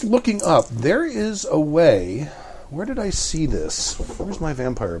 I was looking up. There is a way. Where did I see this? Where's my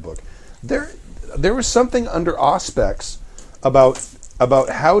vampire book? There was something under Auspex about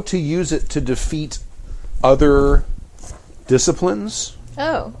how to use it to defeat other disciplines.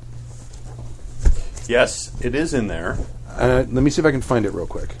 Oh. Yes, it is in there. Let me see if I can find it real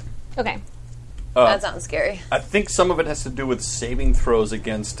quick. Okay. That sounds scary. I think some of it has to do with saving throws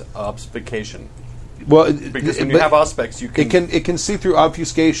against obfuscation. Well, Because when you have Auspex, you can... it can see through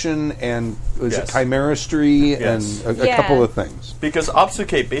obfuscation and Yes. chimeristry Yes. and a Yeah. couple of things. Because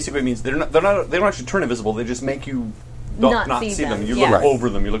obfuscate basically means they don't actually turn invisible. They just make you not see them. You yeah. look Right. over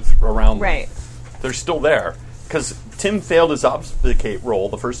them. You look around them. Right. They're still there. Because Tim failed his obfuscate roll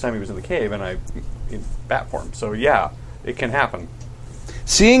the first time he was in the cave, and I in bat form. So yeah, it can happen.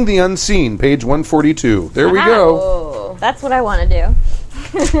 Seeing the Unseen, page 142. There we go. Oh. That's what I want to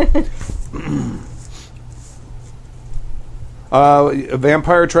do. A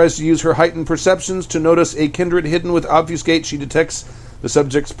vampire tries to use her heightened perceptions to notice a kindred hidden with obfuscate. She detects the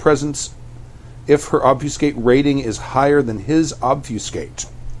subject's presence if her obfuscate rating is higher than his obfuscate.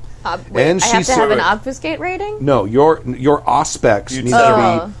 Wait, And I have she to have an saw- obfuscate rating? No, your Auspex You'd needs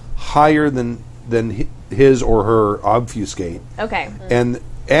say- to be higher than his or her obfuscate. Okay.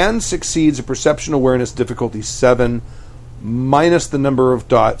 And succeeds a perception awareness difficulty 7 minus the number of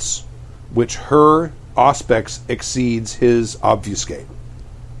dots which her Auspex exceeds his obfuscate.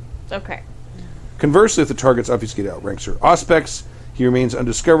 Okay. Conversely, if the target's obfuscate outranks her Auspex, he remains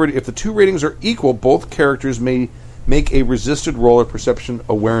undiscovered. If the two ratings are equal, both characters may make a resisted roll of perception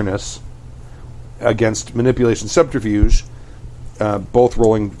awareness against manipulation subterfuge, both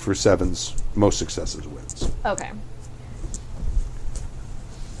rolling for 7s. Most successes wins. Okay.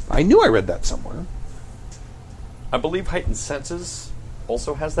 I knew I read that somewhere. I believe heightened senses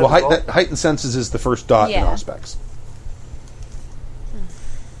also has that. Well, as well. heightened senses is the first dot in Yeah. Auspex.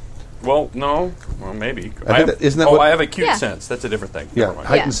 Well, no. Well, maybe. I think that- isn't that what- I have acute Yeah. sense. That's a different thing. Yeah, Never mind.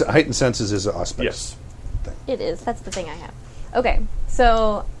 heightened senses is Auspex. Yes. It is. That's the thing I have. Okay.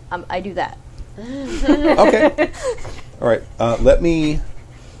 So I do that. Okay. All right. Let me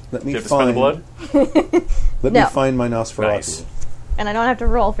Do you have to spend the find blood? Let No. me find my Nosferatu. Nice. And I don't have to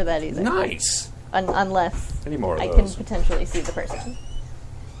roll for that either. Nice. Unless Any more of I those? can potentially see the person.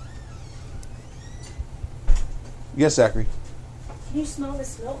 Yes, Zachary. Can you smell the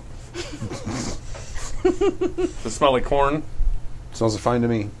smoke? Does it smell like corn? Smells fine to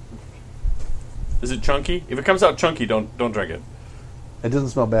me. Is it chunky? If it comes out chunky, don't drink it. It doesn't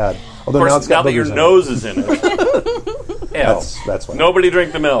smell bad. Of Although course, now it's got that your boogers in it. nose is in it. That's why. Nobody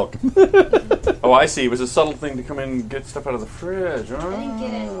drink the milk. Oh, I see. It was a subtle thing to come in and get stuff out of the fridge. I didn't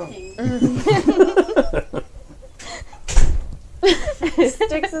get anything.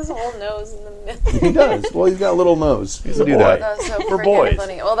 Sticks his whole nose in the middle. He does. Well, he's got a little nose. He's a do boy. that. That was so For freaking boys.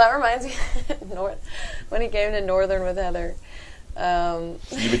 funny. Well, that reminds me when he came to Northern with Heather. You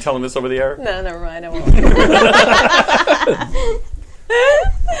be telling this over the air? No, never mind. I won't.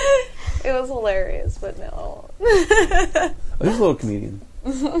 It was hilarious, but no. I won't. Oh, he's a little comedian.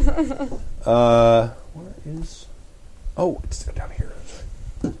 Where is? Oh, it's down here.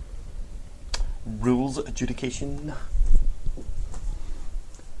 That's right. Rules adjudication.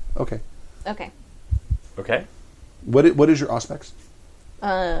 Okay. Okay. Okay. What is your auspex?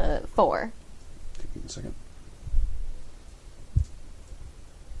 4. Give me a second.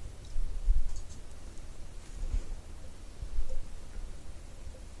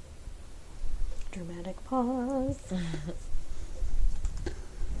 Dramatic pause.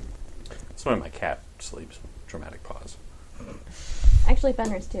 That's why my cat sleeps. Dramatic pause. Actually,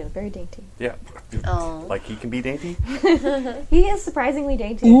 Fenrir's too. Very dainty. Yeah. Oh. Like he can be dainty? He is surprisingly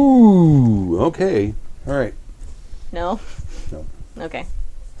dainty. Ooh. Okay. All right. No? No. Okay.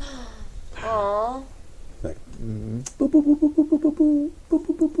 Aww. Like, boop, boop, boop, boop, boop, boop, boop, boop, boop,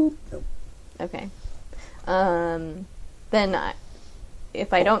 boop, boop, boop. No. Okay. Then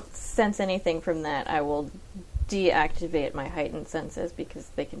if I don't sense anything from that, I will deactivate my heightened senses because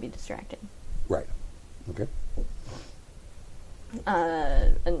they can be distracting. Right. Okay.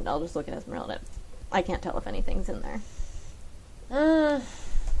 And I'll just look at Esmeralda. I can't tell if anything's in there.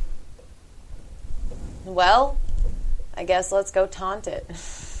 Well, I guess let's go taunt it.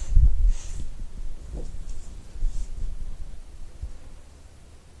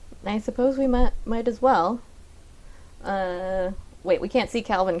 I suppose we might as well. Wait, we can't see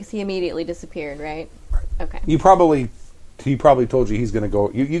Calvin because he immediately disappeared, right? Okay. He probably told you he's going to go.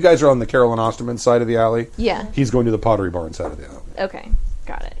 You guys are on the Carolyn Osterman side of the alley. Yeah. He's going to the Pottery Barn side of the alley. Okay.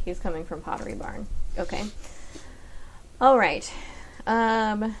 Got it. He's coming from Pottery Barn. Okay. All right.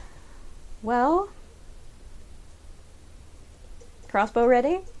 Well. Crossbow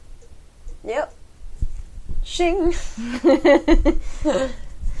ready? Yep. Shing.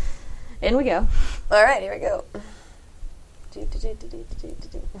 In we go. All right, here we go.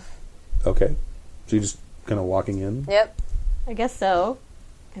 Okay. So you're just kind of walking in. Yep. I guess so.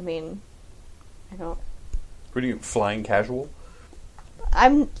 I mean, I don't. What are you, flying casual?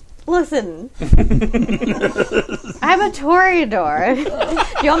 Listen. I'm a Toreador. Do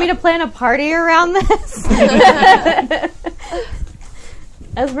you want me to plan a party around this?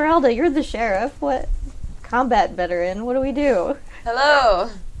 Esmeralda, you're the sheriff. What? Combat veteran. What do we do? Hello.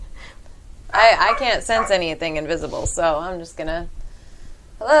 I can't sense anything invisible, so I'm just gonna...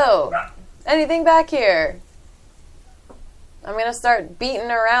 Hello. Anything back here? I'm gonna start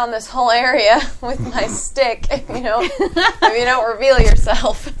beating around this whole area with my stick, if you don't reveal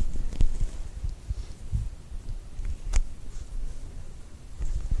yourself.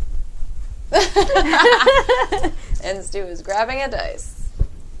 And Stu is grabbing a dice.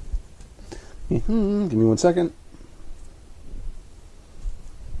 Give me 1 second.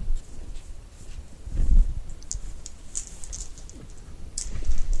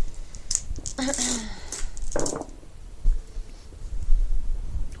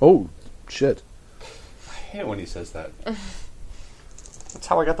 Oh, shit. I hate when he says that. That's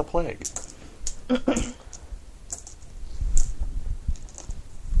how I got the plague.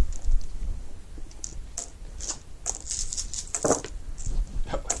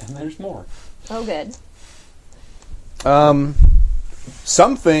 And there's more. Oh, good.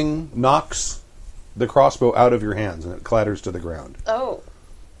 Something knocks the crossbow out of your hands and it clatters to the ground. Oh.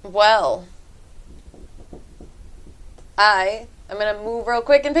 Well. I'm going to move real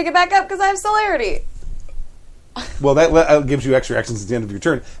quick and pick it back up because I have celerity. Well, that gives you extra actions at the end of your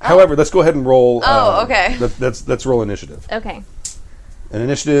turn. However, let's go ahead and roll. Okay. Let's roll initiative. Okay. And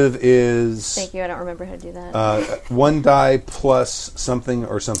initiative is Thank you. I don't remember how to do that. 1 die plus something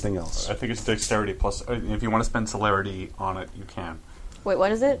or something else. I think it's dexterity plus... if you want to spend celerity on it, you can. Wait,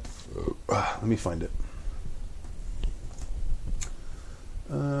 what is it? Let me find it.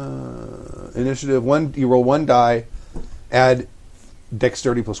 Initiative 1. You roll 1 die. Add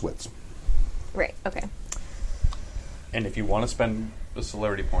dexterity plus wits. Right. Okay. And if you want to spend a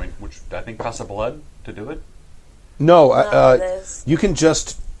celerity point, which I think costs a blood to do it, No, this. you can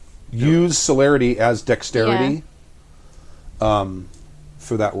just use celerity as dexterity for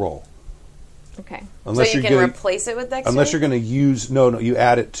that roll. Okay. Unless so you you're can gonna, replace it with dexterity? unless you're going to use no, you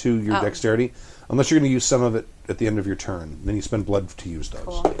add it to your Oh. dexterity. Unless you're going to use some of it at the end of your turn, then you spend blood to use those.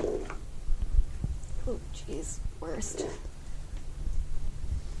 Cool. Oh, jeez. Worst.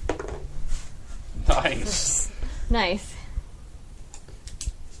 Nice. Nice.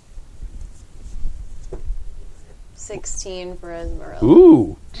 16 for Esmeralda.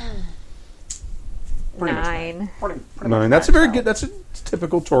 Ooh, Pretty much 9. Pretty 9. much That's a maxed very out. good. That's a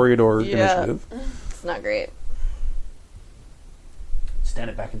typical Toreador Yeah. initiative. It's not great. Stand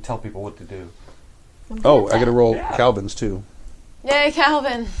it back and tell people what to do. Oh, I got to roll Yeah. Calvin's too. Yay,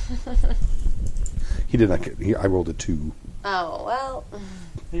 Calvin! He did not get. I rolled a 2. Oh, well.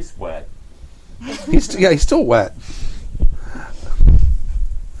 He's wet. He's still wet.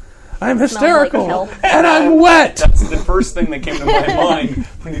 I'm like hysterical hell. and I'm wet. That's the first thing that came to my mind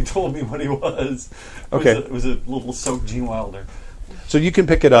when you told me what he was. Okay. It was a little soaked Gene Wilder. So you can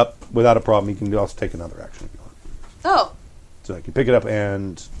pick it up without a problem. You can also take another action if you want. Oh, So you can pick it up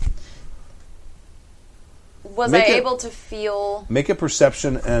and was Make I it- able to feel... make a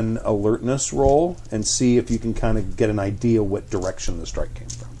perception and alertness roll and see if you can kind of get an idea what direction the strike came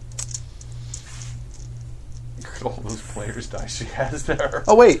from. Look at all those players' dice she has there.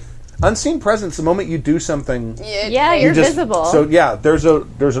 Oh wait, unseen presence. The moment you do something, Yeah, you you're just visible. So yeah, there's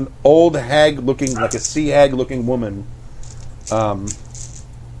an old hag looking like a sea hag looking woman. It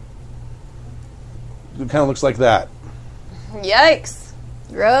kind of looks like that. Yikes.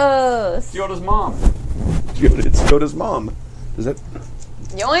 Gross. Yoda's mom. It's Yoda's mom. Does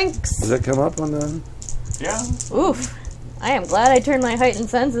Yoinks. that come up on the? Yeah. Oof. I am glad I turned my heightened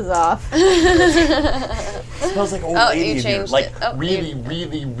senses off. Smells like old Oh, lady you in here. changed Like it. Oh, really,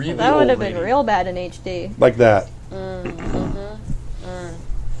 really, really That old would have been lady. real bad in HD. Like that. Well,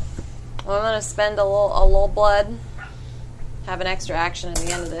 I'm going to spend a little blood. Have an extra action at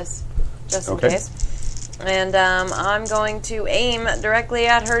the end of this, just in Okay. case. And I'm going to aim directly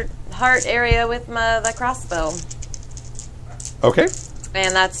at her heart area with the crossbow. Okay.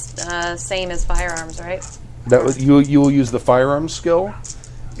 And that's same as firearms, right? You will use the firearms skill,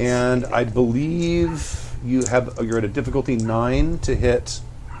 and I believe you're at a difficulty 9 to hit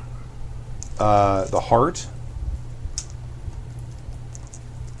the heart.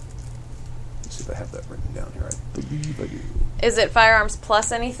 Let's see if I have that written down here. I believe I do. Is it firearms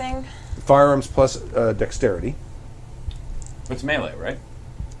plus anything? Firearms plus dexterity. It's melee, right?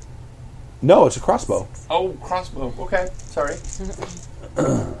 No, it's a crossbow. Oh, crossbow. Okay, sorry.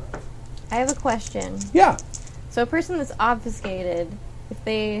 I have a question. Yeah. So a person that's obfuscated, if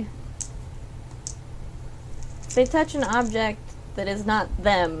they touch an object that is not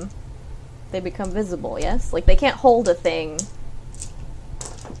them, they become visible, yes? Like they can't hold a thing.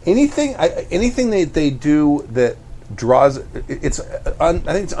 Anything they do that draws I think it's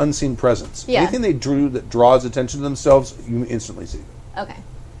unseen presence. Yeah. Anything they do that draws attention to themselves, you instantly see them. Okay.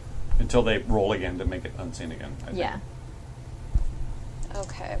 Until they roll again to make it unseen again. I think. Yeah.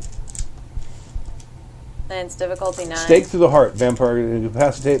 Okay. Then it's difficulty 9. Stake through the heart, vampire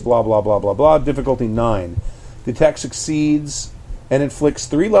incapacitate, blah blah blah blah blah. Difficulty 9. The attack succeeds and inflicts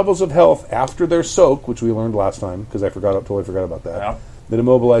 3 levels of health after their soak, which we learned last time because I totally forgot about that. Yeah. That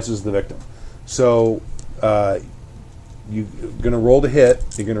immobilizes the victim. So you're going to roll to hit.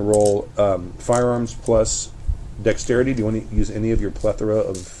 You're going to roll firearms plus dexterity. Do you want to use any of your plethora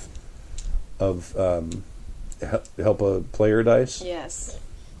of help a player dice? Yes.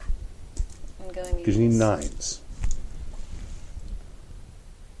 I'm going to Because you need 9s.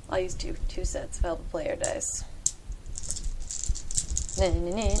 I'll use two sets of help a player dice. Dude, you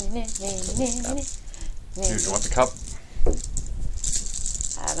want the cup?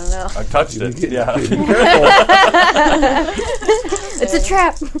 I don't know. I touched it. Yeah. Be careful. It's a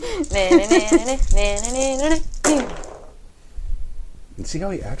trap. And see how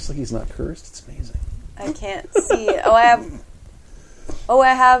he acts like he's not cursed? It's amazing. I can't see. I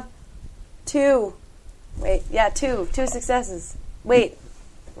have 2. Wait, yeah, 2 successes. Wait.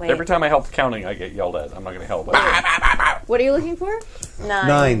 Every time I help counting, I get yelled at. I'm not going to help. What are you looking for? 9.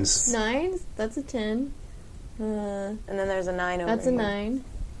 9s. 9s? That's a 10. And then there's a 9 over That's a here. 9.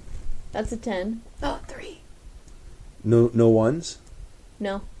 That's a 10. Oh, 3. No 1s?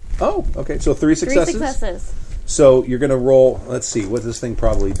 No. Oh, okay. So 3 3 successes? successes. So you're going to roll, let's see, what does this thing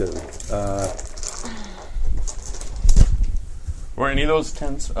probably do? Were any of those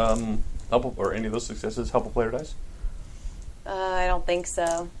 10s or any of those successes help a player dice? I don't think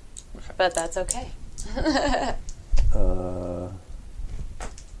so. But that's okay.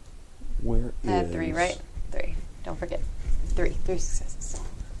 Where I have 3, right? 3. Don't forget. 3 successes.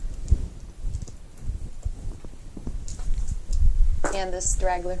 And this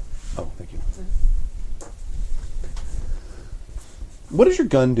straggler. Oh, thank you. What does your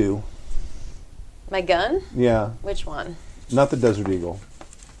gun do? My gun? Yeah, Which one? not the Desert Eagle.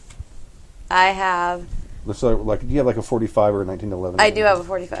 I have. So, like, do you have like a 45 or a 1911? I do have a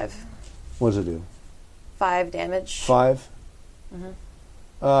 45. What does it do? 5 damage. 5.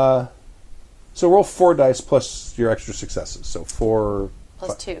 So roll 4 dice plus your extra successes. So 4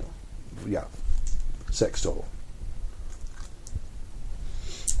 Plus 2. Yeah, 6 total.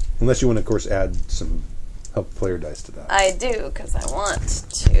 Unless you want to, of course, add some help player dice to that. I do, because I want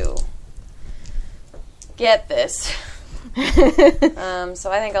to get this.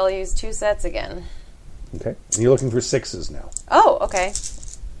 So I think I'll use 2 sets again. Okay, and you're looking for 6s now. Oh, okay.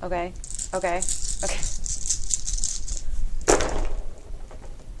 Okay. Okay. Okay.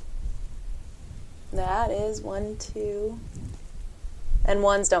 That is 1, 2. And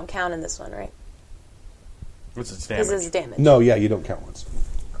 1s don't count in this one, right? What's its This damage? is damage. No, yeah, you don't count ones.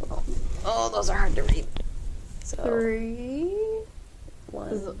 Oh, those are hard to read. So 3.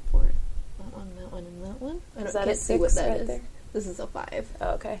 This is 1. a 4. That one, and that one. I Is don't that a can't see what 6 that right is. there? This is a 5. Oh,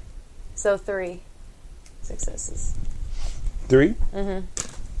 okay. So 3 successes. 3?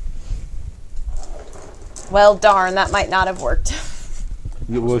 Well, darn, that might not have worked.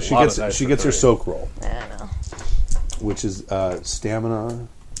 Well, a lot of dice she for gets her 3. soak roll, I don't know. which is stamina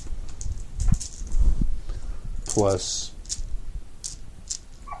plus,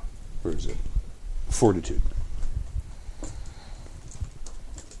 where is it? Fortitude.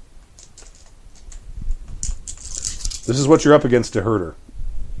 This is what you're up against to hurt her.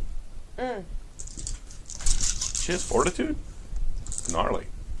 She has fortitude? Gnarly.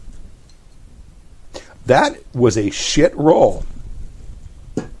 That was a shit roll.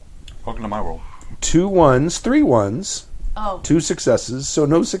 Welcome to my world. 2 1s, 3 1s, Oh. 2 successes, so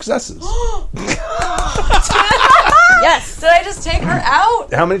no successes. Yes! Did I just take her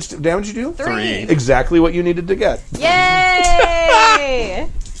out? How much damage you do? 3. Exactly what you needed to get. Yay!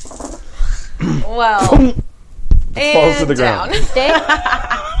 Well. Falls to the ground. down. Stay.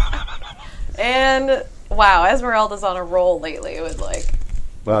 And, wow, Esmeralda's on a roll lately with, like,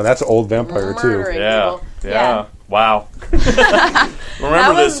 Wow, that's an old vampire too. murdering Yeah. people. Yeah. Wow. That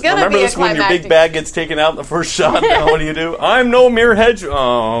remember was this. gonna Remember be a this when your big climactic- bag gets taken out in the first shot. Now what do? I'm no mere hedge.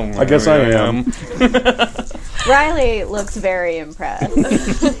 Oh, I guess I am. Riley looks very impressed.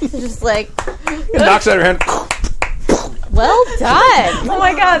 Just like, He knocks out her hand. well done. Oh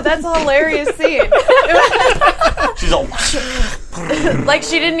my god, that's a hilarious scene. She's all. Like,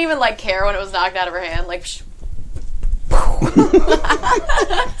 she didn't even, like, care when it was knocked out of her hand. Like, psh.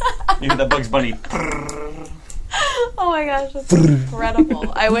 You hear that Bugs Bunny? Oh my gosh, that's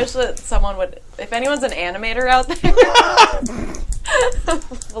incredible. I wish that someone would, if anyone's an animator out there,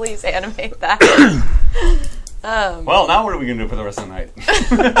 please animate that. Well, now what are we gonna do for the rest of the night?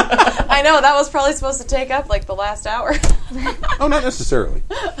 I know, that was probably supposed to take up, like, the last hour. Oh, not necessarily.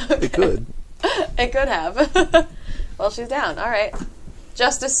 It could. It could have. Well, she's down. All right.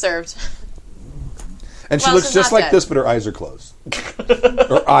 Justice served. And she Well, looks she's just not like dead. this, but her eyes are closed.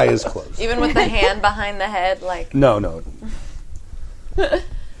 Her eye is closed. Even with the hand behind the head, like. No. All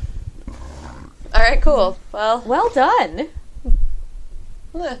right, cool. Well, Well done.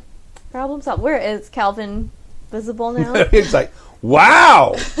 eh. Problem solved. Where is Calvin visible now? It's like,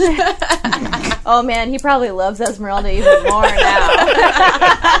 wow! Oh man, he probably loves Esmeralda even more now.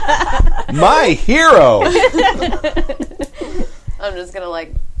 My hero! I'm just gonna,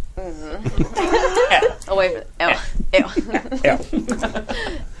 like. Away from. Ew. Ew. Yeah.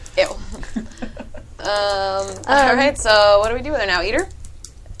 Ew. All right, so what do we do with her now? Eat her?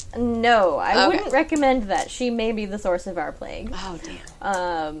 No, I Okay. wouldn't recommend that. She may be the source of our plague. Oh,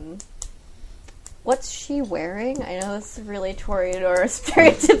 damn. What's she wearing? I know it's really Toreador,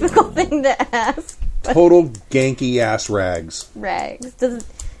 stereotypical thing to ask. Total ganky ass rags. Rags. Does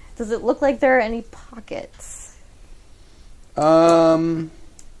it look like there are any pockets? No,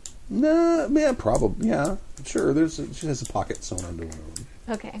 yeah, probably, yeah. Sure, she has a pocket sewn onto one of them.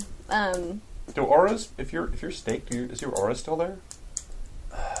 Okay. Do auras? If you're staked, is your aura still there?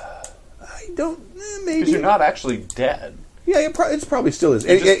 I don't, maybe. Because you're not actually dead. Yeah, it probably still is.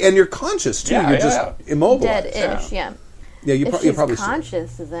 And you're conscious, too. Yeah, you're yeah, just yeah. immobilized. Dead-ish, yeah. Yeah, If you're she's probably still.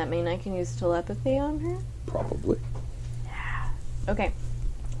 conscious, does that mean I can use telepathy on her? Probably. Okay.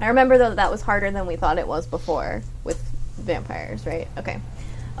 I remember, though, that was harder than we thought it was before with vampires, right? Okay.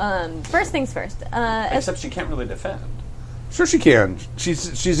 First things first. Except she can't really defend. Sure she can.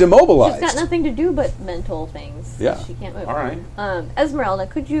 She's immobilized. She's got nothing to do but mental things. Yeah. She can't move. All right. Esmeralda,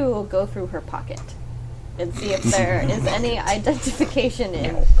 could you go through her pocket and see if there is any identification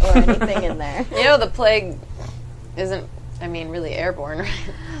in or anything in there? You know, the plague isn't I mean, really airborne, right?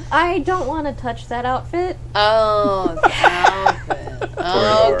 I don't want to touch that outfit. Oh, the outfit.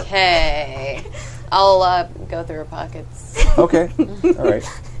 Okay. I'll go through her pockets. Okay. All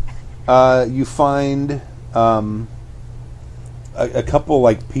right. You find a couple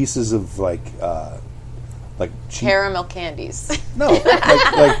like pieces of like cheap. Caramel candies. No,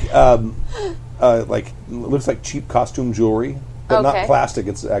 like looks like cheap costume jewelry, but not Okay. plastic.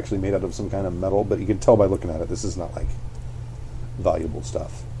 It's actually made out of some kind of metal. But you can tell by looking at it, this is not like valuable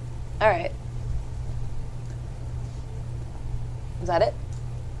stuff. All right. Is that it?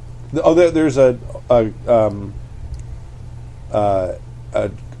 There's a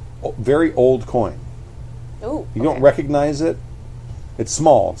very old coin. Ooh. You don't recognize it. It's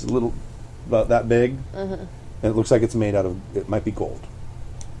small. It's a little, about that big, and it looks like it's made out of. It might be gold.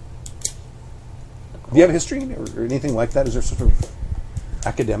 Do you have history or anything like that? Is there sort of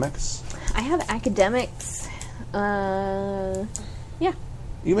academics? I have academics. Yeah.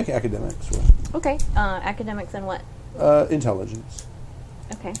 You make academics. Okay. Academics and what? Intelligence.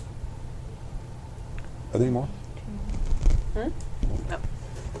 Okay. Are there any more? No.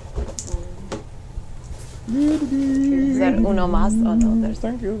 Is that uno más? Oh, no, there's...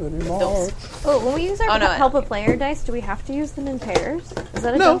 Thank you very much. Oh, when we use our Oh, no, help a player dice, do we have to use them in pairs? Is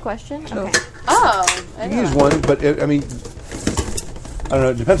that a No. dumb question? No. Okay. Oh. I You know. can use one, but I mean, I don't know.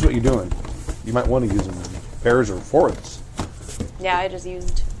 It depends what you're doing. You might want to use them in pairs or fourths. Yeah, I just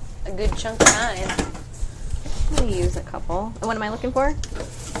used a good chunk of mine. I'm going to use a couple. And what am I looking for?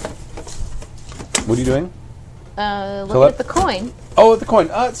 What are you doing? Looking Philip? at the coin. Oh, the coin.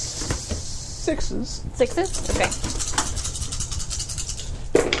 Sixes. Sixes? Okay.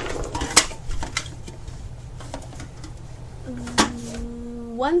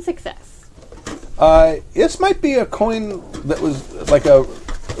 One success. This might be a coin that was like a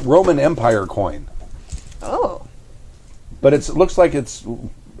Roman Empire coin, Oh. but it looks like it's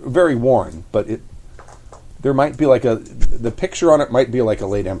very worn. But there might be like the picture on it might be like a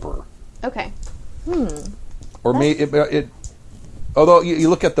late emperor, Okay. or it. Although you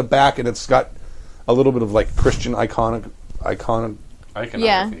look at the back and it's got a little bit of like Christian iconography.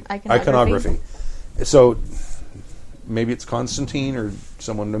 Yeah. Iconography. So maybe it's Constantine or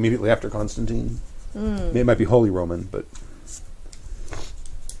someone immediately after Constantine. It might be Holy Roman, but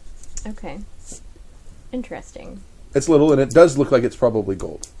Okay. Interesting. it's little and it does look like it's probably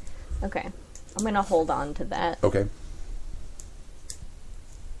gold. Okay. I'm going to hold on to that. Okay.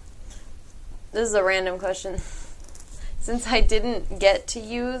 This is a random question. Since I didn't get to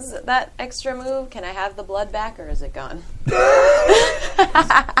use that extra move, can I have the blood back or is it gone?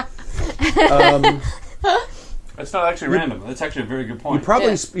 It's not actually random. That's actually a very good point.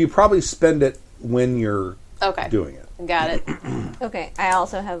 You probably spend it when you're Okay. doing it. Got it. Okay, I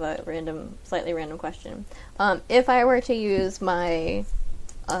also have a slightly random question. If I were to use my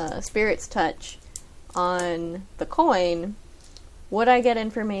Spirit's Touch on the coin, would I get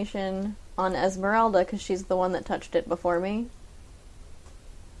information on Esmeralda because she's the one that touched it before me?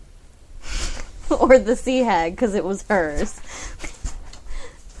 Or the Sea Hag because it was hers?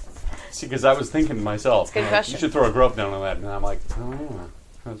 See, because I was thinking to myself, That's a good question. you should throw a grub down on that. And I'm like, oh,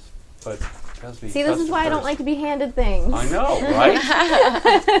 but See, this is why I don't like to be handed things. I know, right?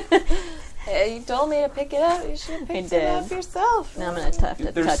 Hey, you told me to pick it up. You should have picked it up did. yourself. Now I'm going to tough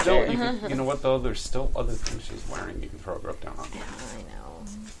to There's touch still, her. you know what though? There's still other things she's wearing. You can throw a grub down on. I know.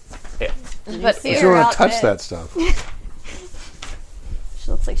 Yeah. But see You her don't want to touch outfit? that stuff.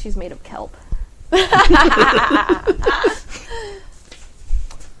 She looks like she's made of kelp.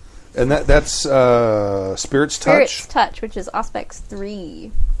 And that's Spirit's Touch. Spirit's Touch, which is Auspex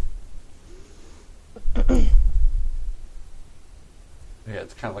 3. Yeah,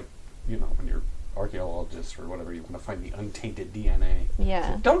 it's kind of like, when you're archaeologists or whatever, you want to find the untainted DNA.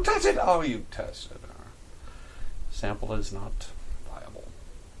 Yeah. Don't touch it! Oh, you touched it. Sample is not viable.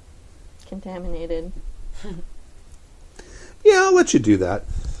 Contaminated. Yeah, I'll let you do that.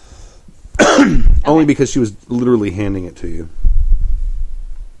 Only because she was literally handing it to you.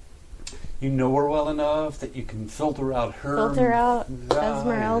 You know her well enough that you can filter out her... Filter out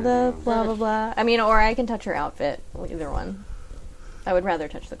Esmeralda, blah, blah, blah. I mean, or I can touch her outfit. Either one. I would rather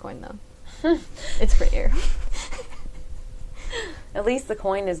touch the coin, though. It's prettier. at least the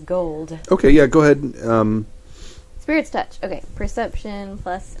coin is gold. Okay, yeah, go ahead. Spirit's Touch. Okay. Perception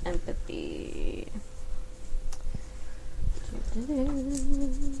plus empathy.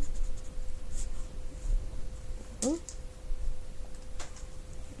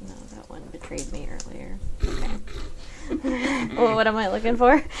 No, that one betrayed me earlier. Okay. Well, what am I looking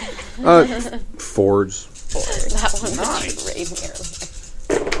for? Fords. That one Nice. betrayed me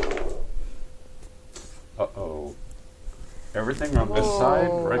earlier. Uh-oh. Everything on this side,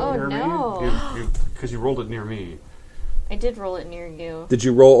 right Oh, near no. me, because you rolled it near me. I did roll it near you. Did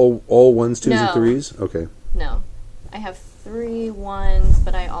you roll all ones, twos, and No. threes? Okay. No. I have 3 1s,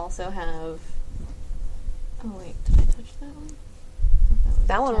 but I also have... Oh, wait. Did I touch that one? Oh,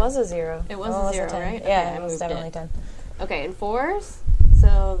 That one 10. was a 0. It was Oh, a 0, 10. right? Yeah, Okay, I it was moved definitely it. 10. Okay, and 4s.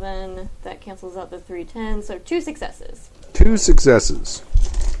 So then that cancels out the 3 10s. So 2 successes. 2 successes.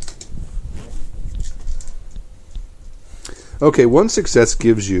 Okay, 1 success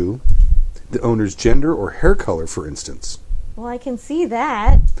gives you the owner's gender or hair color, for instance. Well, I can see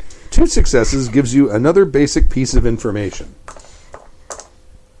that. 2 successes gives you another basic piece of information.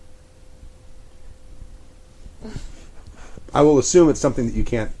 I will assume it's something that you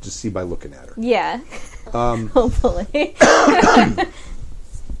can't just see by looking at her. Yeah. Hopefully.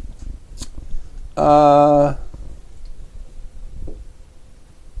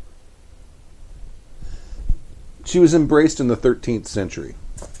 She was embraced in the 13th century.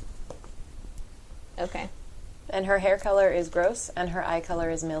 Okay. And her hair color is gross, and her eye color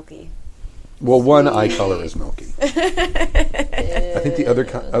is milky. Well, one eye color is milky. I think the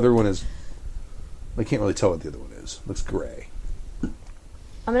other one is... I can't really tell what the other one is. Looks gray.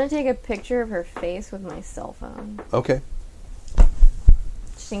 I'm going to take a picture of her face with my cell phone. Okay.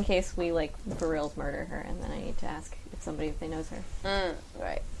 Just in case we, like, for reals murder her, and then I need to ask if they knows her.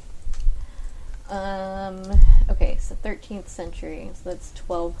 Right. Okay, so 13th century, so that's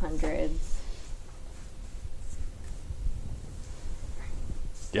 1200s.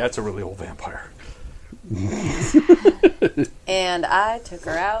 Yeah, it's a really old vampire. And I took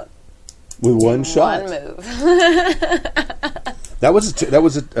her out With one shot. one move. That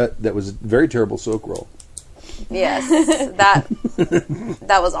was a very terrible soak roll. Yes,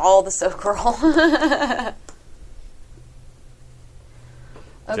 that was all the soak roll.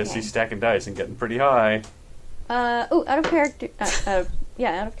 Okay. Jesse's stacking dice and getting pretty high. Out of character. Out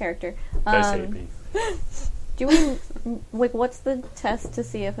of character. Dice hate me. Do we like? What's the test to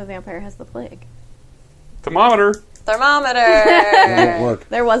see if a vampire has the plague? Thermometer. Thermometer. That won't work.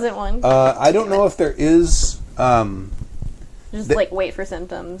 There wasn't one. I don't know if there is. Just they- like wait for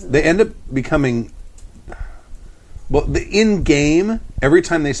symptoms. They end up becoming. Well, in game, every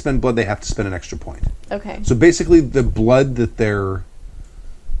time they spend blood, they have to spend an extra point. Okay. So basically, the blood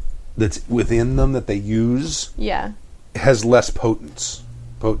that's within them that they use Yeah. has less potency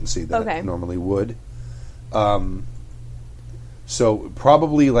than Okay. it normally would. So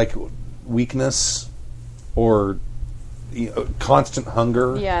probably like weakness or constant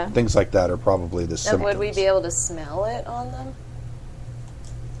hunger, Yeah. things like that are probably the Now, symptoms. would we be able to smell it on them?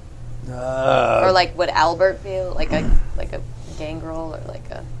 Uh, Or like, would Albert be able, like a gangrel or like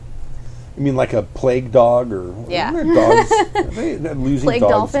a? You mean like a plague dog or Yeah. Are dogs? Are they losing Plague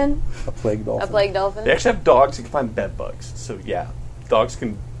dogs? dolphin. A plague dolphin. A plague dolphin? They actually have dogs who can find bed bugs. So yeah, dogs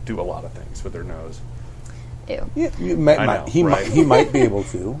can do a lot of things with their nose. Ew. Yeah, you might, I know, he right? he might be able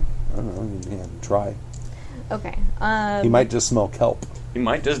to. I don't know. You can try. Okay. He might just smell kelp. He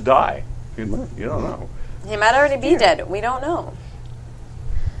might just die. You don't know. He might already be dead. We don't know.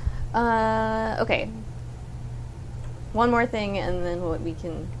 Okay. One more thing, and then we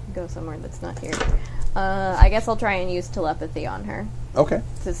can go somewhere that's not here. I guess I'll try and use telepathy on her. Okay.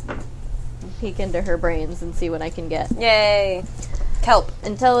 Just peek into her brains and see what I can get. Yay. Kelp.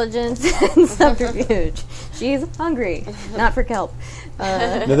 Intelligence and subterfuge. She's hungry. Not for kelp.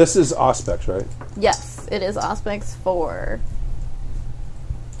 Now this is Auspex, right? Yes, it is Auspex 4.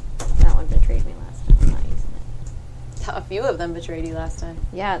 That one betrayed me last time. I'm not using it. A few of them betrayed you last time.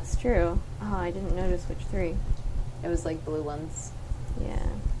 Yeah, it's true. Oh, I didn't notice which 3. It was like blue ones. Yeah.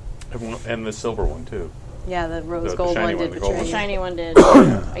 And the silver one too. Yeah, the rose The gold shiny one one, did the betray gold The you. shiny one did.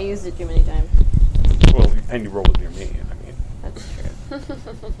 I used it too many times. Well, and you rolled it near me. I mean, That's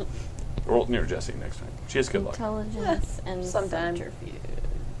true. roll it near Jessie next time. She has good luck. Intelligence and sometime. subterfuge.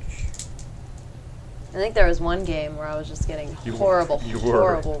 I think there was one game where I was just getting You were. horrible You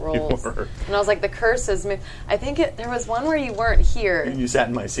rolls. were. And I was like, the curse is moved. I think there was one where you weren't here. You sat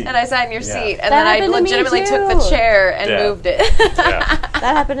in my seat. And I sat in your Yeah. seat. And That then I happened to me legitimately took the too. chair and Yeah. moved it. Yeah.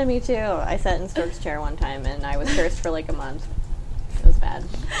 That happened to me too. I sat in Stork's chair one time and I was cursed for like a month. It was bad.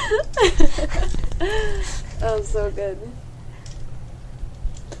 That was so good.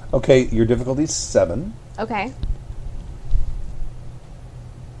 Okay, your difficulty's 7. Okay.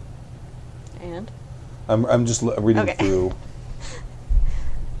 And? I'm just reading Okay. through.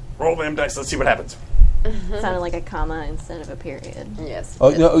 Roll them dice. Let's see what happens. Sounded like a comma instead of a period. Yes.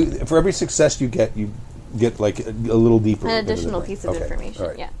 Oh no! For every success you get like a little deeper. An into the additional thing. piece of Okay, information. all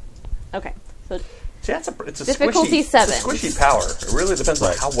right. Yeah. Okay. So See, it's a Difficulty squishy, 7. It's a squishy power. It really depends on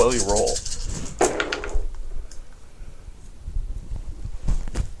Right. how well you roll.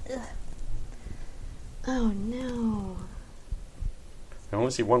 Oh no. I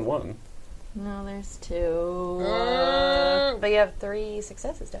only see 1-1. No, there's 2. But you have 3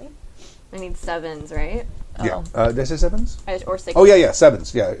 successes, don't you? I need 7s, right? Yeah. Did I say 7s? Or 6. Oh, yeah,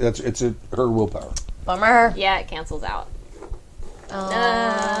 7s. Yeah, it's her willpower. Bummer. Yeah, it cancels out.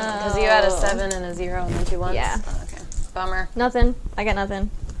 Because you had a 7 and a 0 and then 2 1s? Yeah. Oh, okay. Bummer. Nothing. I got nothing.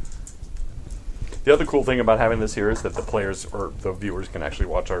 The other cool thing about having this here is that the players or the viewers can actually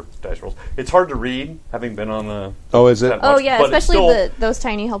watch our dice rolls. It's hard to read, having been on the... Oh, is it? that Oh much, yeah, but it's especially still- those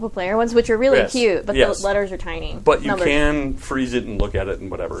tiny Help a Player ones, which are really Yes. cute, but Yes. the letters are tiny. But you Numbers. can freeze it and look at it and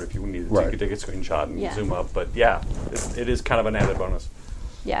whatever if you needed to. Right. You could take a screenshot and Yeah. zoom up. But yeah, it is kind of an added bonus.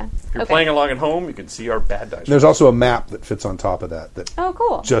 Yeah. If you're Okay. playing along at home, you can see our bad dice. There's also a map that fits on top of that Oh,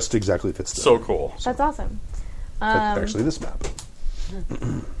 cool. just exactly fits the... So cool. That's awesome. actually, this map.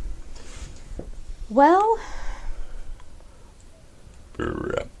 Well,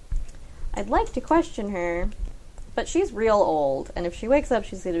 I'd like to question her, but she's real old, and if she wakes up,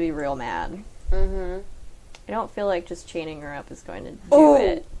 she's going to be real mad. Mm-hmm. I don't feel like just chaining her up is going to do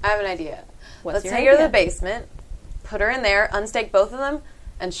it. I have an idea. What's Let's your take her to idea? the basement, put her in there, unstake both of them,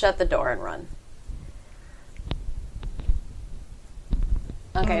 and shut the door and run.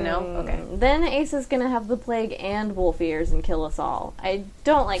 Okay, no? Okay. Then Ace is going to have the plague and wolf ears and kill us all. I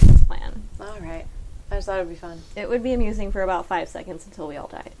don't like this plan. Alright. I just thought it would be fun. It would be amusing for about 5 seconds until we all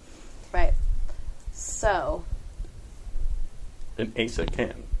died. Right. So, And Asa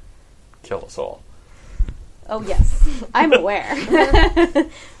can kill us all. Oh, yes. I'm aware.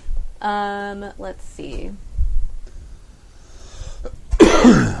 Let's see.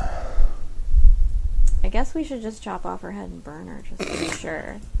 I guess we should just chop off her head and burn her just to be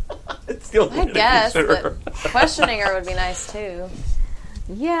sure. It's the only I way to be guess, sure. but questioning her would be nice too.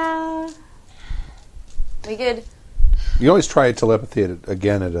 Yeah. We could... You can always try telepathy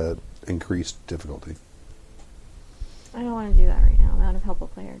again at a increased difficulty. I don't want to do that right now. I'm out of Help a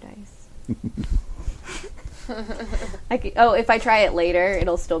Player dice. If I try it later,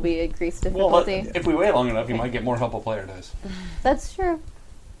 it'll still be increased Well, difficulty. if we wait long enough, you might get more helpful player dice. That's true.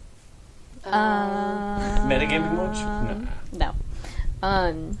 Metagaming much? No.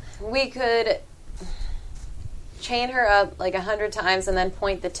 No. We could chain her up like 100 times and then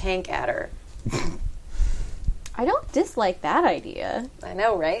point the tank at her. I don't dislike that idea. I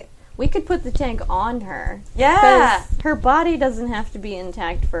know, right? We could put the tank on her. Yeah! 'Cause her body doesn't have to be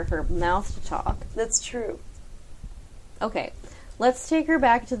intact for her mouth to talk. That's true. Okay, let's take her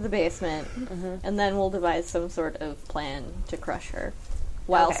back to the basement, and then we'll devise some sort of plan to crush her,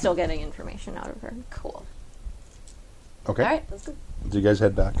 while Okay. still getting information out of her. Cool. Okay. Alright, let's go. Do you guys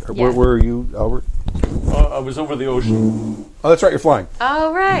head back? Yeah. Where are you, Albert? I was over the ocean. Oh, that's right. You're flying,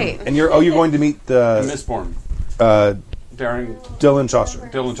 All right. and you're going to meet Mistborn. Darren Dylan Chaucer.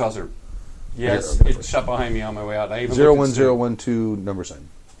 Dylan Chaucer. Yes, Okay. it's shut behind me on my way out. I even 01012 number sign.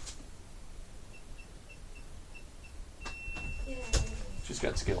 She's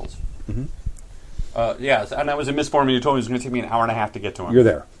got skills. Mhm. Yes, and I was in Mistborn, and you told me it was going to take me an hour and a half to get to him. You're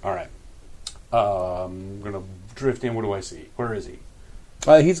there. All right. I'm going to drift in. What do I see? Where is he?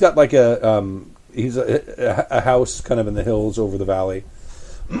 He's got like he's a house kind of in the hills over the valley.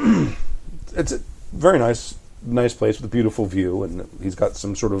 It's a very nice place with a beautiful view, and he's got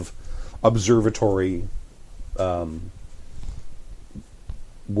some sort of observatory,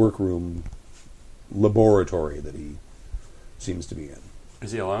 workroom, laboratory that he seems to be in.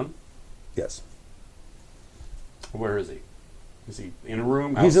 Is he alone? Yes, Where is he? Is he in a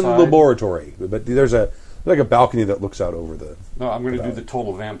room? he's in the outside? laboratory, but there's a balcony that looks out over the. No, I'm going to do About the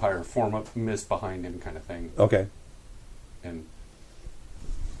total vampire form up mist behind him kind of thing. Okay. And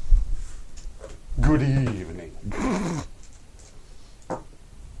good evening.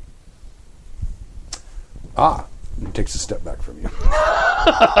 He takes a step back from you.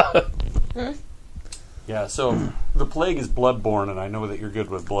 Yeah, so the plague is bloodborne, and I know that you're good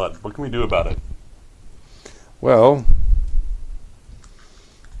with blood. What can we do about it? Well,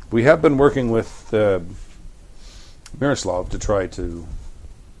 we have been working with Miroslav to try to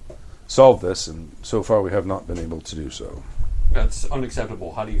solve this, and so far we have not been able to do so. That's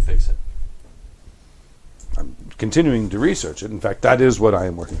unacceptable. How do you fix it? I'm continuing to research it. In fact, that is what I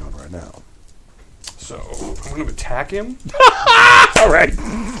am working on right now. So I'm going to attack him. All right.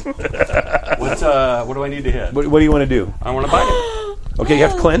 What do I need to hit? What do you want to do? I want to bite him. Okay, you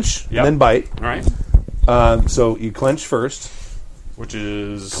have to clench, Yep. and then bite. All right. So you clench first. Which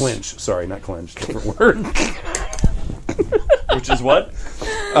is Clinch. Sorry, not clench. Different word. Which is what?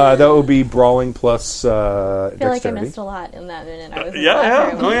 That would be brawling plus I feel like I dexterity. missed a lot in that minute. I was in the Yeah.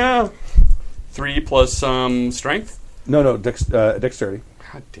 bathroom. Oh yeah. 3 plus strength. No, dexterity.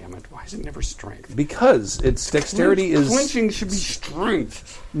 God damn it! Why is it never strength? Because it's dexterity is Flinching should be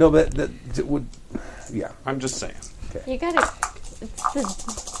strength. no, but that it would. Yeah. I'm just saying. You gotta. It's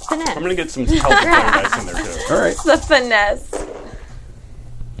the finesse. I'm gonna get some help with dice in there too. All right. The finesse.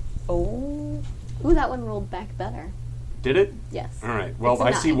 Oh. Ooh, that one rolled back better. Did it? Yes. All right. Well, It's a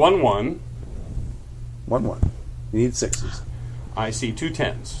I see 9. 1-1. 1-1. You need 6s. I see 2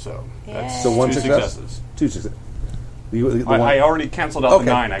 10s. So that's So 1 2 success. successes. 2 successes. The I already canceled out Okay,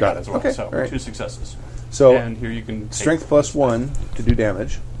 the 9 I got got it. as well. Okay, So all right. 2 successes. So and here you can take strength plus 1 to do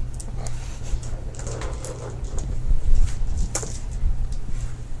damage.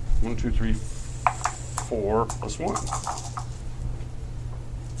 One, 2, 3, 4 plus 1.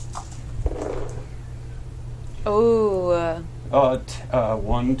 Oh.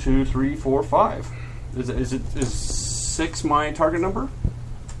 1, 2, 3, 4, 5. Is 6 my target number?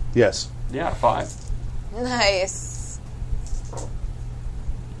 Yes. Yeah, 5. Nice.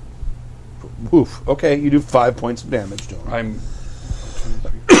 Oof. Okay, you do 5 points of damage to him. I'm.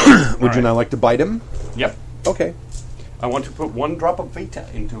 Would you not like to bite him? Yep. Okay. I want to put 1 drop of Vita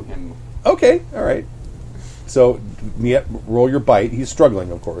into him. Okay. All right. So, roll your bite. He's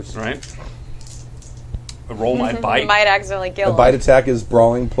struggling, of course. Right. I roll my bite. Might accidentally kill A him. bite attack is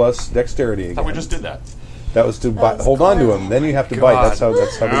brawling plus dexterity I again. thought we just did that. That was to hold on to him. Then you have to bite. That's how the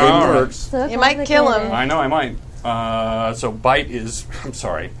game All right. works. So You might kill him. complicated. I know I might. So bite is. I'm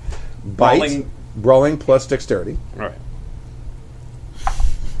sorry. Bite, brawling plus dexterity. Right.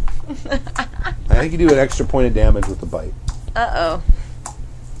 I think you do an extra point of damage with the bite. Uh-oh.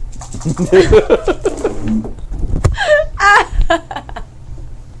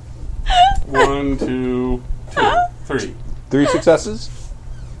 1, 2, 3. 3 successes?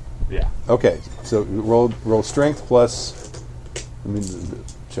 Yeah. Okay, so roll strength plus. Let me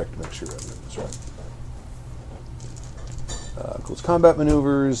check to make sure I did this right. Close combat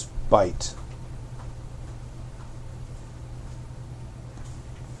maneuvers, bite.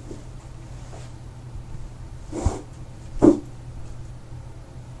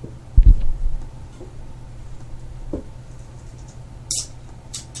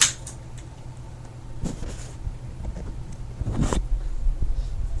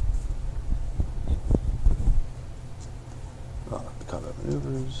 Combat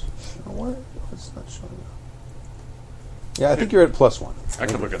maneuvers. What? It's not showing up. Yeah, I think you're at +1. I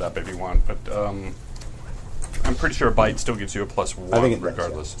could look it up if you want, but I'm pretty sure bite still gives you a +1 I think it does,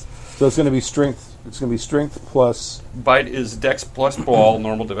 regardless. So it's going to be strength. It's going to be strength plus. Bite is dex plus ball,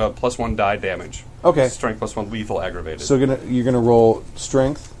 normal +1 die damage. Okay. Strength +1 lethal aggravated. So you're gonna roll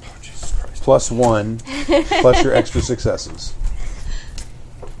strength oh, Jesus Christ. +1 plus your extra successes.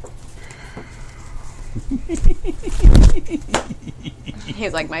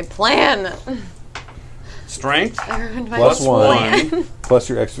 He's like, my plan. Strength, I ruined my Plus plan. 1, Plus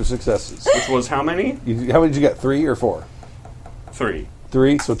your extra successes. which was how many? How many did you get? 3 or 4? 3.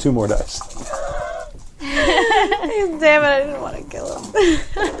 3. So 2 more dice. Damn it, I didn't want to kill him.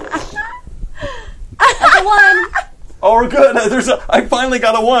 Oh, we're good. I finally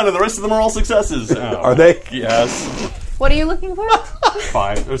got a 1, and the rest of them are all successes. Oh. Are they? Yes. What are you looking for?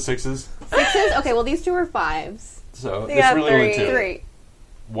 5 or 6s. 6s? Okay, well, these 2 are 5s. So You it's got really only 3. 2. 3.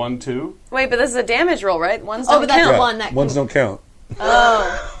 1, 2. Wait, but this is a damage roll, right? One's Oh, don't but that's count. one that Ones can- don't count.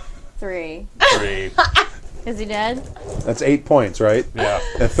 Oh. 3. 3. Is he dead? That's 8 points, right? Yeah.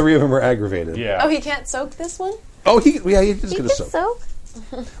 And 3 of them are aggravated. Yeah. Oh, he can't soak this one? Oh, he just He gonna can soak. soak.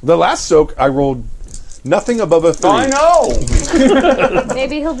 The last soak, I rolled nothing above a 3. I know.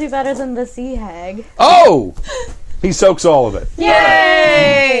 Maybe he'll do better than the sea hag. Oh, he soaks all of it.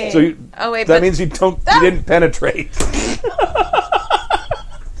 Yay! So Oh, wait, that but means you didn't penetrate.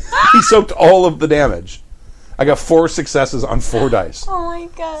 He soaked all of the damage. I got 4 successes on 4 dice. oh my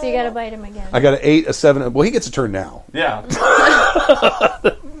god. So you gotta bite him again. I got an 8, a 7. Well, he gets a turn now. Yeah.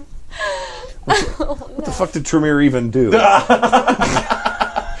 What the fuck did Tremere even do? Tries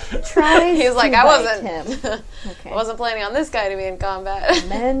He was like, to I bite wasn't- him. Okay. I wasn't planning on this guy to be in combat.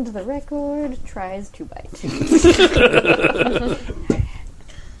 Amend the record. Tries to bite.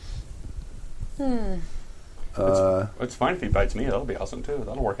 It's fine if he bites me. That'll be awesome too.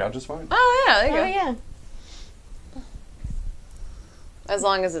 That'll work out just fine. Oh, yeah, there you Oh go. yeah. As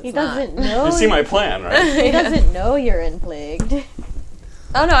long as it's He not. doesn't know. You see my plan, right? He doesn't know you're plagued.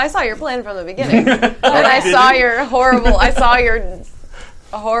 Oh, no, I saw your plan from the beginning. And I saw your horrible,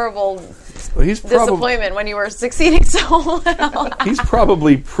 horrible Well, he's disappointment when you were succeeding so well. He's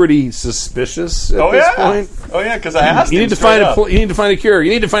probably pretty suspicious at this point. Oh yeah, because I asked You him need to straight find up. you need to find a cure.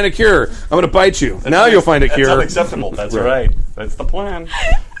 You need to find a cure. I'm going to bite you. Now you'll find a That's cure. unacceptable. That's Right. right. That's the plan.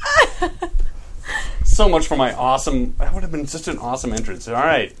 So so much for my awesome. That would have been such an awesome entrance. All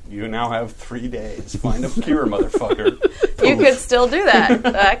right, you now have 3 days. Find a cure, motherfucker. You could still do that.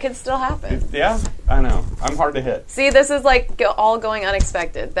 That could still happen. Yeah, I know. I'm hard to hit. See, this is like all going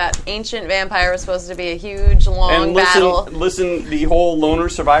unexpected. That ancient vampire was supposed to be a huge, long And battle. listen, the whole loner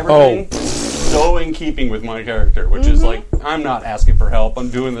survivor Oh. thing, so in keeping with my character, which is like, I'm not asking for help. I'm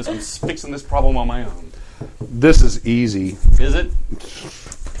doing this. I'm fixing this problem on my own. This is easy. Is it?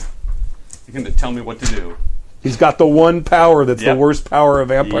 You're going to tell me what to do. He's got the one power that's Yep. the worst power a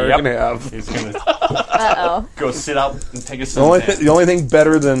vampire Yep. can have. He's going to Uh-oh. go sit out and take a The only thing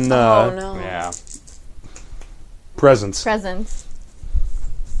better than Oh no! Yeah. presents. Presents.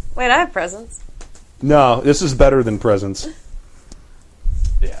 Wait, I have presents. No, this is better than presents.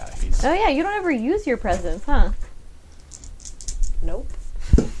 Yeah, he's... Oh yeah, you don't ever use your presents, huh? Nope.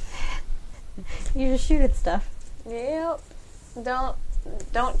 You just shoot at stuff. Yep.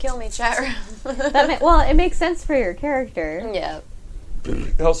 Don't kill me, chat room. Well, it makes sense for your character. Yeah.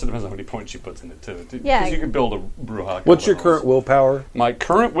 It also depends on how many points she puts in it, too. Yeah. Because you can build a Brujah. What's your current willpower? My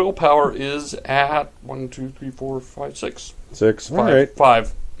current willpower is at 1, 2, 3, 4, 5, 6. 6. All Five. right.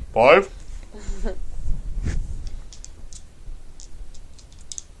 5. 5?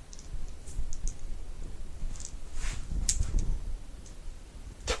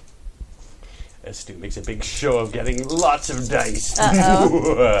 Stu makes a big show of getting lots of dice.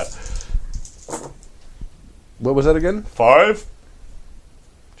 Uh-oh. What was that again? 5? 2,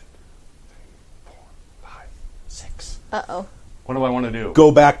 3, 4, 5, 6. Uh-oh. What do I want to do?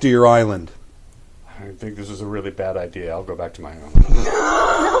 Go back to your island. I think this is a really bad idea. I'll go back to my own.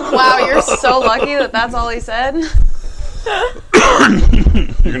 Wow, you're so lucky that that's all he said. You're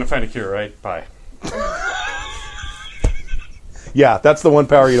going to find a cure, right? Bye. Yeah, that's the one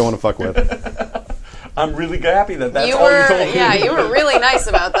power you don't want to fuck with. I'm really happy that that's you all were, you told me. yeah, you were really nice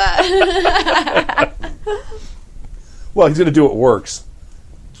about that. Well, he's going to do what works.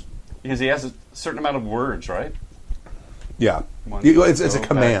 Because he has a certain amount of words, right? Yeah. One, It's a go back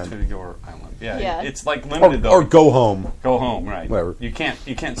command. to your island. Yeah, Yeah. it's like limited though. Or go home. Go home, right? Whatever. You can't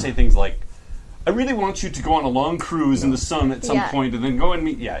say things like, "I really want you to go on a long cruise in the sun at some Yeah. point and then go and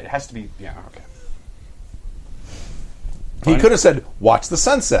meet." Yeah, it has to be. Yeah, okay. He Fine. could have said, watch the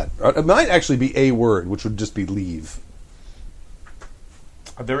sunset. It might actually be a word, which would just be leave.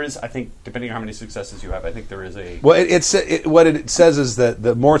 There is, I think, depending on how many successes you have, I think there is a. Well, what it says is that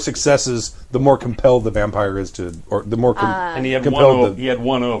the more successes, the more compelled the vampire is to, or the more And he had compelled. he had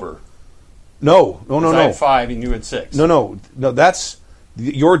one over. No. I had 5 and you had 6. No. That's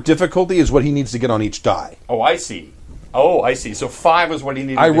your difficulty is what he needs to get on each die. Oh, I see. So 5 was what he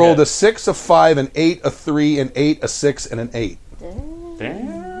needed. I to rolled get. a 6, a 5, an 8, a 3, an 8, a 6, and an 8.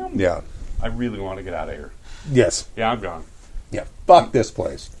 Damn. Yeah. I really want to get out of here. Yes. Yeah, I'm gone. Yeah. Fuck this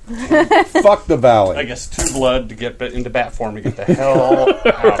place. Fuck the valley. I guess 2 blood to get into bat form to get the hell out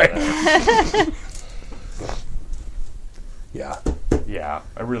of there. Yeah. Yeah,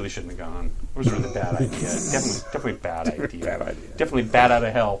 I really shouldn't have gone. It was a really bad idea. Definitely bad idea. Bad idea. Definitely bad out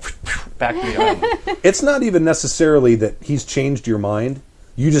of hell. Back to the island. It's not even necessarily that he's changed your mind.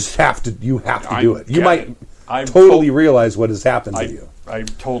 You just have to. You have to do it. You get might it. I totally realize what has happened to you. I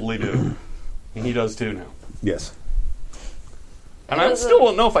totally do. And he does too now. Yes. And I still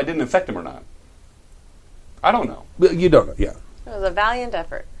don't know if I didn't infect him or not. I don't know. Well, you don't know. Yeah. It was a valiant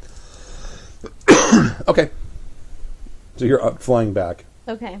effort. Okay. So you're up, flying back,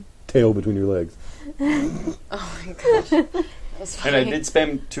 Okay. tail between your legs, Oh my gosh. That was And I funny. did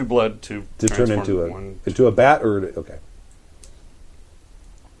spend 2 blood to to turn transform into a bat, or okay.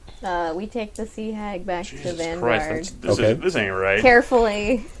 We take the sea hag back to Jesus Vanguard. Christ, this, Okay. this ain't right.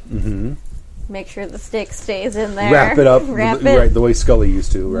 Carefully. Make sure the stick stays in there. Wrap it up, Wrap right? it. The way Scully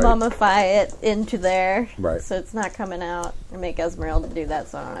used to, right? Mummify it into there. Right. So it's not coming out. And make Esmeralda do that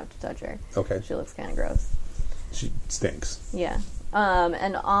so I don't have to touch her. Okay. She looks kind of gross. She stinks. Yeah.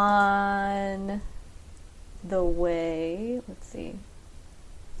 And on the way, let's see.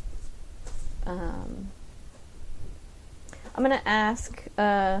 I'm gonna ask.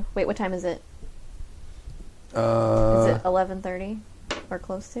 Wait, what time is it? Is it 11:30 or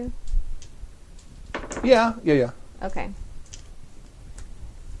close to? Yeah. Okay.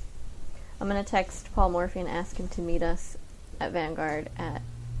 I'm gonna text Paul Morphy and ask him to meet us at Vanguard at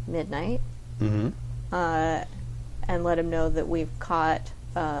midnight. Mm-hmm. And let him know that we've caught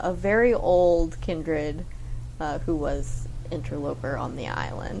a very old kindred who was interloper on the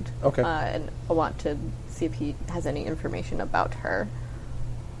island. Okay. And I want to see if he has any information about her.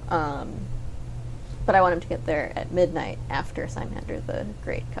 But I want him to get there at midnight after Simander the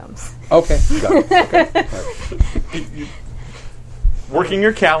Great comes. Okay. Got it. Okay. All right. Working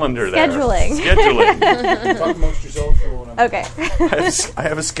your calendar there. Scheduling. Scheduling. Talk amongst yourselves for one. Okay. I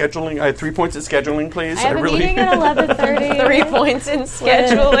have a scheduling. I have 3 points at scheduling, please. I have a meeting at 11:30. 3 points in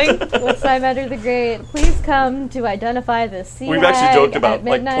scheduling. With Simander the Great. Please come to identify the sea We've actually joked at about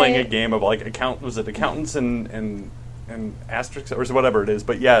like midnight. playing a game of like accountants and asterisks or whatever it is.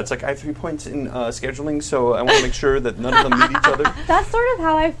 But yeah, it's like I have 3 points in scheduling, so I want to make sure that none of them meet each other. That's sort of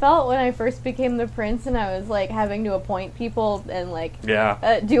how I felt when I first became the prince, and I was like having to appoint people and like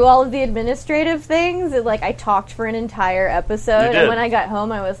Yeah. do all of the administrative things. And, like I talked for an entire episode, You did. and when I got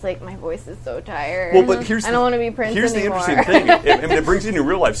home, I was like, my voice is so tired. Well, but here's I don't want to be prince Here's anymore. the interesting thing. It brings in your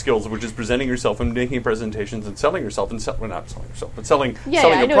real life skills, which is presenting yourself and making presentations and selling yourself and not selling yourself, but selling Yeah,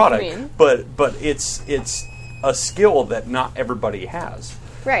 selling I a know what product. you mean. But it's a skill that not everybody has.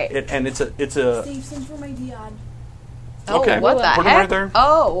 Right. And it's a Save some for my Dion. Oh, Okay. what the Put 'em heck? right there.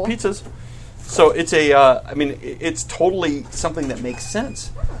 Oh. pizzas. So it's a, I mean, it's totally something that makes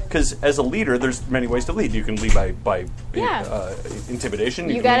sense. Because as a leader, there's many ways to lead. You can lead by Yeah. intimidation.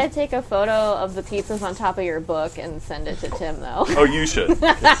 You can gotta lead- take a photo of the pizzas on top of your book and send it to Tim, though. Oh, you should.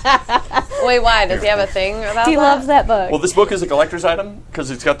 Wait, why? Does he have a thing about He that? loves that book. Well, this book is a collector's item because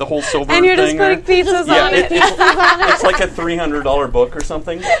it's got the whole silver And you're just thing putting there. pizzas Yeah, on it. it's like a $300 book or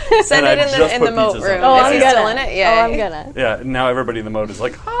something. Send and it I just in the put moat pizzas room. on it. oh, Is I'm he gonna. still in it? Yeah. Oh, I'm gonna. Yeah, and now everybody in the mode is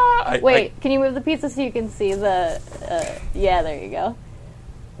like, Wait, can you move the pizza so you can see the? Yeah, there you go.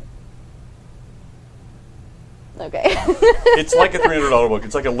 Okay. it's like a $300 book.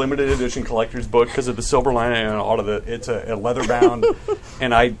 It's like a limited edition collector's book because of the silver lining and all of the. It's a leather bound,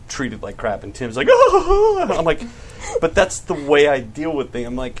 and I treat it like crap. And Tim's like, oh, I'm like, but that's the way I deal with things.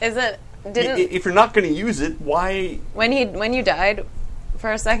 I'm like, Isn't i- didn't if you're not going to use it, why? when you died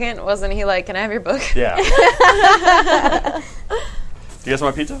for a second, wasn't he like, "Can I have your book?" Yeah. Do you guys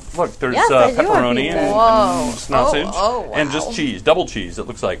want pizza? Look, there's Yes, I do want pepperoni pizza. and Whoa. sausage Oh, wow. and just cheese, double cheese. It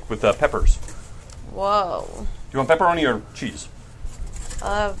looks like with peppers. Whoa. Do you want pepperoni or cheese?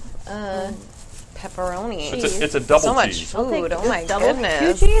 Pepperoni. It's a double So much cheese. food. Oh my Double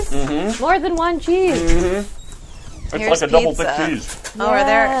goodness. two cheese? Mm-hmm. More than one cheese. It's Here's like a double thick pizza. cheese. Oh, are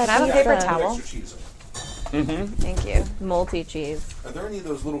there? Can I have a Yeah, paper pizza. towel? cheese. Thank you. Multi cheese. Are there any of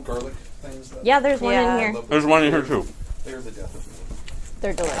those little garlic things? That Yeah, there's one Yeah. in here. There's one in here too. They're the death of me.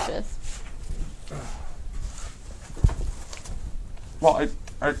 They're delicious. Well,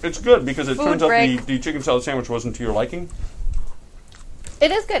 it's good because it Food turns out break. the chicken salad sandwich wasn't to your liking.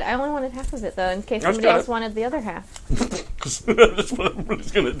 It is good. I only wanted half of it though, in case That's somebody good. else wanted the other half. Because that's what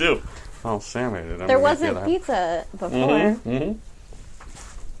everybody's going to do. Oh, Sam ate it. There wasn't pizza before. Mm-hmm.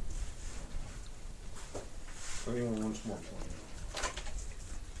 Anyone wants more?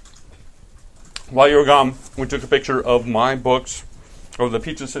 While you were gone, we took a picture of my books, of the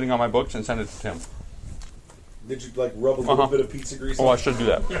pizza sitting on my books, and sent it to Tim. Did you like rub a little Uh-huh. bit of pizza grease? Oh, on I should do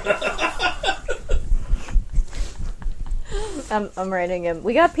that. I'm writing him.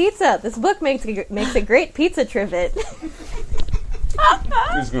 We got pizza. This book makes a great pizza trivet. He's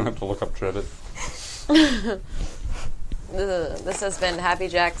going to have to look up Trevet. This has been Happy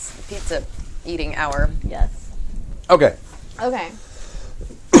Jack's pizza eating hour. Yes. Okay. Okay.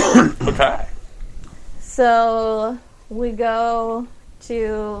 Okay. So we go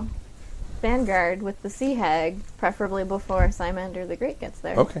to Vanguard with the Sea Hag, preferably before Simander the Great gets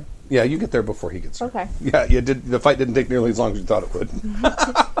there. Okay. Yeah, you get there before he gets there. Okay. Yeah, you did. The fight didn't take nearly as long as you thought it would.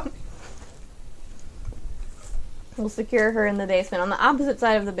 We'll secure her in the basement on the opposite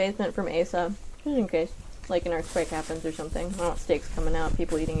side of the basement from Asa, just in case, like an earthquake happens or something. I don't want stakes coming out,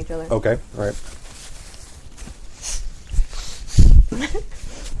 people eating each other. Okay. All right.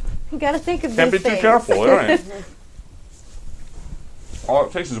 You gotta think of Can't be these too things. careful, all right? All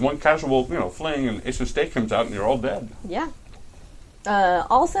it takes is one casual, fling, and Ace of Steak comes out, and you're all dead. Yeah.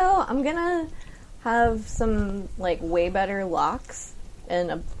 Also, I'm gonna have some way better locks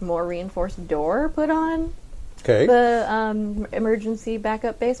and a more reinforced door put on Okay. the emergency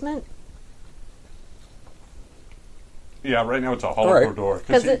backup basement. Yeah, right now it's a hollow All right. door.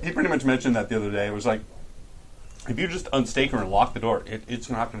 Because 'Cause he pretty much mentioned that the other day. It was like, if you just unstake her and lock the door, it's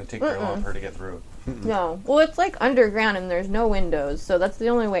not going to take very long for her to get through. No. Well, it's underground and there's no windows, so that's the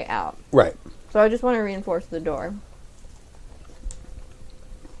only way out. Right. So I just want to reinforce the door.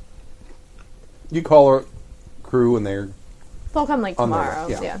 You call her crew and they're They'll come On their way, tomorrow.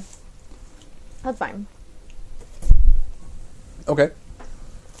 yeah. Yeah. That's fine. okay.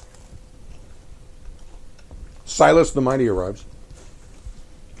 Silas the Mighty arrives.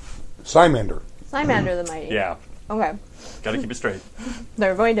 Simander. Simander the Mighty. Yeah, Okay. got to keep it straight.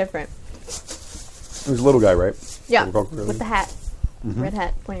 They're very different. He's a little guy, right? Yeah. We'll call him. With the hat. Red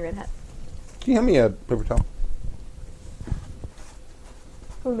hat. Pointy red hat. Can you hand me a paper towel?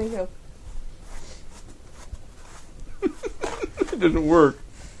 Oh, me too. It didn't work.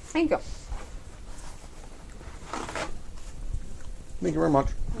 Thank you. Thank you very much.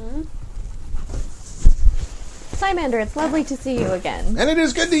 Simander, it's lovely to see you again. And it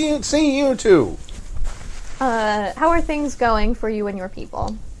is good to see you too. How are things going for you and your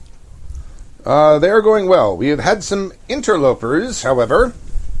people? They are going well. We have had some interlopers, however.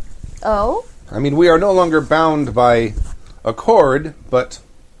 Oh? I mean, we are no longer bound by a cord, but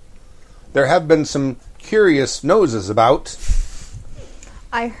there have been some curious noses about.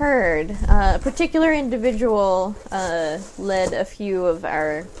 I heard a particular individual led a few of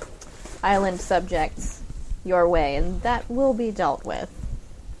our island subjects your way, and that will be dealt with.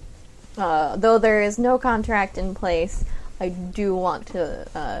 Though there is no contract in place, I do want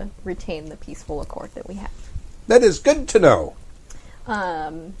to retain the peaceful accord that we have. That is good to know.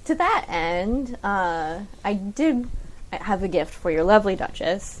 To that end, I did have a gift for your lovely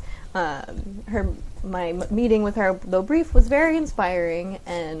Duchess. My meeting with her, though brief, was very inspiring,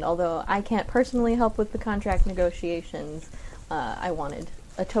 and although I can't personally help with the contract negotiations, I wanted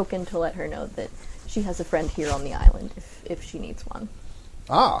a token to let her know that she has a friend here on the island if she needs one.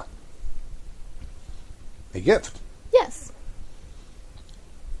 Ah. A gift. Yes.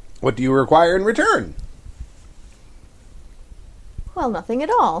 What do you require in return? Well, nothing at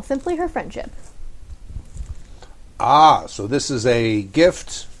all. Simply her friendship. Ah, so this is a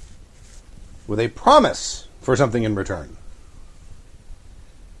gift with a promise for something in return.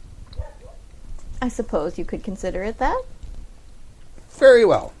 I suppose you could consider it that. Very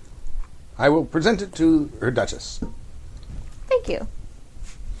well. I will present it to her Duchess. Thank you.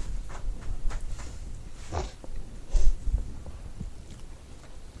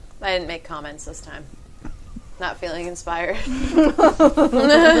 I didn't make comments this time. Not feeling inspired.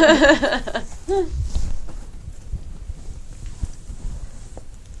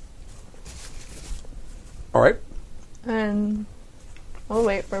 All right. And we'll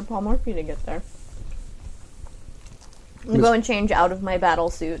wait for Paul Morphy to get there. I'm go and change out of my battle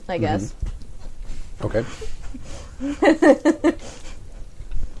suit, I guess. Okay.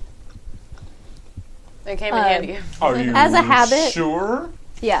 It came in handy. Are you As a habit- sure?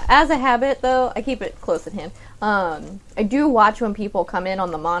 Yeah, as a habit, though, I keep it close at hand. I do watch when people come in on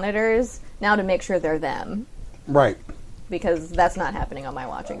the monitors now to make sure they're them, Right. because that's not happening on my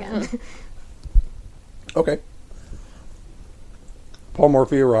watch again. Okay. Paul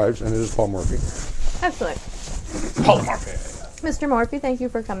Morphy arrives, and it is Paul Morphy. Excellent. Paul Morphy. Mr. Morphy, thank you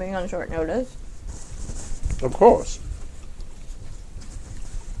for coming on short notice. Of course.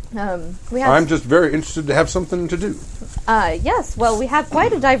 We have I'm just very interested to have something to do. yes, well, we have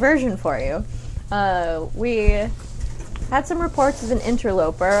quite a diversion for you. We had some reports of an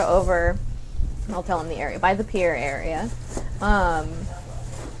interloper over, I'll tell him the area, by the pier area,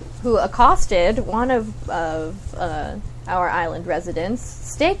 who accosted one of our island residents,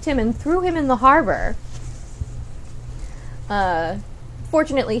 staked him, and threw him in the harbor.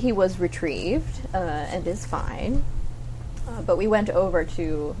 Fortunately, he was retrieved and is fine. But we went over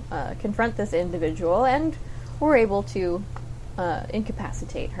to confront this individual and were able to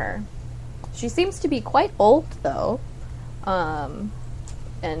incapacitate her. She seems to be quite old, though. And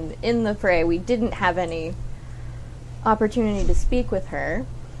in the fray, we didn't have any opportunity to speak with her.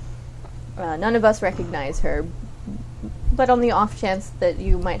 None of us recognize her. But on the off chance that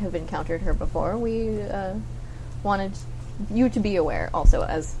you might have encountered her before, we wanted you to be aware also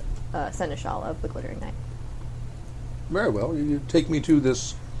as Seneschal of the Glittering Knight. Very well. You take me to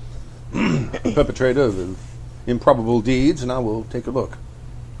this perpetrator of improbable deeds, and I will take a look.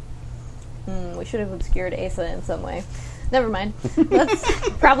 We should have obscured Asa in some way. Never mind. That's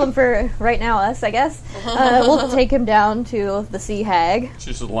a problem for right now us, I guess. We'll take him down to the Sea Hag.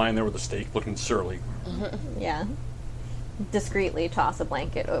 She's just lying there with a stake, looking surly. Yeah. Discreetly toss a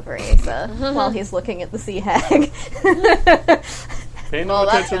blanket over Asa while he's looking at the Sea Hag. Pay no Well,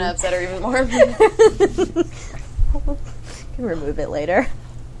 that's attention. going to upset her even more. Can remove it later.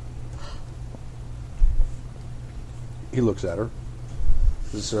 He looks at her.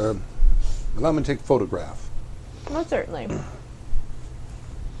 Says, allow me to take a photograph. Most certainly.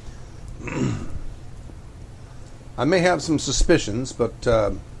 I may have some suspicions, but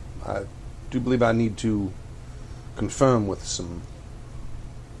I do believe I need to confirm with some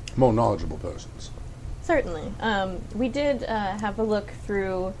more knowledgeable persons. Certainly. We did have a look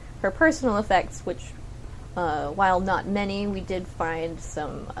through her personal effects, which, while not many, we did find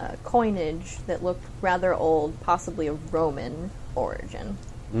some coinage that looked rather old, possibly of Roman origin.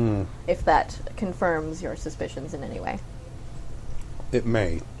 If that confirms your suspicions in any way. It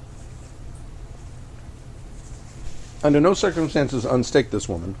may. Under no circumstances unstake this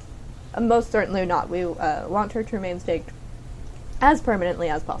woman. Most certainly not. We want her to remain staked as permanently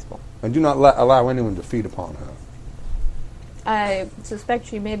as possible. And do not allow anyone to feed upon her. I suspect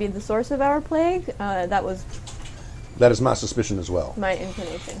she may be the source of our plague. That was That is my suspicion as well. my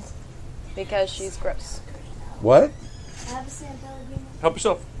inclination. Because she's gross. What? I have a San Pellegrino. Help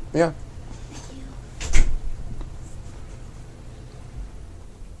yourself. Yeah.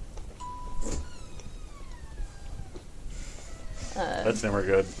 That's never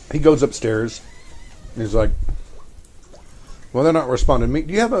good. He goes upstairs. And he's like, well, they're not responding to me.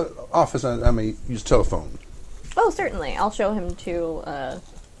 Do you have an office? I mean, use telephone. Oh, certainly. I'll show him to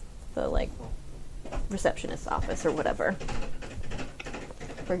the receptionist's office or whatever,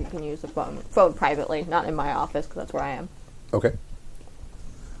 where he can use the phone privately, not in my office because that's where I am. Okay.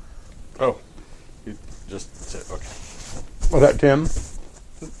 Oh, you just said okay. Was that Tim?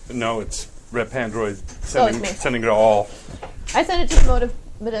 No, it's Red Pandroid it's me. sending it all. I sent it to the motive,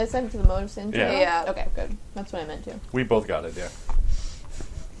 but I sent it to the motive sin channel. Yeah. Okay, good. That's what I meant to. We both got it, yeah.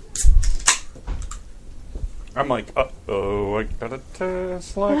 I'm like, uh-oh, I got a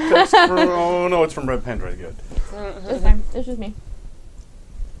Tesla text from... Oh, no, it's from Red Pandroid. Good. It's fine. It's just me.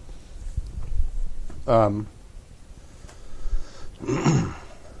 I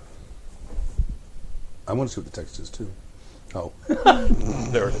want to see what the text is, too. Oh.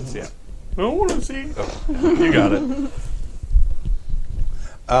 There it is, yeah. I want to see. Oh, you got it.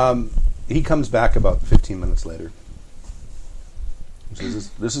 He comes back about 15 minutes later. He says,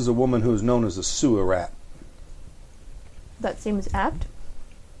 this is a woman who is known as a sewer rat. That seems apt.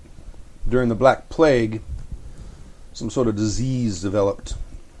 During the Black Plague, some sort of disease developed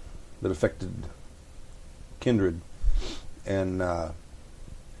that affected kindred. And I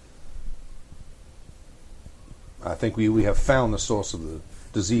think we have found the source of the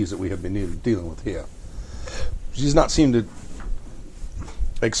disease that we have been dealing with here. She does not seem to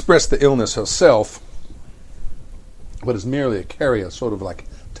express the illness herself, but is merely a carrier, sort of like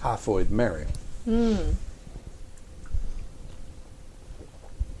Typhoid Mary.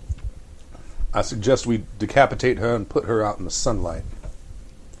 I suggest we decapitate her and put her out in the sunlight.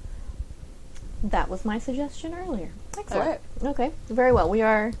 That was my suggestion earlier. Excellent. All right. Okay, very well. We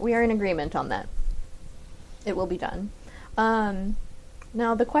are in agreement on that. It will be done.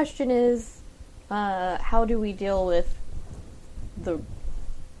 Now the question is, how do we deal with the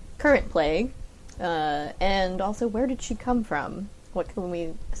current plague, and also where did she come from? What can we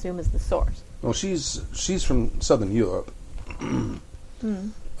assume is the source? Well, she's from Southern Europe, and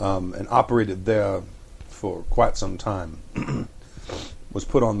operated there for quite some time. Was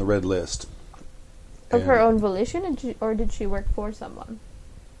put on the red list. Of her own volition, or did she work for someone?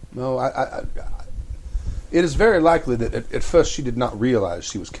 No, it is very likely that at first she did not realize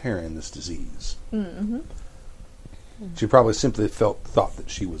she was carrying this disease. Mm-hmm. She probably simply thought that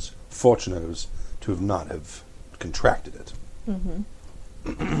she was fortunate as to have not have contracted it.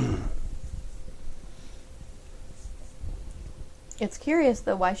 Mm-hmm. It's curious,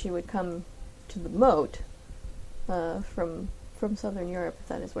 though, why she would come to the moat from Southern Europe, if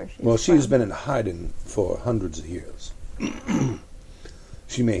that is where she is. Well, she's been in hiding for hundreds of years.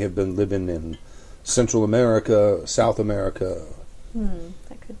 She may have been living in Central America, South America.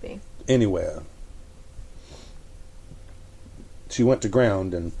 That could be. Anywhere. She went to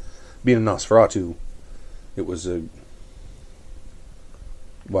ground, and being a Nosferatu, it was a...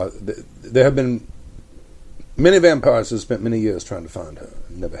 Well, there have been... Many vampires have spent many years trying to find her,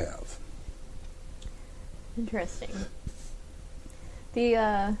 and never have. Interesting.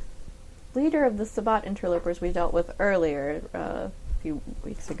 The leader of the Sabbat interlopers we dealt with earlier, a few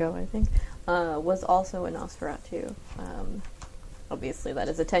weeks ago, I think, was also a Nosferatu. Obviously, that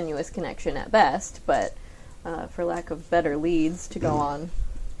is a tenuous connection at best, but for lack of better leads to go on.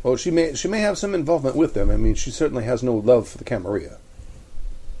 Well, she may have some involvement with them. I mean, she certainly has no love for the Camarilla.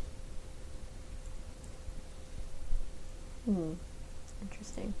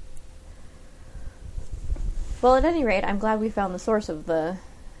 Interesting. Well, at any rate, I'm glad we found the source of the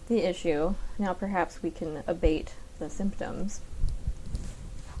issue. Now perhaps we can abate the symptoms.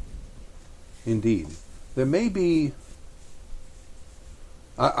 Indeed. There may be...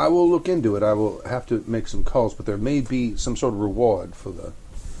 I will look into it. I will have to make some calls, but there may be some sort of reward for the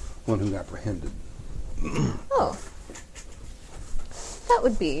one who apprehended. Oh. That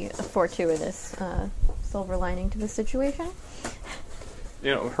would be a fortuitous silver lining to the situation.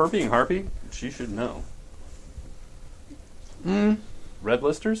 You know, her being Harpy, she should know. Red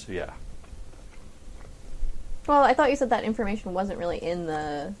listers? Yeah. Well, I thought you said that information wasn't really in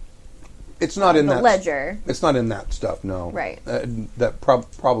the It's not in that ledger. It's not in that stuff. No. Right. That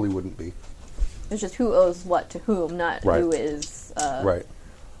probably wouldn't be. It's just who owes what to whom, not Right. who is Right.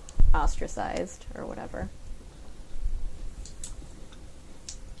 ostracized or whatever.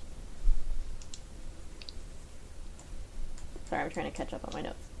 Sorry, I'm trying to catch up on my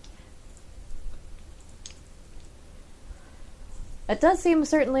notes. It does seem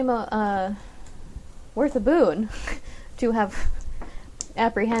certainly worth a boon to have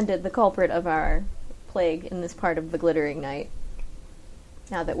apprehended the culprit of our plague in this part of the Glittering Night,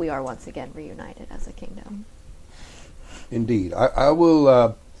 now that we are once again reunited as a kingdom. Indeed. I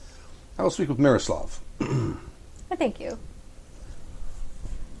will speak with Miroslav. Thank you.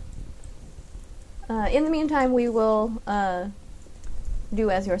 In the meantime, we will do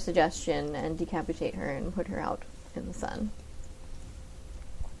as your suggestion and decapitate her and put her out in the sun.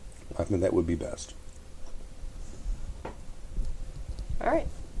 I think that would be best. All right.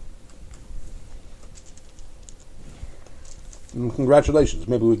 And congratulations.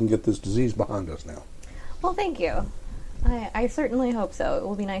 Maybe we can get this disease behind us now. Well, thank you. I certainly hope so. It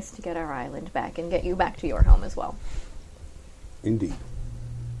will be nice to get our island back and get you back to your home as well. Indeed.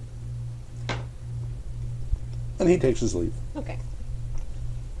 And he takes his leave. Okay.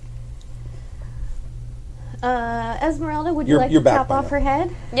 Esmeralda, would you You're- like you're to back chop by off now. her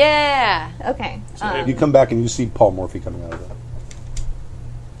head? Yeah. Okay. You come back and you see Paul Morphy coming out of there.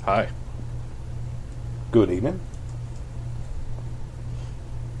 Hi. Good evening.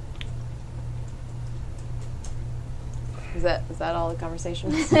 Is that all the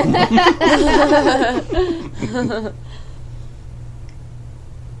conversation? Is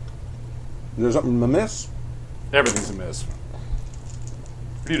there something amiss? Everything's amiss.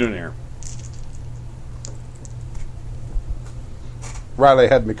 What are you doing here? Riley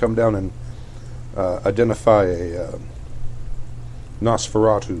had me come down and identify a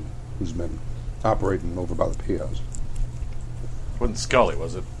Nosferatu who's been operating over by the Piaz. Wasn't Scully,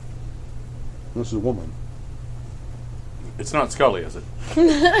 was it? This is a woman. It's not Scully, is it?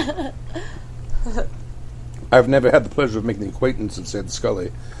 I've never had the pleasure of making the acquaintance of said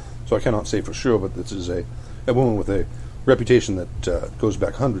Scully, so I cannot say for sure, but this is a woman with a reputation that goes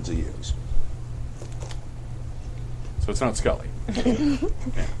back hundreds of years. So it's not Scully.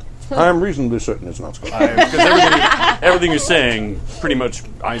 I'm reasonably certain it's not Scully. Because everything you're saying, pretty much,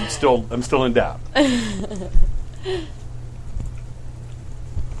 I'm still in doubt.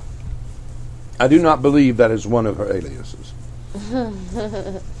 I do not believe that is one of her aliases.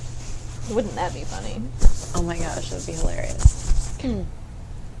 Wouldn't that be funny? Oh my gosh, that'd be hilarious.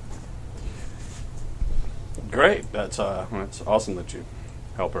 Great. That's awesome that you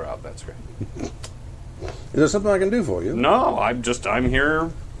help her out. That's great. Is there something I can do for you? No, I'm here,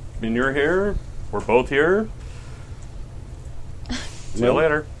 and you're here. We're both here. See you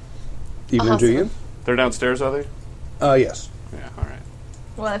later. Evening to you. They're downstairs, are they? Yes. Yeah. All right.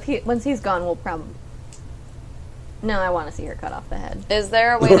 Well, once he's gone, we'll probably. No, I want to see her cut off the head. Is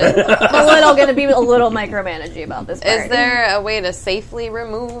there a way to? I'm going to be a little micromanagey about this part. Is there a way to safely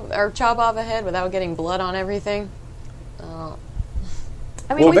remove or chop off a head without getting blood on everything? I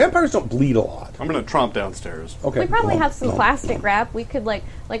mean, Well, we vampires don't bleed a lot. I'm going to tromp downstairs. Okay. probably well, have some no. plastic wrap. We could like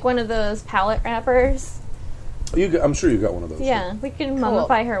one of those pallet wrappers. I'm sure you got one of those. Yeah, we could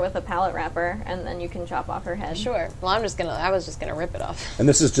mummify her with a pallet wrapper, and then you can chop off her head. Sure. Well, I was just gonna rip it off. And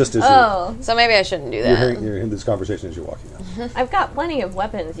this is just as Oh, So maybe I shouldn't do you're that. hearing this conversation as you're walking out. I've got plenty of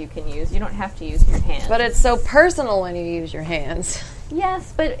weapons you can use. You don't have to use your hands. But it's so personal when you use your hands.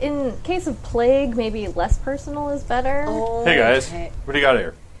 Yes, but in case of plague, maybe less personal is better. Hey guys, Okay. what do you got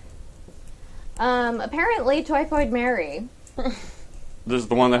here? Apparently, Typhoid Mary. This is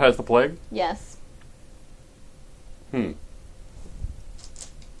the one that has the plague? Yes.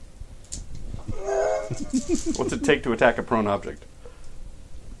 What's it take to attack a prone object?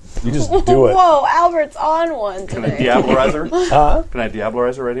 You just do it. Whoa, Albert's on one Can I today. Diablerize her? Huh? Can I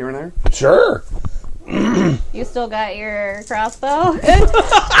Diablerize her right here and there? Sure. You still got your crossbow?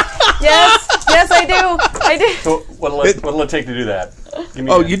 Yes, I do. So what'll it take to do that? Give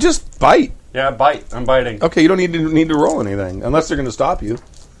me Oh, a- you just bite. Yeah, bite. I'm biting. Okay, you don't need to roll anything unless they're going to stop you.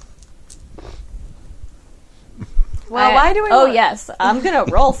 Well, why do we? Oh want- yes, I'm gonna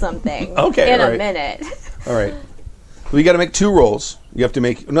roll something. Okay, in all right. a minute. All right. Well, you got to make 2 rolls. You have to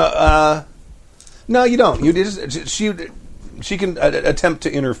make no. No, you don't. You just she can attempt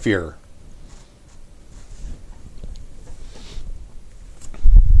to interfere.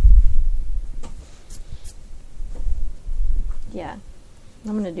 Yeah,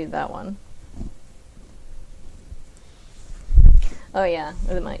 I'm gonna do that one. Oh yeah,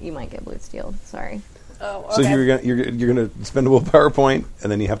 you might get blue steel. Sorry. Oh, So okay. you're gonna spend a willpower point,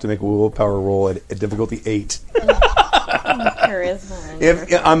 and then you have to make a willpower roll at difficulty 8. Charisma.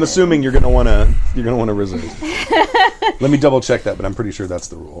 and I'm assuming you're going to want to resist. Let me double check that, but I'm pretty sure that's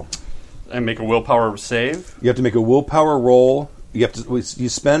the rule. And make a willpower save. You have to make a willpower roll. You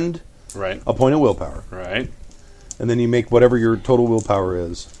spend Right. a point of willpower, Right. and then you make whatever your total willpower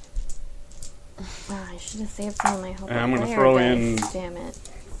is. Oh, I should have saved some of my help. And I'm gonna player throw dice. in- Damn it.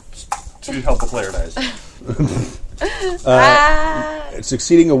 2 help the player dice.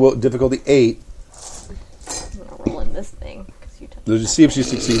 Succeeding a difficulty 8. I'm gonna roll in this thing because you touched. Let's just see if she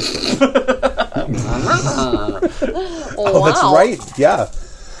succeeds first. Oh, That's right. Yeah.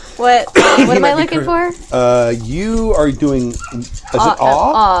 What? What am I might be looking for? You are doing. Is it awe?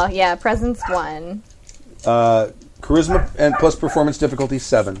 Awe. Yeah. Presence 1. Charisma and plus performance difficulty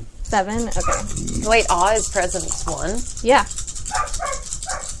 7. 7. Okay. Wait, awe is presence 1. Yeah.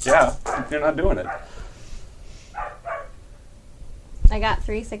 Yeah, you're not doing it. I got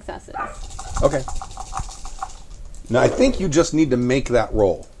 3 successes. Okay. Now I think you just need to make that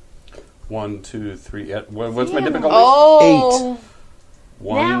roll. 1, 2, 3. What's my difficulty? Oh.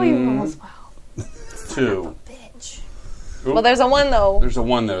 1, Now he rolls well. 2. Bitch. Oop, Well, there's a 1 though. there's a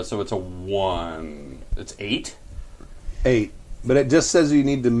 1 there, so it's a 1. It's 8. 8. But it just says you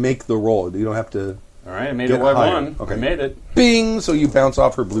need to make the roll. You don't have to. All right, I made Get it by higher. 1. Okay. I made it. Bing! So you bounce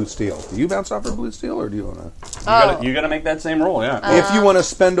off her blue steel. Do you bounce off her blue steel, or do you want to? You gotta make that same roll, yeah. If you want to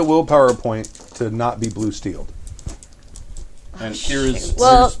spend a willpower point to not be blue steeled. And here's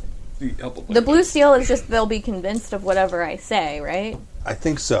Well, the help the player. The blue steel is just they'll be convinced of whatever I say, right? I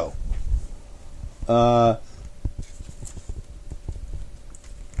think so.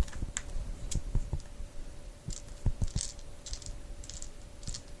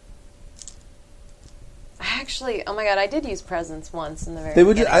 Actually, oh my god, I did use presence once in the very They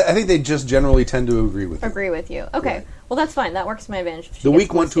would. beginning. I think they just generally tend to agree with you. Agree with you. Okay. Right. Well, that's fine. That works to my advantage. If she The gets weak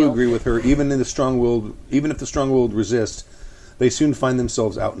blue want to steel. agree with her, even if the strong-willed resist, they soon find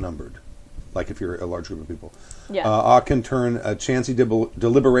themselves outnumbered. Like if you're a large group of people. Yeah. Awe can turn a chancy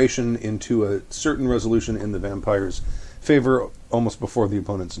deliberation into a certain resolution in the vampire's favor almost before the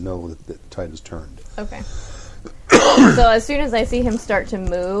opponents know that the tide has turned. Okay. So as soon as I see him start to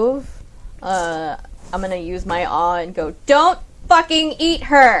move, I'm gonna use my awe and go, "Don't fucking eat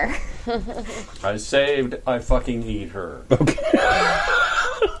her." I saved, I fucking eat her.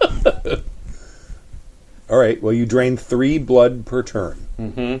 All right. Well, you drain 3 blood per turn.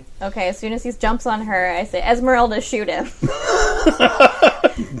 Okay. As soon as he jumps on her, I say, "Esmeralda, shoot him."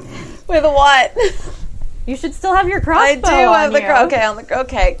 With what? You should still have your I crossbow do have on the you.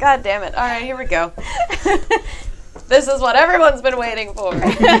 okay. God damn it! All right, here we go. This is what everyone's been waiting for.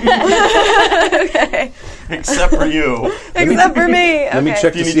 Okay, Except for you. except for me. Let me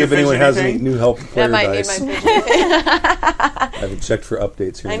check Do you to need see if to anyone fix has any anything? new help I player might need dice. my fidget. I haven't checked for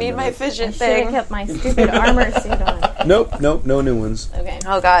updates here. I in a need my minute. fidget I should have thing. kept my stupid armor suit on. Nope, no new ones. Okay.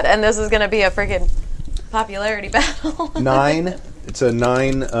 Oh god, and this is gonna be a freaking popularity battle. 9. It's a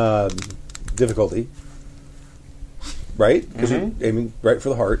 9 difficulty. Right? Because you're aiming right for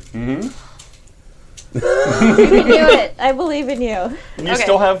the heart. You can do it. I believe in you. And you Okay.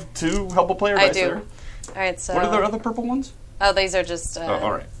 still have 2 help a player I dice do. there. All right, so What are the other purple ones? oh, these are just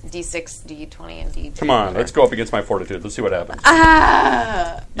all right. D6, D20, and D2. Come on, let's go up against my fortitude. Let's see what happens.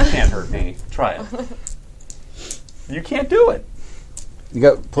 Ah! You can't hurt me. Try it. You can't do it. You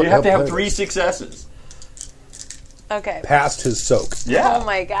got. You have to have help 3 players. successes. Okay. Past his soak. Yeah. Oh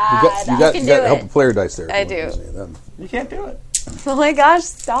my You god. got, can you got do help it. player dice there. if I you want to do. use any of them. You can't do it. Oh my gosh,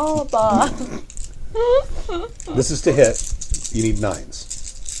 stop. This is to hit. You need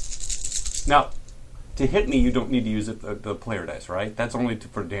 9s. Now, to hit me, you don't need to use the player dice, right? That's only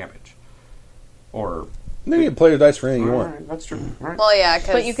for damage. Or... You need player dice for anything you want. Alright, that's true. All right. Well, yeah,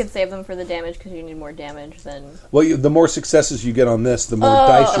 because But you could save them for the damage because you need more damage than. Well, the more successes you get on this, the more Oh,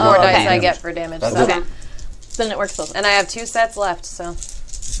 dice you the more get. on dice the I damage. get for damage. That's So. Okay. Then it works both. And I have 2 sets left, so.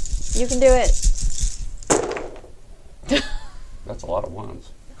 You can do it. That's a lot of 1s.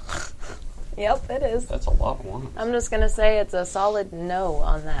 Yep, it is. That's a lot of 1s. I'm just going to say it's a solid no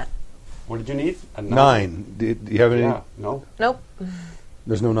on that. What did you need? A 9. Do you have any? Yeah, no. Nope.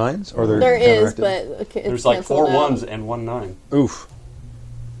 There's no 9s? Or they're There is, counteracted? but it's There's like 4 canceled out. 1s and 1 9. Oof.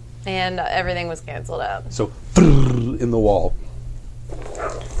 And everything was canceled out. So, in the wall.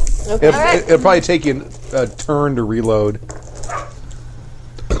 Okay. It'll probably take you a turn to reload.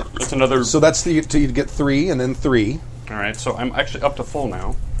 That's another... So that's you get 3 and then 3. All right, so I'm actually up to full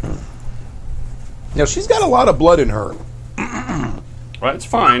now. Now, she's got a lot of blood in her. Well, it's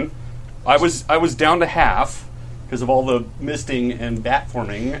fine. I was down to half because of all the misting and bat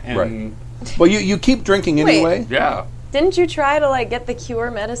forming and Right. Well, you keep drinking anyway. yeah. Didn't you try to like get the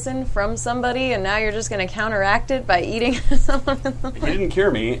cure medicine from somebody, and now you're just going to counteract it by eating someone? He didn't cure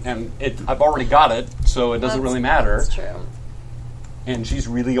me, and I've already got it, so it doesn't really matter. That's true. And she's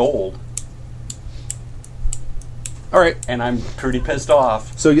really old, All right. and I'm pretty pissed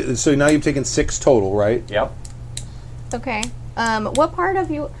off. So now you've taken 6 total, right? Yep. Okay. What part of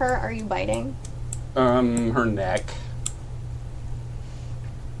her are you biting? Her neck.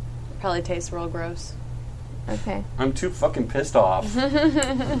 Probably tastes real gross. Okay. I'm too fucking pissed off. If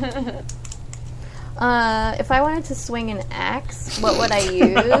I wanted to swing an axe, what would I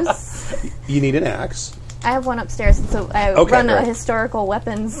use? You need an axe. I have one upstairs, so I Okay, run right. historical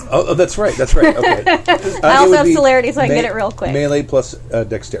weapons. Oh, that's right. That's right. Okay. I also have celerity, so I can get it real quick. Melee plus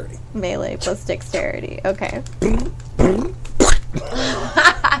dexterity. Melee plus dexterity. Okay.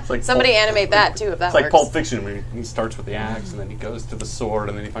 It's like Somebody animate that too, if that It's like works. Pulp Fiction, where he starts with the axe, and then he goes to the sword,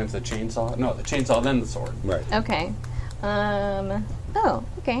 and then he finds the chainsaw. No, the chainsaw, then the sword. Right. Okay. Oh,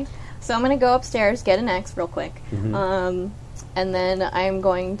 okay. So I'm going to go upstairs, get an axe real quick. And then I'm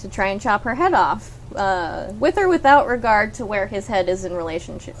going to try and chop her head off. With or without regard to where his head is in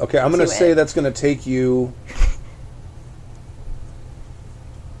relationship. Okay, I'm going to to say it. that's going to take you...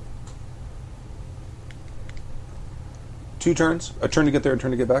 Two turns? A turn to get there, a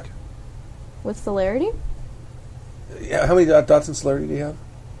turn to get back? With celerity? Yeah, how many dots in celerity do you have?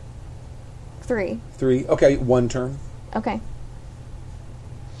 3. 3. Okay, 1 turn. Okay.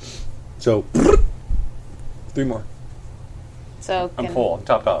 So, 3 more. So I'm can- full. I'm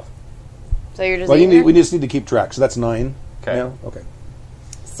topped off. So you're just Well, eating we it? just need to keep track. So that's 9 Okay. now? Okay.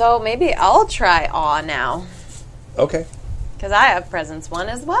 So maybe I'll try awe now, Okay. because I have presence 1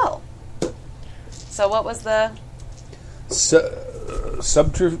 as well. So what was the...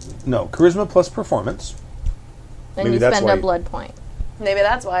 charisma plus performance. And Maybe you that's spend why- a blood point. Maybe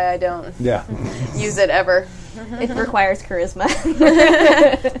that's why I don't Yeah. use it ever. It requires charisma.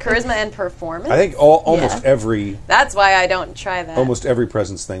 Charisma and performance? I think almost Yeah. every That's why I don't try that. almost every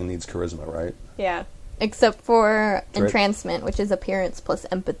presence thing needs charisma, right? Yeah. Except for right. entrancement, which is appearance plus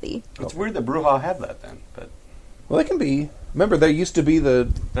empathy. It's weird that Bruja had that then, but Well, they can be. Remember, there used to be the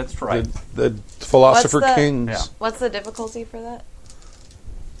that's right. the philosopher What's the- kings. Yeah. What's the difficulty for that?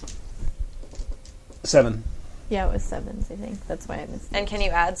 7. Yeah, it was 7s, I think. That's why I missed it. And can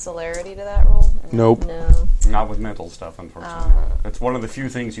you add celerity to that roll? Nope. No. Not with mental stuff, unfortunately. It's one of the few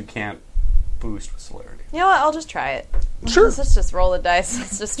things you can't boost with celerity. You know what? I'll just try it. Sure. Let's just roll the dice.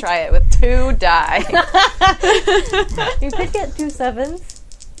 Let's just try it with 2 die. You could get 2 7s.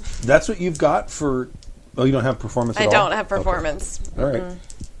 That's what you've got for... Oh, you don't have performance at I all? don't have performance. Okay. All right.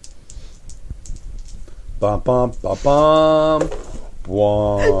 Bum, bum, bum, bum.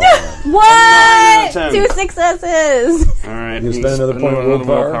 1. What? 10. 2 successes. All right. You spend another point of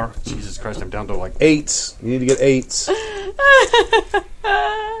willpower? Jesus Christ, I'm down to like 8. You need to get 8s.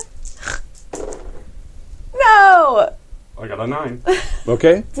 No! I got a 9.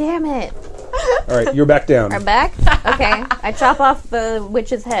 Okay? Damn it. All right, you're back down. I'm back? Okay. I chop off the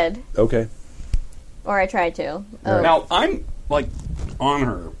witch's head. Okay. Or I tried to. Now I'm like on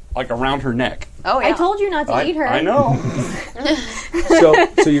her, like around her neck. Oh, yeah. I told you not to eat her. I know.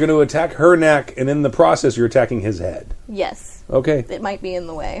 So you're going to attack her neck, and in the process, you're attacking his head. Yes. Okay. It might be in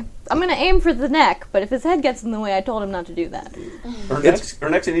the way. I'm going to aim for the neck, but if his head gets in the way, I told him not to do that. Her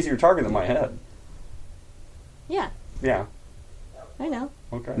neck's an easier target than my head. Yeah, Yeah. I know.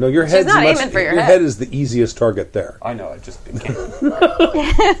 Okay. No, your head's not much, aiming for your your head. head is the easiest target there. I know. I just it can't.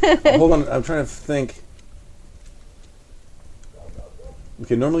 Hold on, I'm trying to think.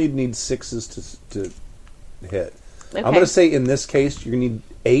 Okay, normally you'd need 6s to hit. Okay. I'm going to say in this case you're going to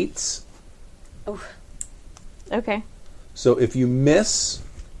need 8s. Okay. So if you miss,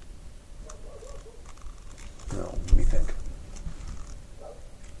 no, let me think.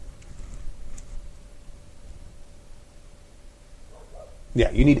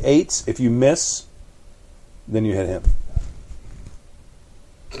 Yeah, you need 8s. If you miss, then you hit him.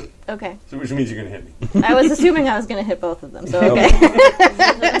 Okay. So which means you're gonna hit me. I was assuming I was going to hit both of them, so okay.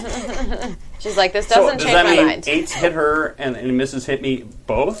 She's like, this So doesn't does change that my mean mind. 8s hit her and misses hit me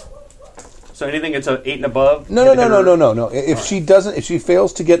both? So anything that's a 8 and above? No. hit her? No. If she doesn't, if she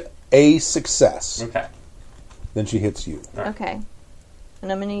fails to get a success, Okay. then she hits you. Okay.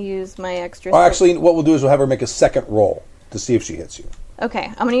 And I'm going to use my extra... Or actually, what we'll do is we'll have her make a second roll to see if she hits you. Okay,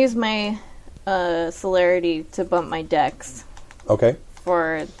 I'm going to use my celerity to bump my dex Okay.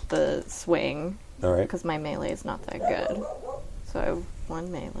 for the swing, All right. because my melee is not that good. So I have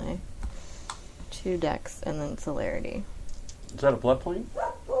 1 melee, 2 dex, and then celerity. Is that a blood point?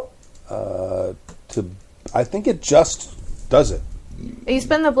 I think it just does it. You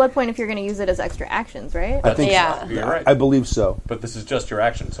spend the blood point if you're going to use it as extra actions, right? I think Yeah. You're right. I believe so. But this is just your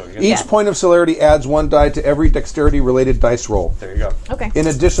action, so you Each point of celerity adds 1 die to every dexterity-related dice roll. there you go. Okay. In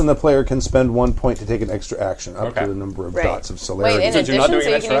addition, the player can spend 1 point to take an extra action, up Okay. to the number of Right. dots of celerity. Wait, in Since you're not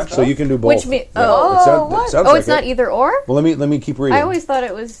addition, doing so an you can use extra so both? you can do both. Which mean- Yeah. oh, It sounds Oh, like it's not it. either or? Well, let me keep reading. I always thought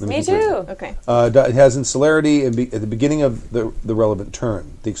it was. Me keep reading. too. Okay. It has in celerity at the beginning of the relevant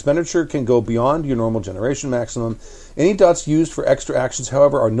turn. The expenditure can go beyond your normal generation maximum. Any dots used for extra actions,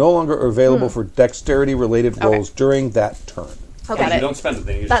 however, are no longer available for dexterity-related rolls during that turn. Okay. If you don't spend it,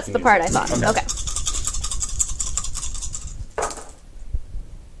 then you That's just the can part I use thought. it. Okay.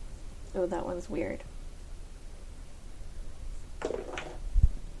 Oh, that one's weird.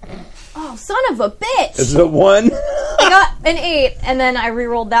 Oh, son of a bitch! Is it 1? I got an 8, and then I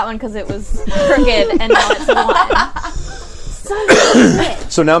re-rolled that one because it was crooked, and now it's a 1. Son of a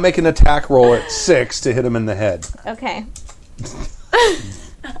bitch. So now make an attack roll at 6 to hit him in the head. Okay.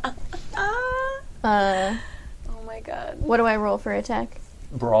 Oh my god. What do I roll for attack?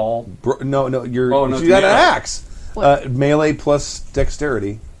 Brawl. No, you're. Oh, no, you got an melee. axe. What? Melee plus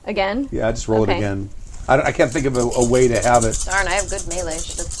dexterity. Again? Yeah, just roll Okay. it again. I can't think of a way to have it. Darn, I have good melee.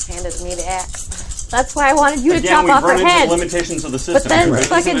 Should have handed me the axe. That's why I wanted you to Again, chop we've off her run into head. the limitations of the But system. then Right?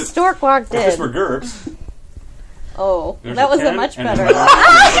 fucking If Stork walked this in. were GURPS, Oh, there's that a was a 10, much and better then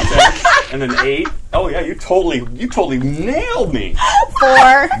one. and an 8. Oh yeah, you totally nailed me.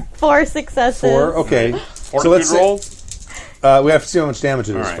 Four successes. 4. Okay. Fortitude roll. We have to see how much damage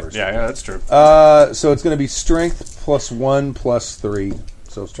it All is right. first. Yeah, that's true. So it's going to be strength plus 1 plus 3.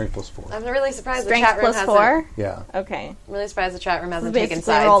 So strength plus 4. I'm really surprised Strength the chat room plus hasn't. 4? Yeah. Okay. I'm really surprised the chat room hasn't taken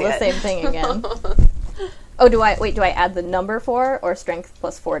Basically sides roll yet. the same thing again. Oh, do I add the number 4 or strength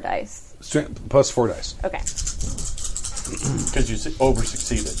plus 4 dice? Strength plus 4 dice. Okay. Because you over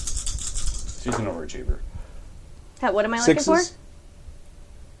succeeded. She's an overachiever. What am I looking for? Sixes.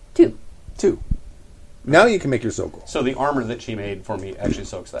 2. 2. Now you can make your soak roll. So the armor that she made for me actually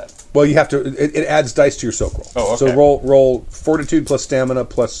soaks that. Well, you have to. It adds dice to your soak roll. Oh, okay. So roll fortitude plus stamina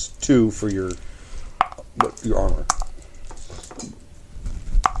plus 2 for your armor.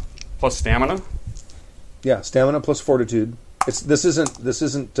 Plus stamina. Yeah, stamina plus fortitude. This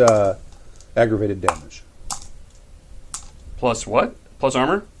isn't aggravated damage. Plus what? Plus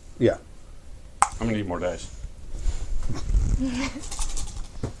armor? Yeah. I'm gonna need more dice.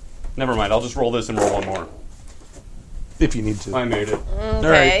 Never mind. I'll just roll this and roll one more. If you need to. I made it. Okay,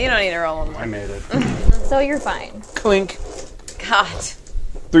 right. you don't need to roll one more. I made it. So you're fine. Clink. God.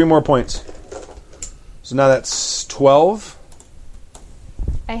 3 more points. So now that's 12.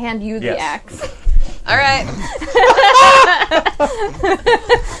 I hand you the Yes. axe. All right.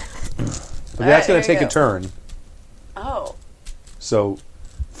 But that's going here to take you a go. turn. Oh. So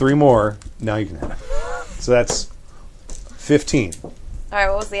 3 more. Now you can have it. So that's 15. All right,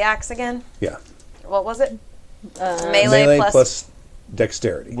 what was the axe again? Yeah. What was it? Melee. Melee, plus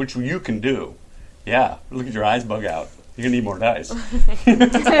dexterity. Which you can do. Yeah. Look at your eyes bug out. You're gonna need more dice. 1, 2,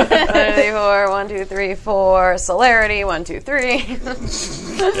 4, 1, 2, 3, 4. Celerity, 1, 2, 3.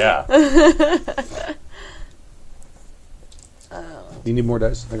 Yeah. You need more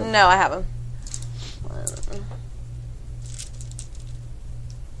dice? I got No, I have them.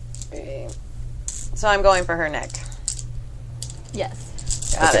 3. So I'm going for her neck.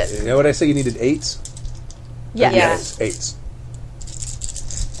 Yes. Got Okay. it. You know what I say? You needed 8s? Yes. Yes. 8s.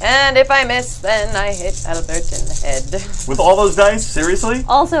 And if I miss, then I hit Albert in the head. With all those dice, seriously?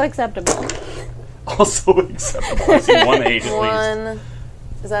 Also acceptable. Also acceptable. I see 1 8 at least. 1.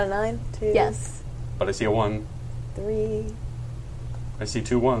 Is that a 9? 2. Yes. But I see a 1. 3. I see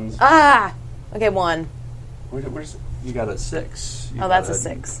 2 1s. Ah! Okay, 1. Where's you got a 6? You Oh, got that's a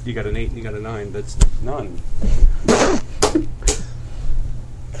 6. You got an 8 and you got a 9. That's none.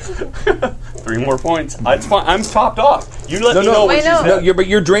 3 more points. It's fine. I'm topped off. You let me know when Wait, she's no. dead. But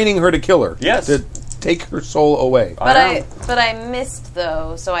you're draining her to kill her. Yes. To take her soul away. But am. I missed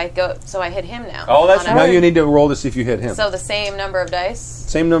though, so I hit him now. Oh, that's On Now a- you need to roll to see if you hit him. So the same number of dice.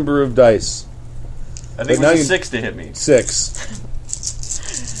 Same number of dice. I think it now was a you- 6 to hit me. 6.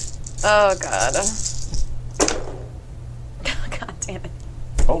 Oh god. God damn it.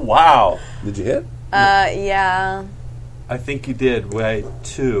 Oh, wow. Did you hit? Yeah, I think you did. Wait,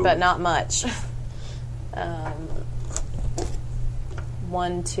 2. but not much.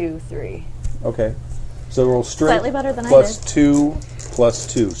 1, 2, 3. Okay. So roll strength Slightly better than I plus did. 2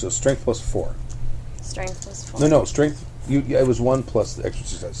 plus 2. So strength plus 4. Strength plus 4. No, strength. It was 1 plus the extra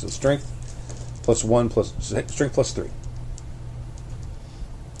success. So strength plus 1 plus strength plus 3.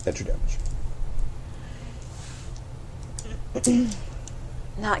 That's your damage.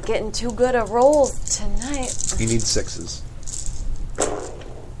 Not getting too good at rolls tonight. You need 6s.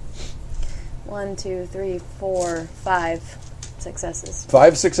 1, 2, 3, 4, 5 successes.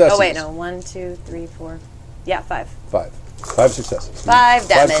 5 successes. Oh wait, no. 1, 2, 3, 4. Yeah, 5. 5. 5 successes. 5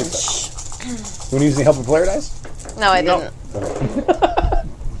 damage. Successes. You want to use any help with player dice? No, I No. didn't.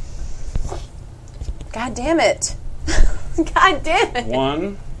 God damn it! God damn it!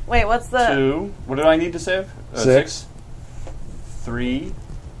 1, Wait, what's the? 2. What did I need to save? 6. 3,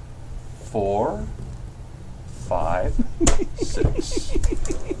 4, 5, 6.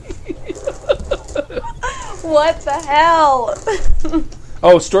 What the hell?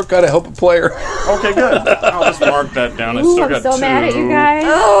 Oh, Stork got to help a player. Okay, good. I'll just mark that down. I Ooh, still I'm got so 2. mad at you guys.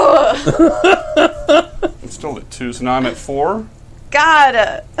 I'm still at 2, so now I'm at 4.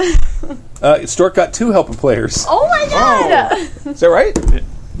 God! Stork got 2 help a players. Oh my God! Is that right? Yeah.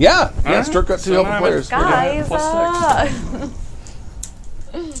 Yeah, Alright. Stork got 2 So help now a I'm players. Guys! Plus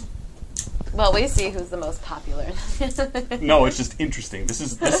Well, we see who's the most popular. No, it's just interesting. This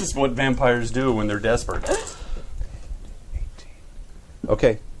is what vampires do when they're desperate.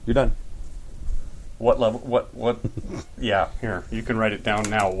 Okay, you're done. What level? What? Yeah, here you can write it down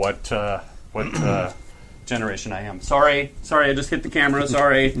now. What generation I am? Sorry, I just hit the camera.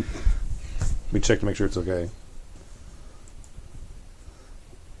 Sorry. Let me check to make sure it's okay.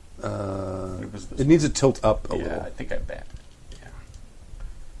 It was this It needs to tilt up a yeah, little. I think I bet. Yeah.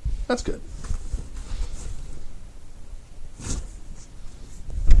 That's good.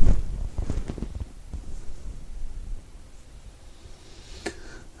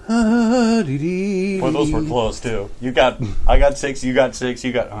 Boy, those were close too. I got 6. You got 6.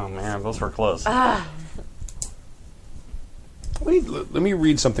 You got. Oh man, those were close. Wait, let me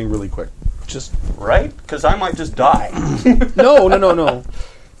read something really quick. Just Right? Because I might just die. no.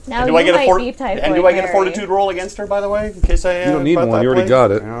 Now do you I get might a be typhoid and do I get a Mary. fortitude roll against her? By the way, in case I You don't need brought one. that You already plague?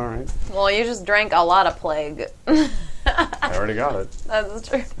 got it. All right, Well, you just drank a lot of plague. I already got it. That's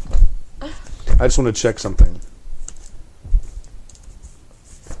true. I just want to check something.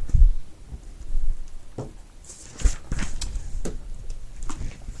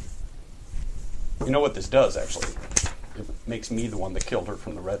 You know what this does, actually? It makes me the one that killed her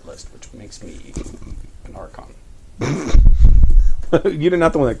from the red list, which makes me an Archon. You're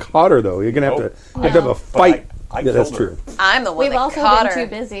not the one that caught her, though. You're gonna have Nope. to have a But fight. I Yeah, that's killed her. true. I'm the one We've that also caught been her. too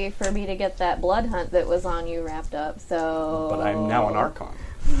busy for me to get that blood hunt that was on you wrapped up. So, But I'm now an Archon,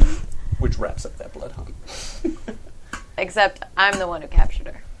 which wraps up that blood hunt. Except I'm the one who captured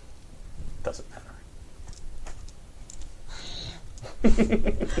her. Doesn't matter.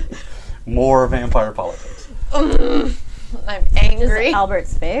 More vampire politics. I'm This angry. is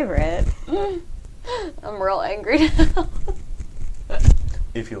Albert's favorite. I'm real angry now.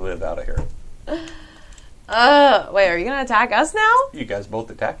 If you live out of here. Wait, are you gonna attack us now? You guys both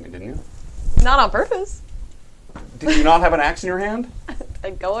attacked me, didn't you? Not on purpose. Did you not have an axe in your hand?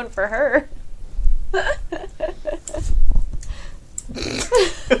 I'm going for her.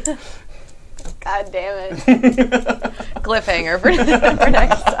 God damn it. Cliffhanger for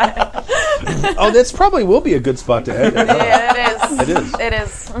next time. Oh, this probably will be a good spot to end. Yeah, it is. It is. It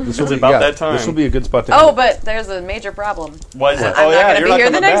is. This will be about that time. This will be a good spot to Oh, end. but there's a major problem. Why is it? I'm Oh not yeah, going to you're be not here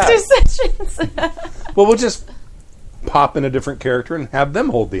the coming next back. 2 sessions. Well, we'll just pop in a different character and have them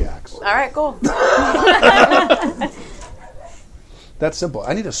hold the axe. All right, cool. That's simple.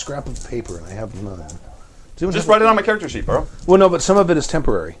 I need a scrap of paper, and I have none. Does anyone Just have- write it on my character sheet, bro. Well, no, but some of it is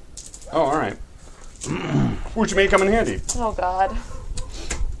temporary. Oh, all right. Which may come in handy. Oh, God.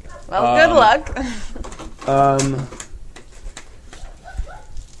 Well, good luck.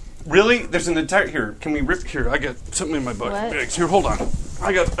 Really? There's an entire here. Can we rip here? I got something in my bucket What? bags. Here, hold on.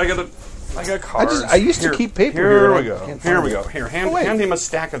 I got cards. I used to keep paper Here here, we and I go. can't Here find we it. go. Here, hand, Oh, wait. hand him a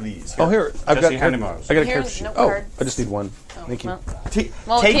stack of these. Oh, here I've Jesse, got. hand him those. I got a Here's character sheet. no Oh, cards. I just need one. Thank you.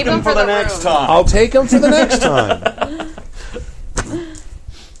 Well, Take keep them them for for the the next room. time. I'll take them for the next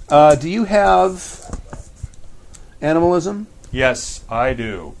time. Do you have animalism? Yes, I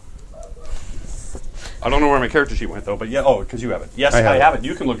do. I don't know where my character sheet went though, but yeah. Oh, because you have it. Yes, I I have have it. it.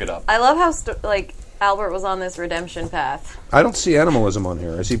 You can look it up. I love how, Albert was on this redemption path. I don't see animalism on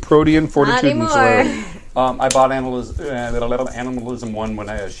here. I see Protean, Fortitude, and anymore. Celerity. I bought Animalism 1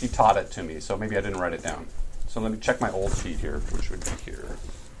 when she taught it to me, so maybe I didn't write it down. So let me check my old sheet here, which would be here.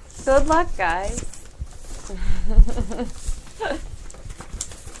 Good luck, guys.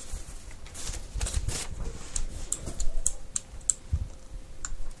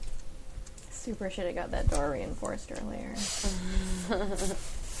 Super should have got that door reinforced earlier.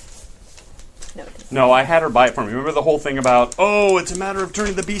 No, I had her buy it for me. Remember the whole thing about, oh, it's a matter of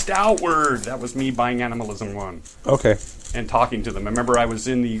turning the beast outward. That was me buying Animalism 1 Okay. and talking to them. Remember I was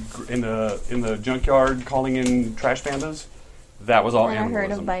in the junkyard calling in trash pandas? That was all Never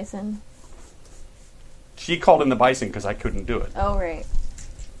heard Animalism. of bison. She called in the bison because I couldn't do it. Oh, right.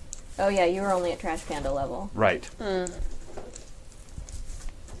 Oh, yeah, you were only at Trash Panda level. Right.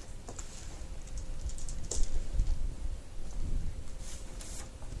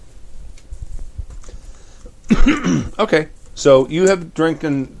 Okay, so you have drunked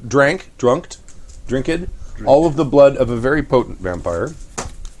all of the blood of a very potent vampire,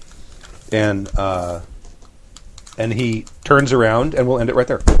 and he turns around, and we'll end it right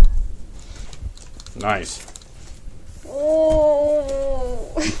there. Nice.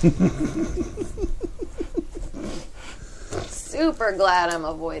 Super glad I'm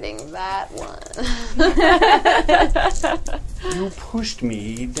avoiding that one. You pushed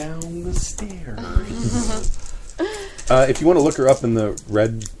me down the stairs. If you want to look her up in the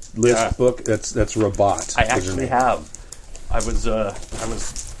red list Yeah. book, that's Rabat. I actually have. I was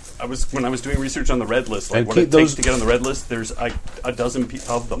when I was doing research on the red list, like And what keep it takes those- to get on the red list. There's a dozen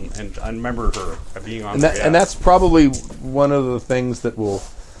of them, and I remember her being on. And, there, and that's probably one of the things that will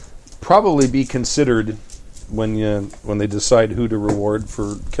probably be considered when they decide who to reward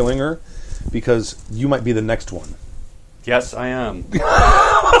for killing her, because you might be the next one. Yes, I am.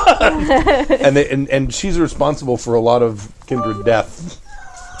 and she's responsible for a lot of kindred death.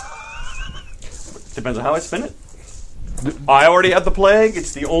 Depends on how I spin it. I already had the plague.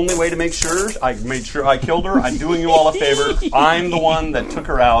 It's the only way to make sure. I made sure I killed her. I'm doing you all a favor. I'm the one that took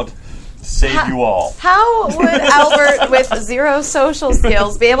her out. Save you all. How would Albert, with 0 social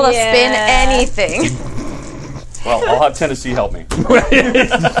skills, be able to spin anything? Well, I'll have Tennessee help me. He can be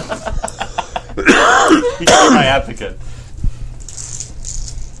my advocate.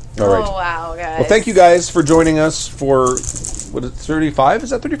 All right. Oh, wow, guys. Well, thank you guys for joining us for, what is it, 35? Is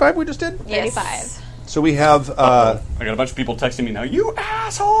that 35 we just did? 35. So we have I got a bunch of people texting me now. You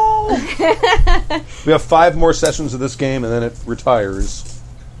asshole! we have 5 more sessions of this game, and then it retires.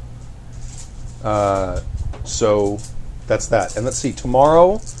 So that's that. And let's see,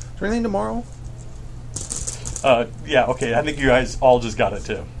 tomorrow. Is there anything tomorrow? Yeah, okay. I think you guys all just got it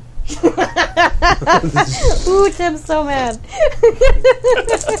too. Ooh, Tim's so mad.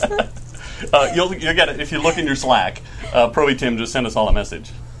 You'll get it if you look in your Slack. Proby Tim just sent us all a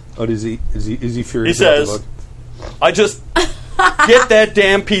message. Oh, is he He furious? about the says, book? "I just get that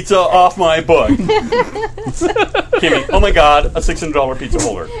damn pizza off my book." Kimmy, oh my God, a $600 pizza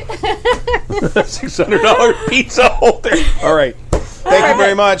holder. $600 pizza holder. All right. Thank you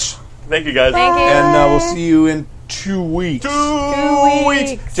very much. Thank you guys. Thank you. And we'll see you in 2 weeks. 2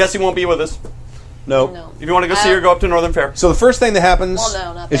 weeks. Jesse won't be with us. Nope. No. If you want to go see her, go up to Northern Fair. So the first thing that happens Well,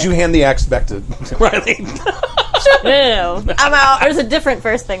 no, not is that. you hand the axe back to Riley. No. I'm out. There's a different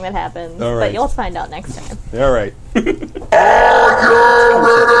first thing that happens, All right. but you'll find out next time. All right.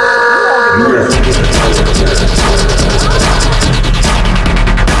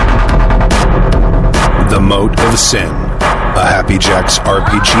 The Moat of Sin, a Happy Jacks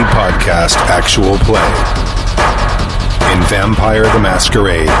RPG podcast actual play. In Vampire the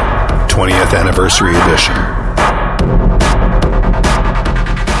Masquerade, 20th Anniversary Edition.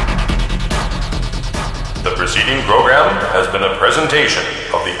 The preceding program has been a presentation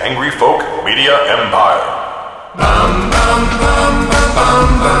of the Angry Folk Media Empire.